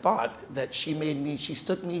to that thought that she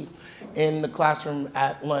stuck me in the classroom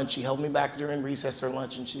at lunch. She held me back during recess or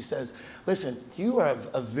lunch, and she says, listen, you have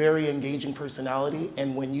a very engaging personality,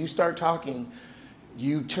 and when you start talking,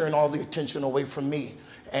 you turn all the attention away from me,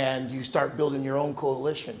 and you start building your own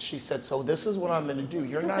coalition. She said, so this is what I'm gonna do.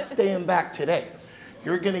 You're not staying back today.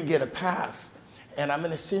 You're gonna get a pass, and I'm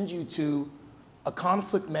gonna send you to a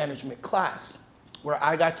conflict management class where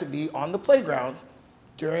I got to be on the playground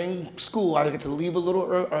during school. I got to leave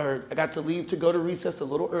I got to leave to go to recess a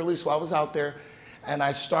little early, so I was out there, and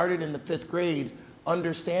I started in the 5th grade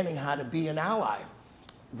understanding how to be an ally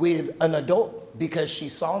with an adult, because she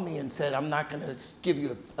saw me and said, I'm not gonna give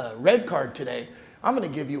you a red card today, I'm gonna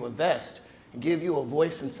give you a vest and give you a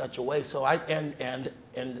voice in such a way. So and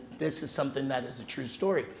this is something that is a true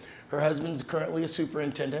story. Her husband's currently a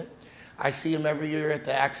superintendent. I see him every year at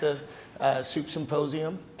the AXA Soup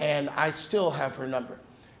Symposium, and I still have her number.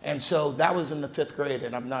 And so that was in the 5th grade,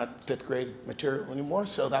 and I'm not 5th grade material anymore,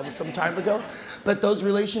 so that was some time ago. But those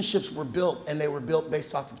relationships were built, and they were built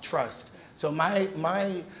based off of trust. So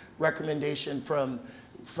my recommendation from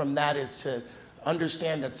that is to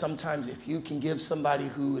understand that sometimes if you can give somebody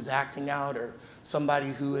who is acting out or somebody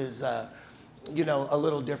who is you know, a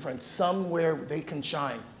little different, somewhere they can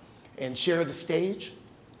shine and share the stage,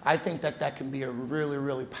 I think that can be a really,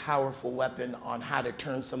 really powerful weapon on how to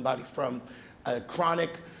turn somebody from a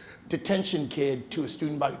chronic detention kid to a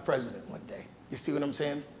student body president one day. You see what I'm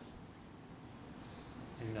saying?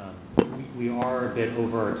 And we are a bit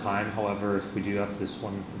over our time. However, if we do have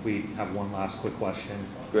if we have one last quick question.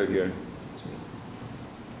 Go ahead, Gary.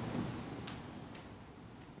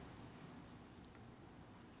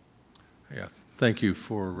 Yeah, thank you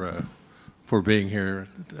for being here.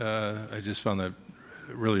 I just found that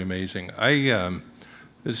really amazing.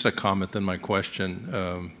 This is a comment then my question.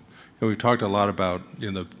 You know, we've talked a lot about,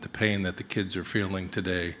 you know, the pain that the kids are feeling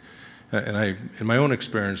today. And in my own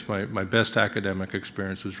experience, my best academic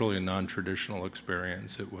experience was really a non-traditional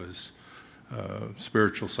experience. It was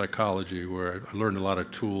spiritual psychology, where I learned a lot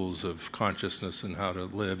of tools of consciousness and how to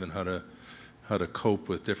live and how to cope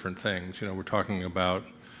with different things. You know, we're talking about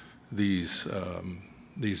these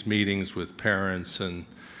meetings with parents and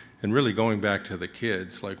really going back to the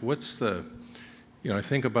kids, like what's the, you know, I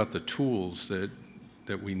think about the tools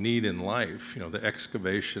that we need in life, you know, the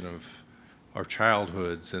excavation of our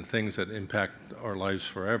childhoods and things that impact our lives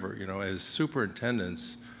forever. You know, as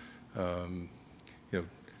superintendents, you know,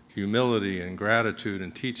 humility and gratitude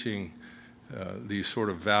and teaching these sort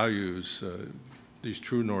of values, these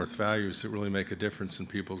true north values that really make a difference in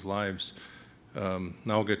people's lives. Now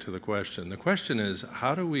I'll get to the question. The question is,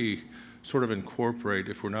 how do we sort of incorporate,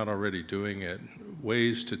 if we're not already doing it,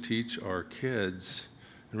 ways to teach our kids,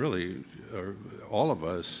 and really all of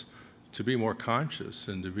us, to be more conscious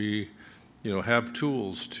and to be, you know, have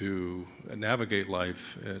tools to navigate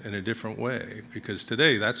life in a different way? Because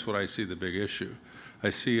today, that's what I see the big issue.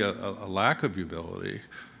 I see a lack of humility,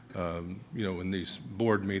 you know, in these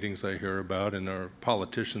board meetings I hear about, and our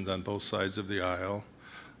politicians on both sides of the aisle,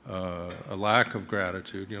 a lack of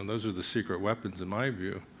gratitude. You know, those are the secret weapons in my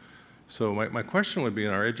view. So my question would be,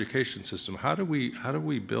 in our education system, how do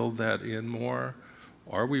we build that in more?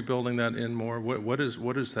 Are we building that in more? What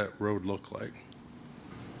does that road look like?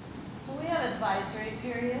 So we have advisory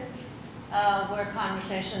periods where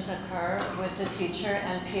conversations occur with the teacher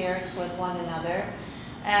and peers with one another.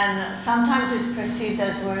 And sometimes it's perceived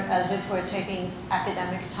as if we're taking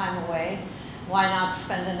academic time away. Why not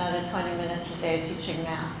spend another 20 minutes a day teaching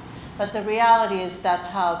math? But the reality is that's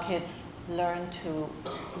how kids learn to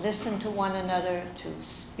listen to one another, to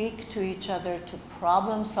speak to each other, to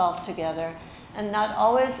problem solve together, and not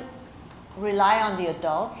always rely on the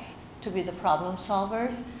adults to be the problem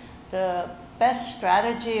solvers. The best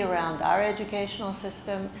strategy around our educational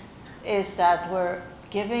system is that we're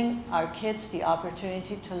giving our kids the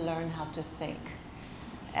opportunity to learn how to think.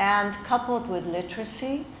 And coupled with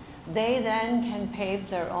literacy, they then can pave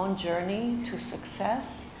their own journey to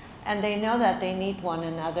success And they know that they need one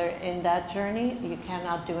another in that journey. You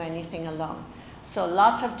cannot do anything alone. So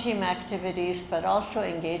lots of team activities, but also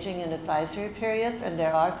engaging in advisory periods, and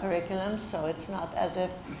there are curriculums, so it's not as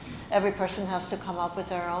if every person has to come up with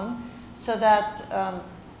their own, so that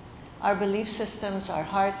our belief systems, our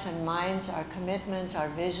hearts and minds, our commitments, our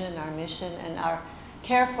vision, our mission, and our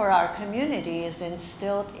care for our community is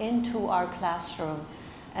instilled into our classroom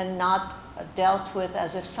and not dealt with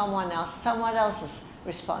as if someone else's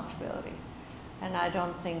responsibility. And I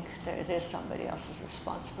don't think that it is somebody else's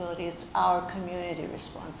responsibility. It's our community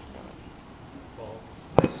responsibility. Well,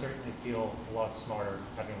 I certainly feel a lot smarter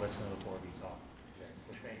having listened to the four of you talk today.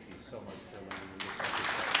 So thank you so much for letting me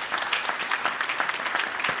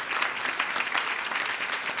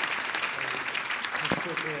Just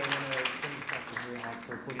quickly, I want to thank Dr. Bruinton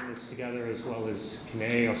for putting this together, as well as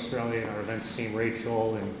Kanae, Australia, and our events team,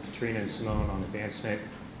 Rachel, and Katrina and Simone on advancement.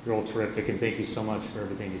 You're all terrific, and thank you so much for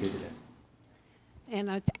everything you did today.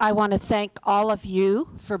 And I want to thank all of you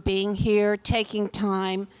for being here, taking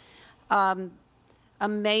time.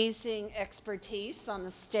 Amazing expertise on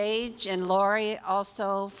the stage, and Lori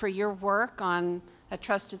also for your work on A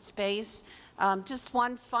Trusted Space. Just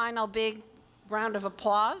one final big round of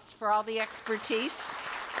applause for all the expertise.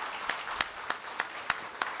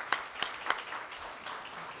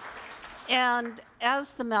 And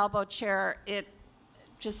as the Melbo Chair,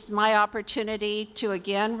 just my opportunity to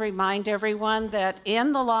again remind everyone that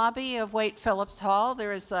in the lobby of Wade Phillips Hall,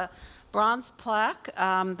 there is a bronze plaque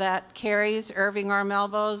that carries Irving R.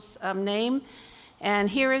 Melbo's name. And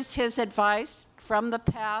here is his advice from the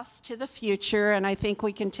past to the future, and I think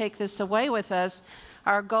we can take this away with us.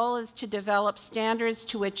 Our goal is to develop standards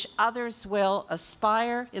to which others will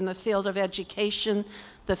aspire in the field of education.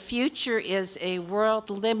 The future is a world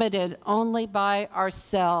limited only by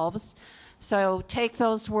ourselves. So take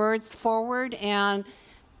those words forward, and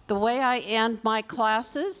the way I end my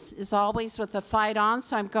classes is always with a fight on,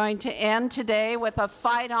 so I'm going to end today with a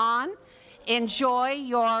fight on. Enjoy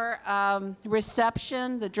your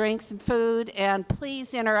reception, the drinks and food, and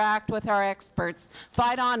please interact with our experts.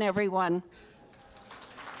 Fight on, everyone.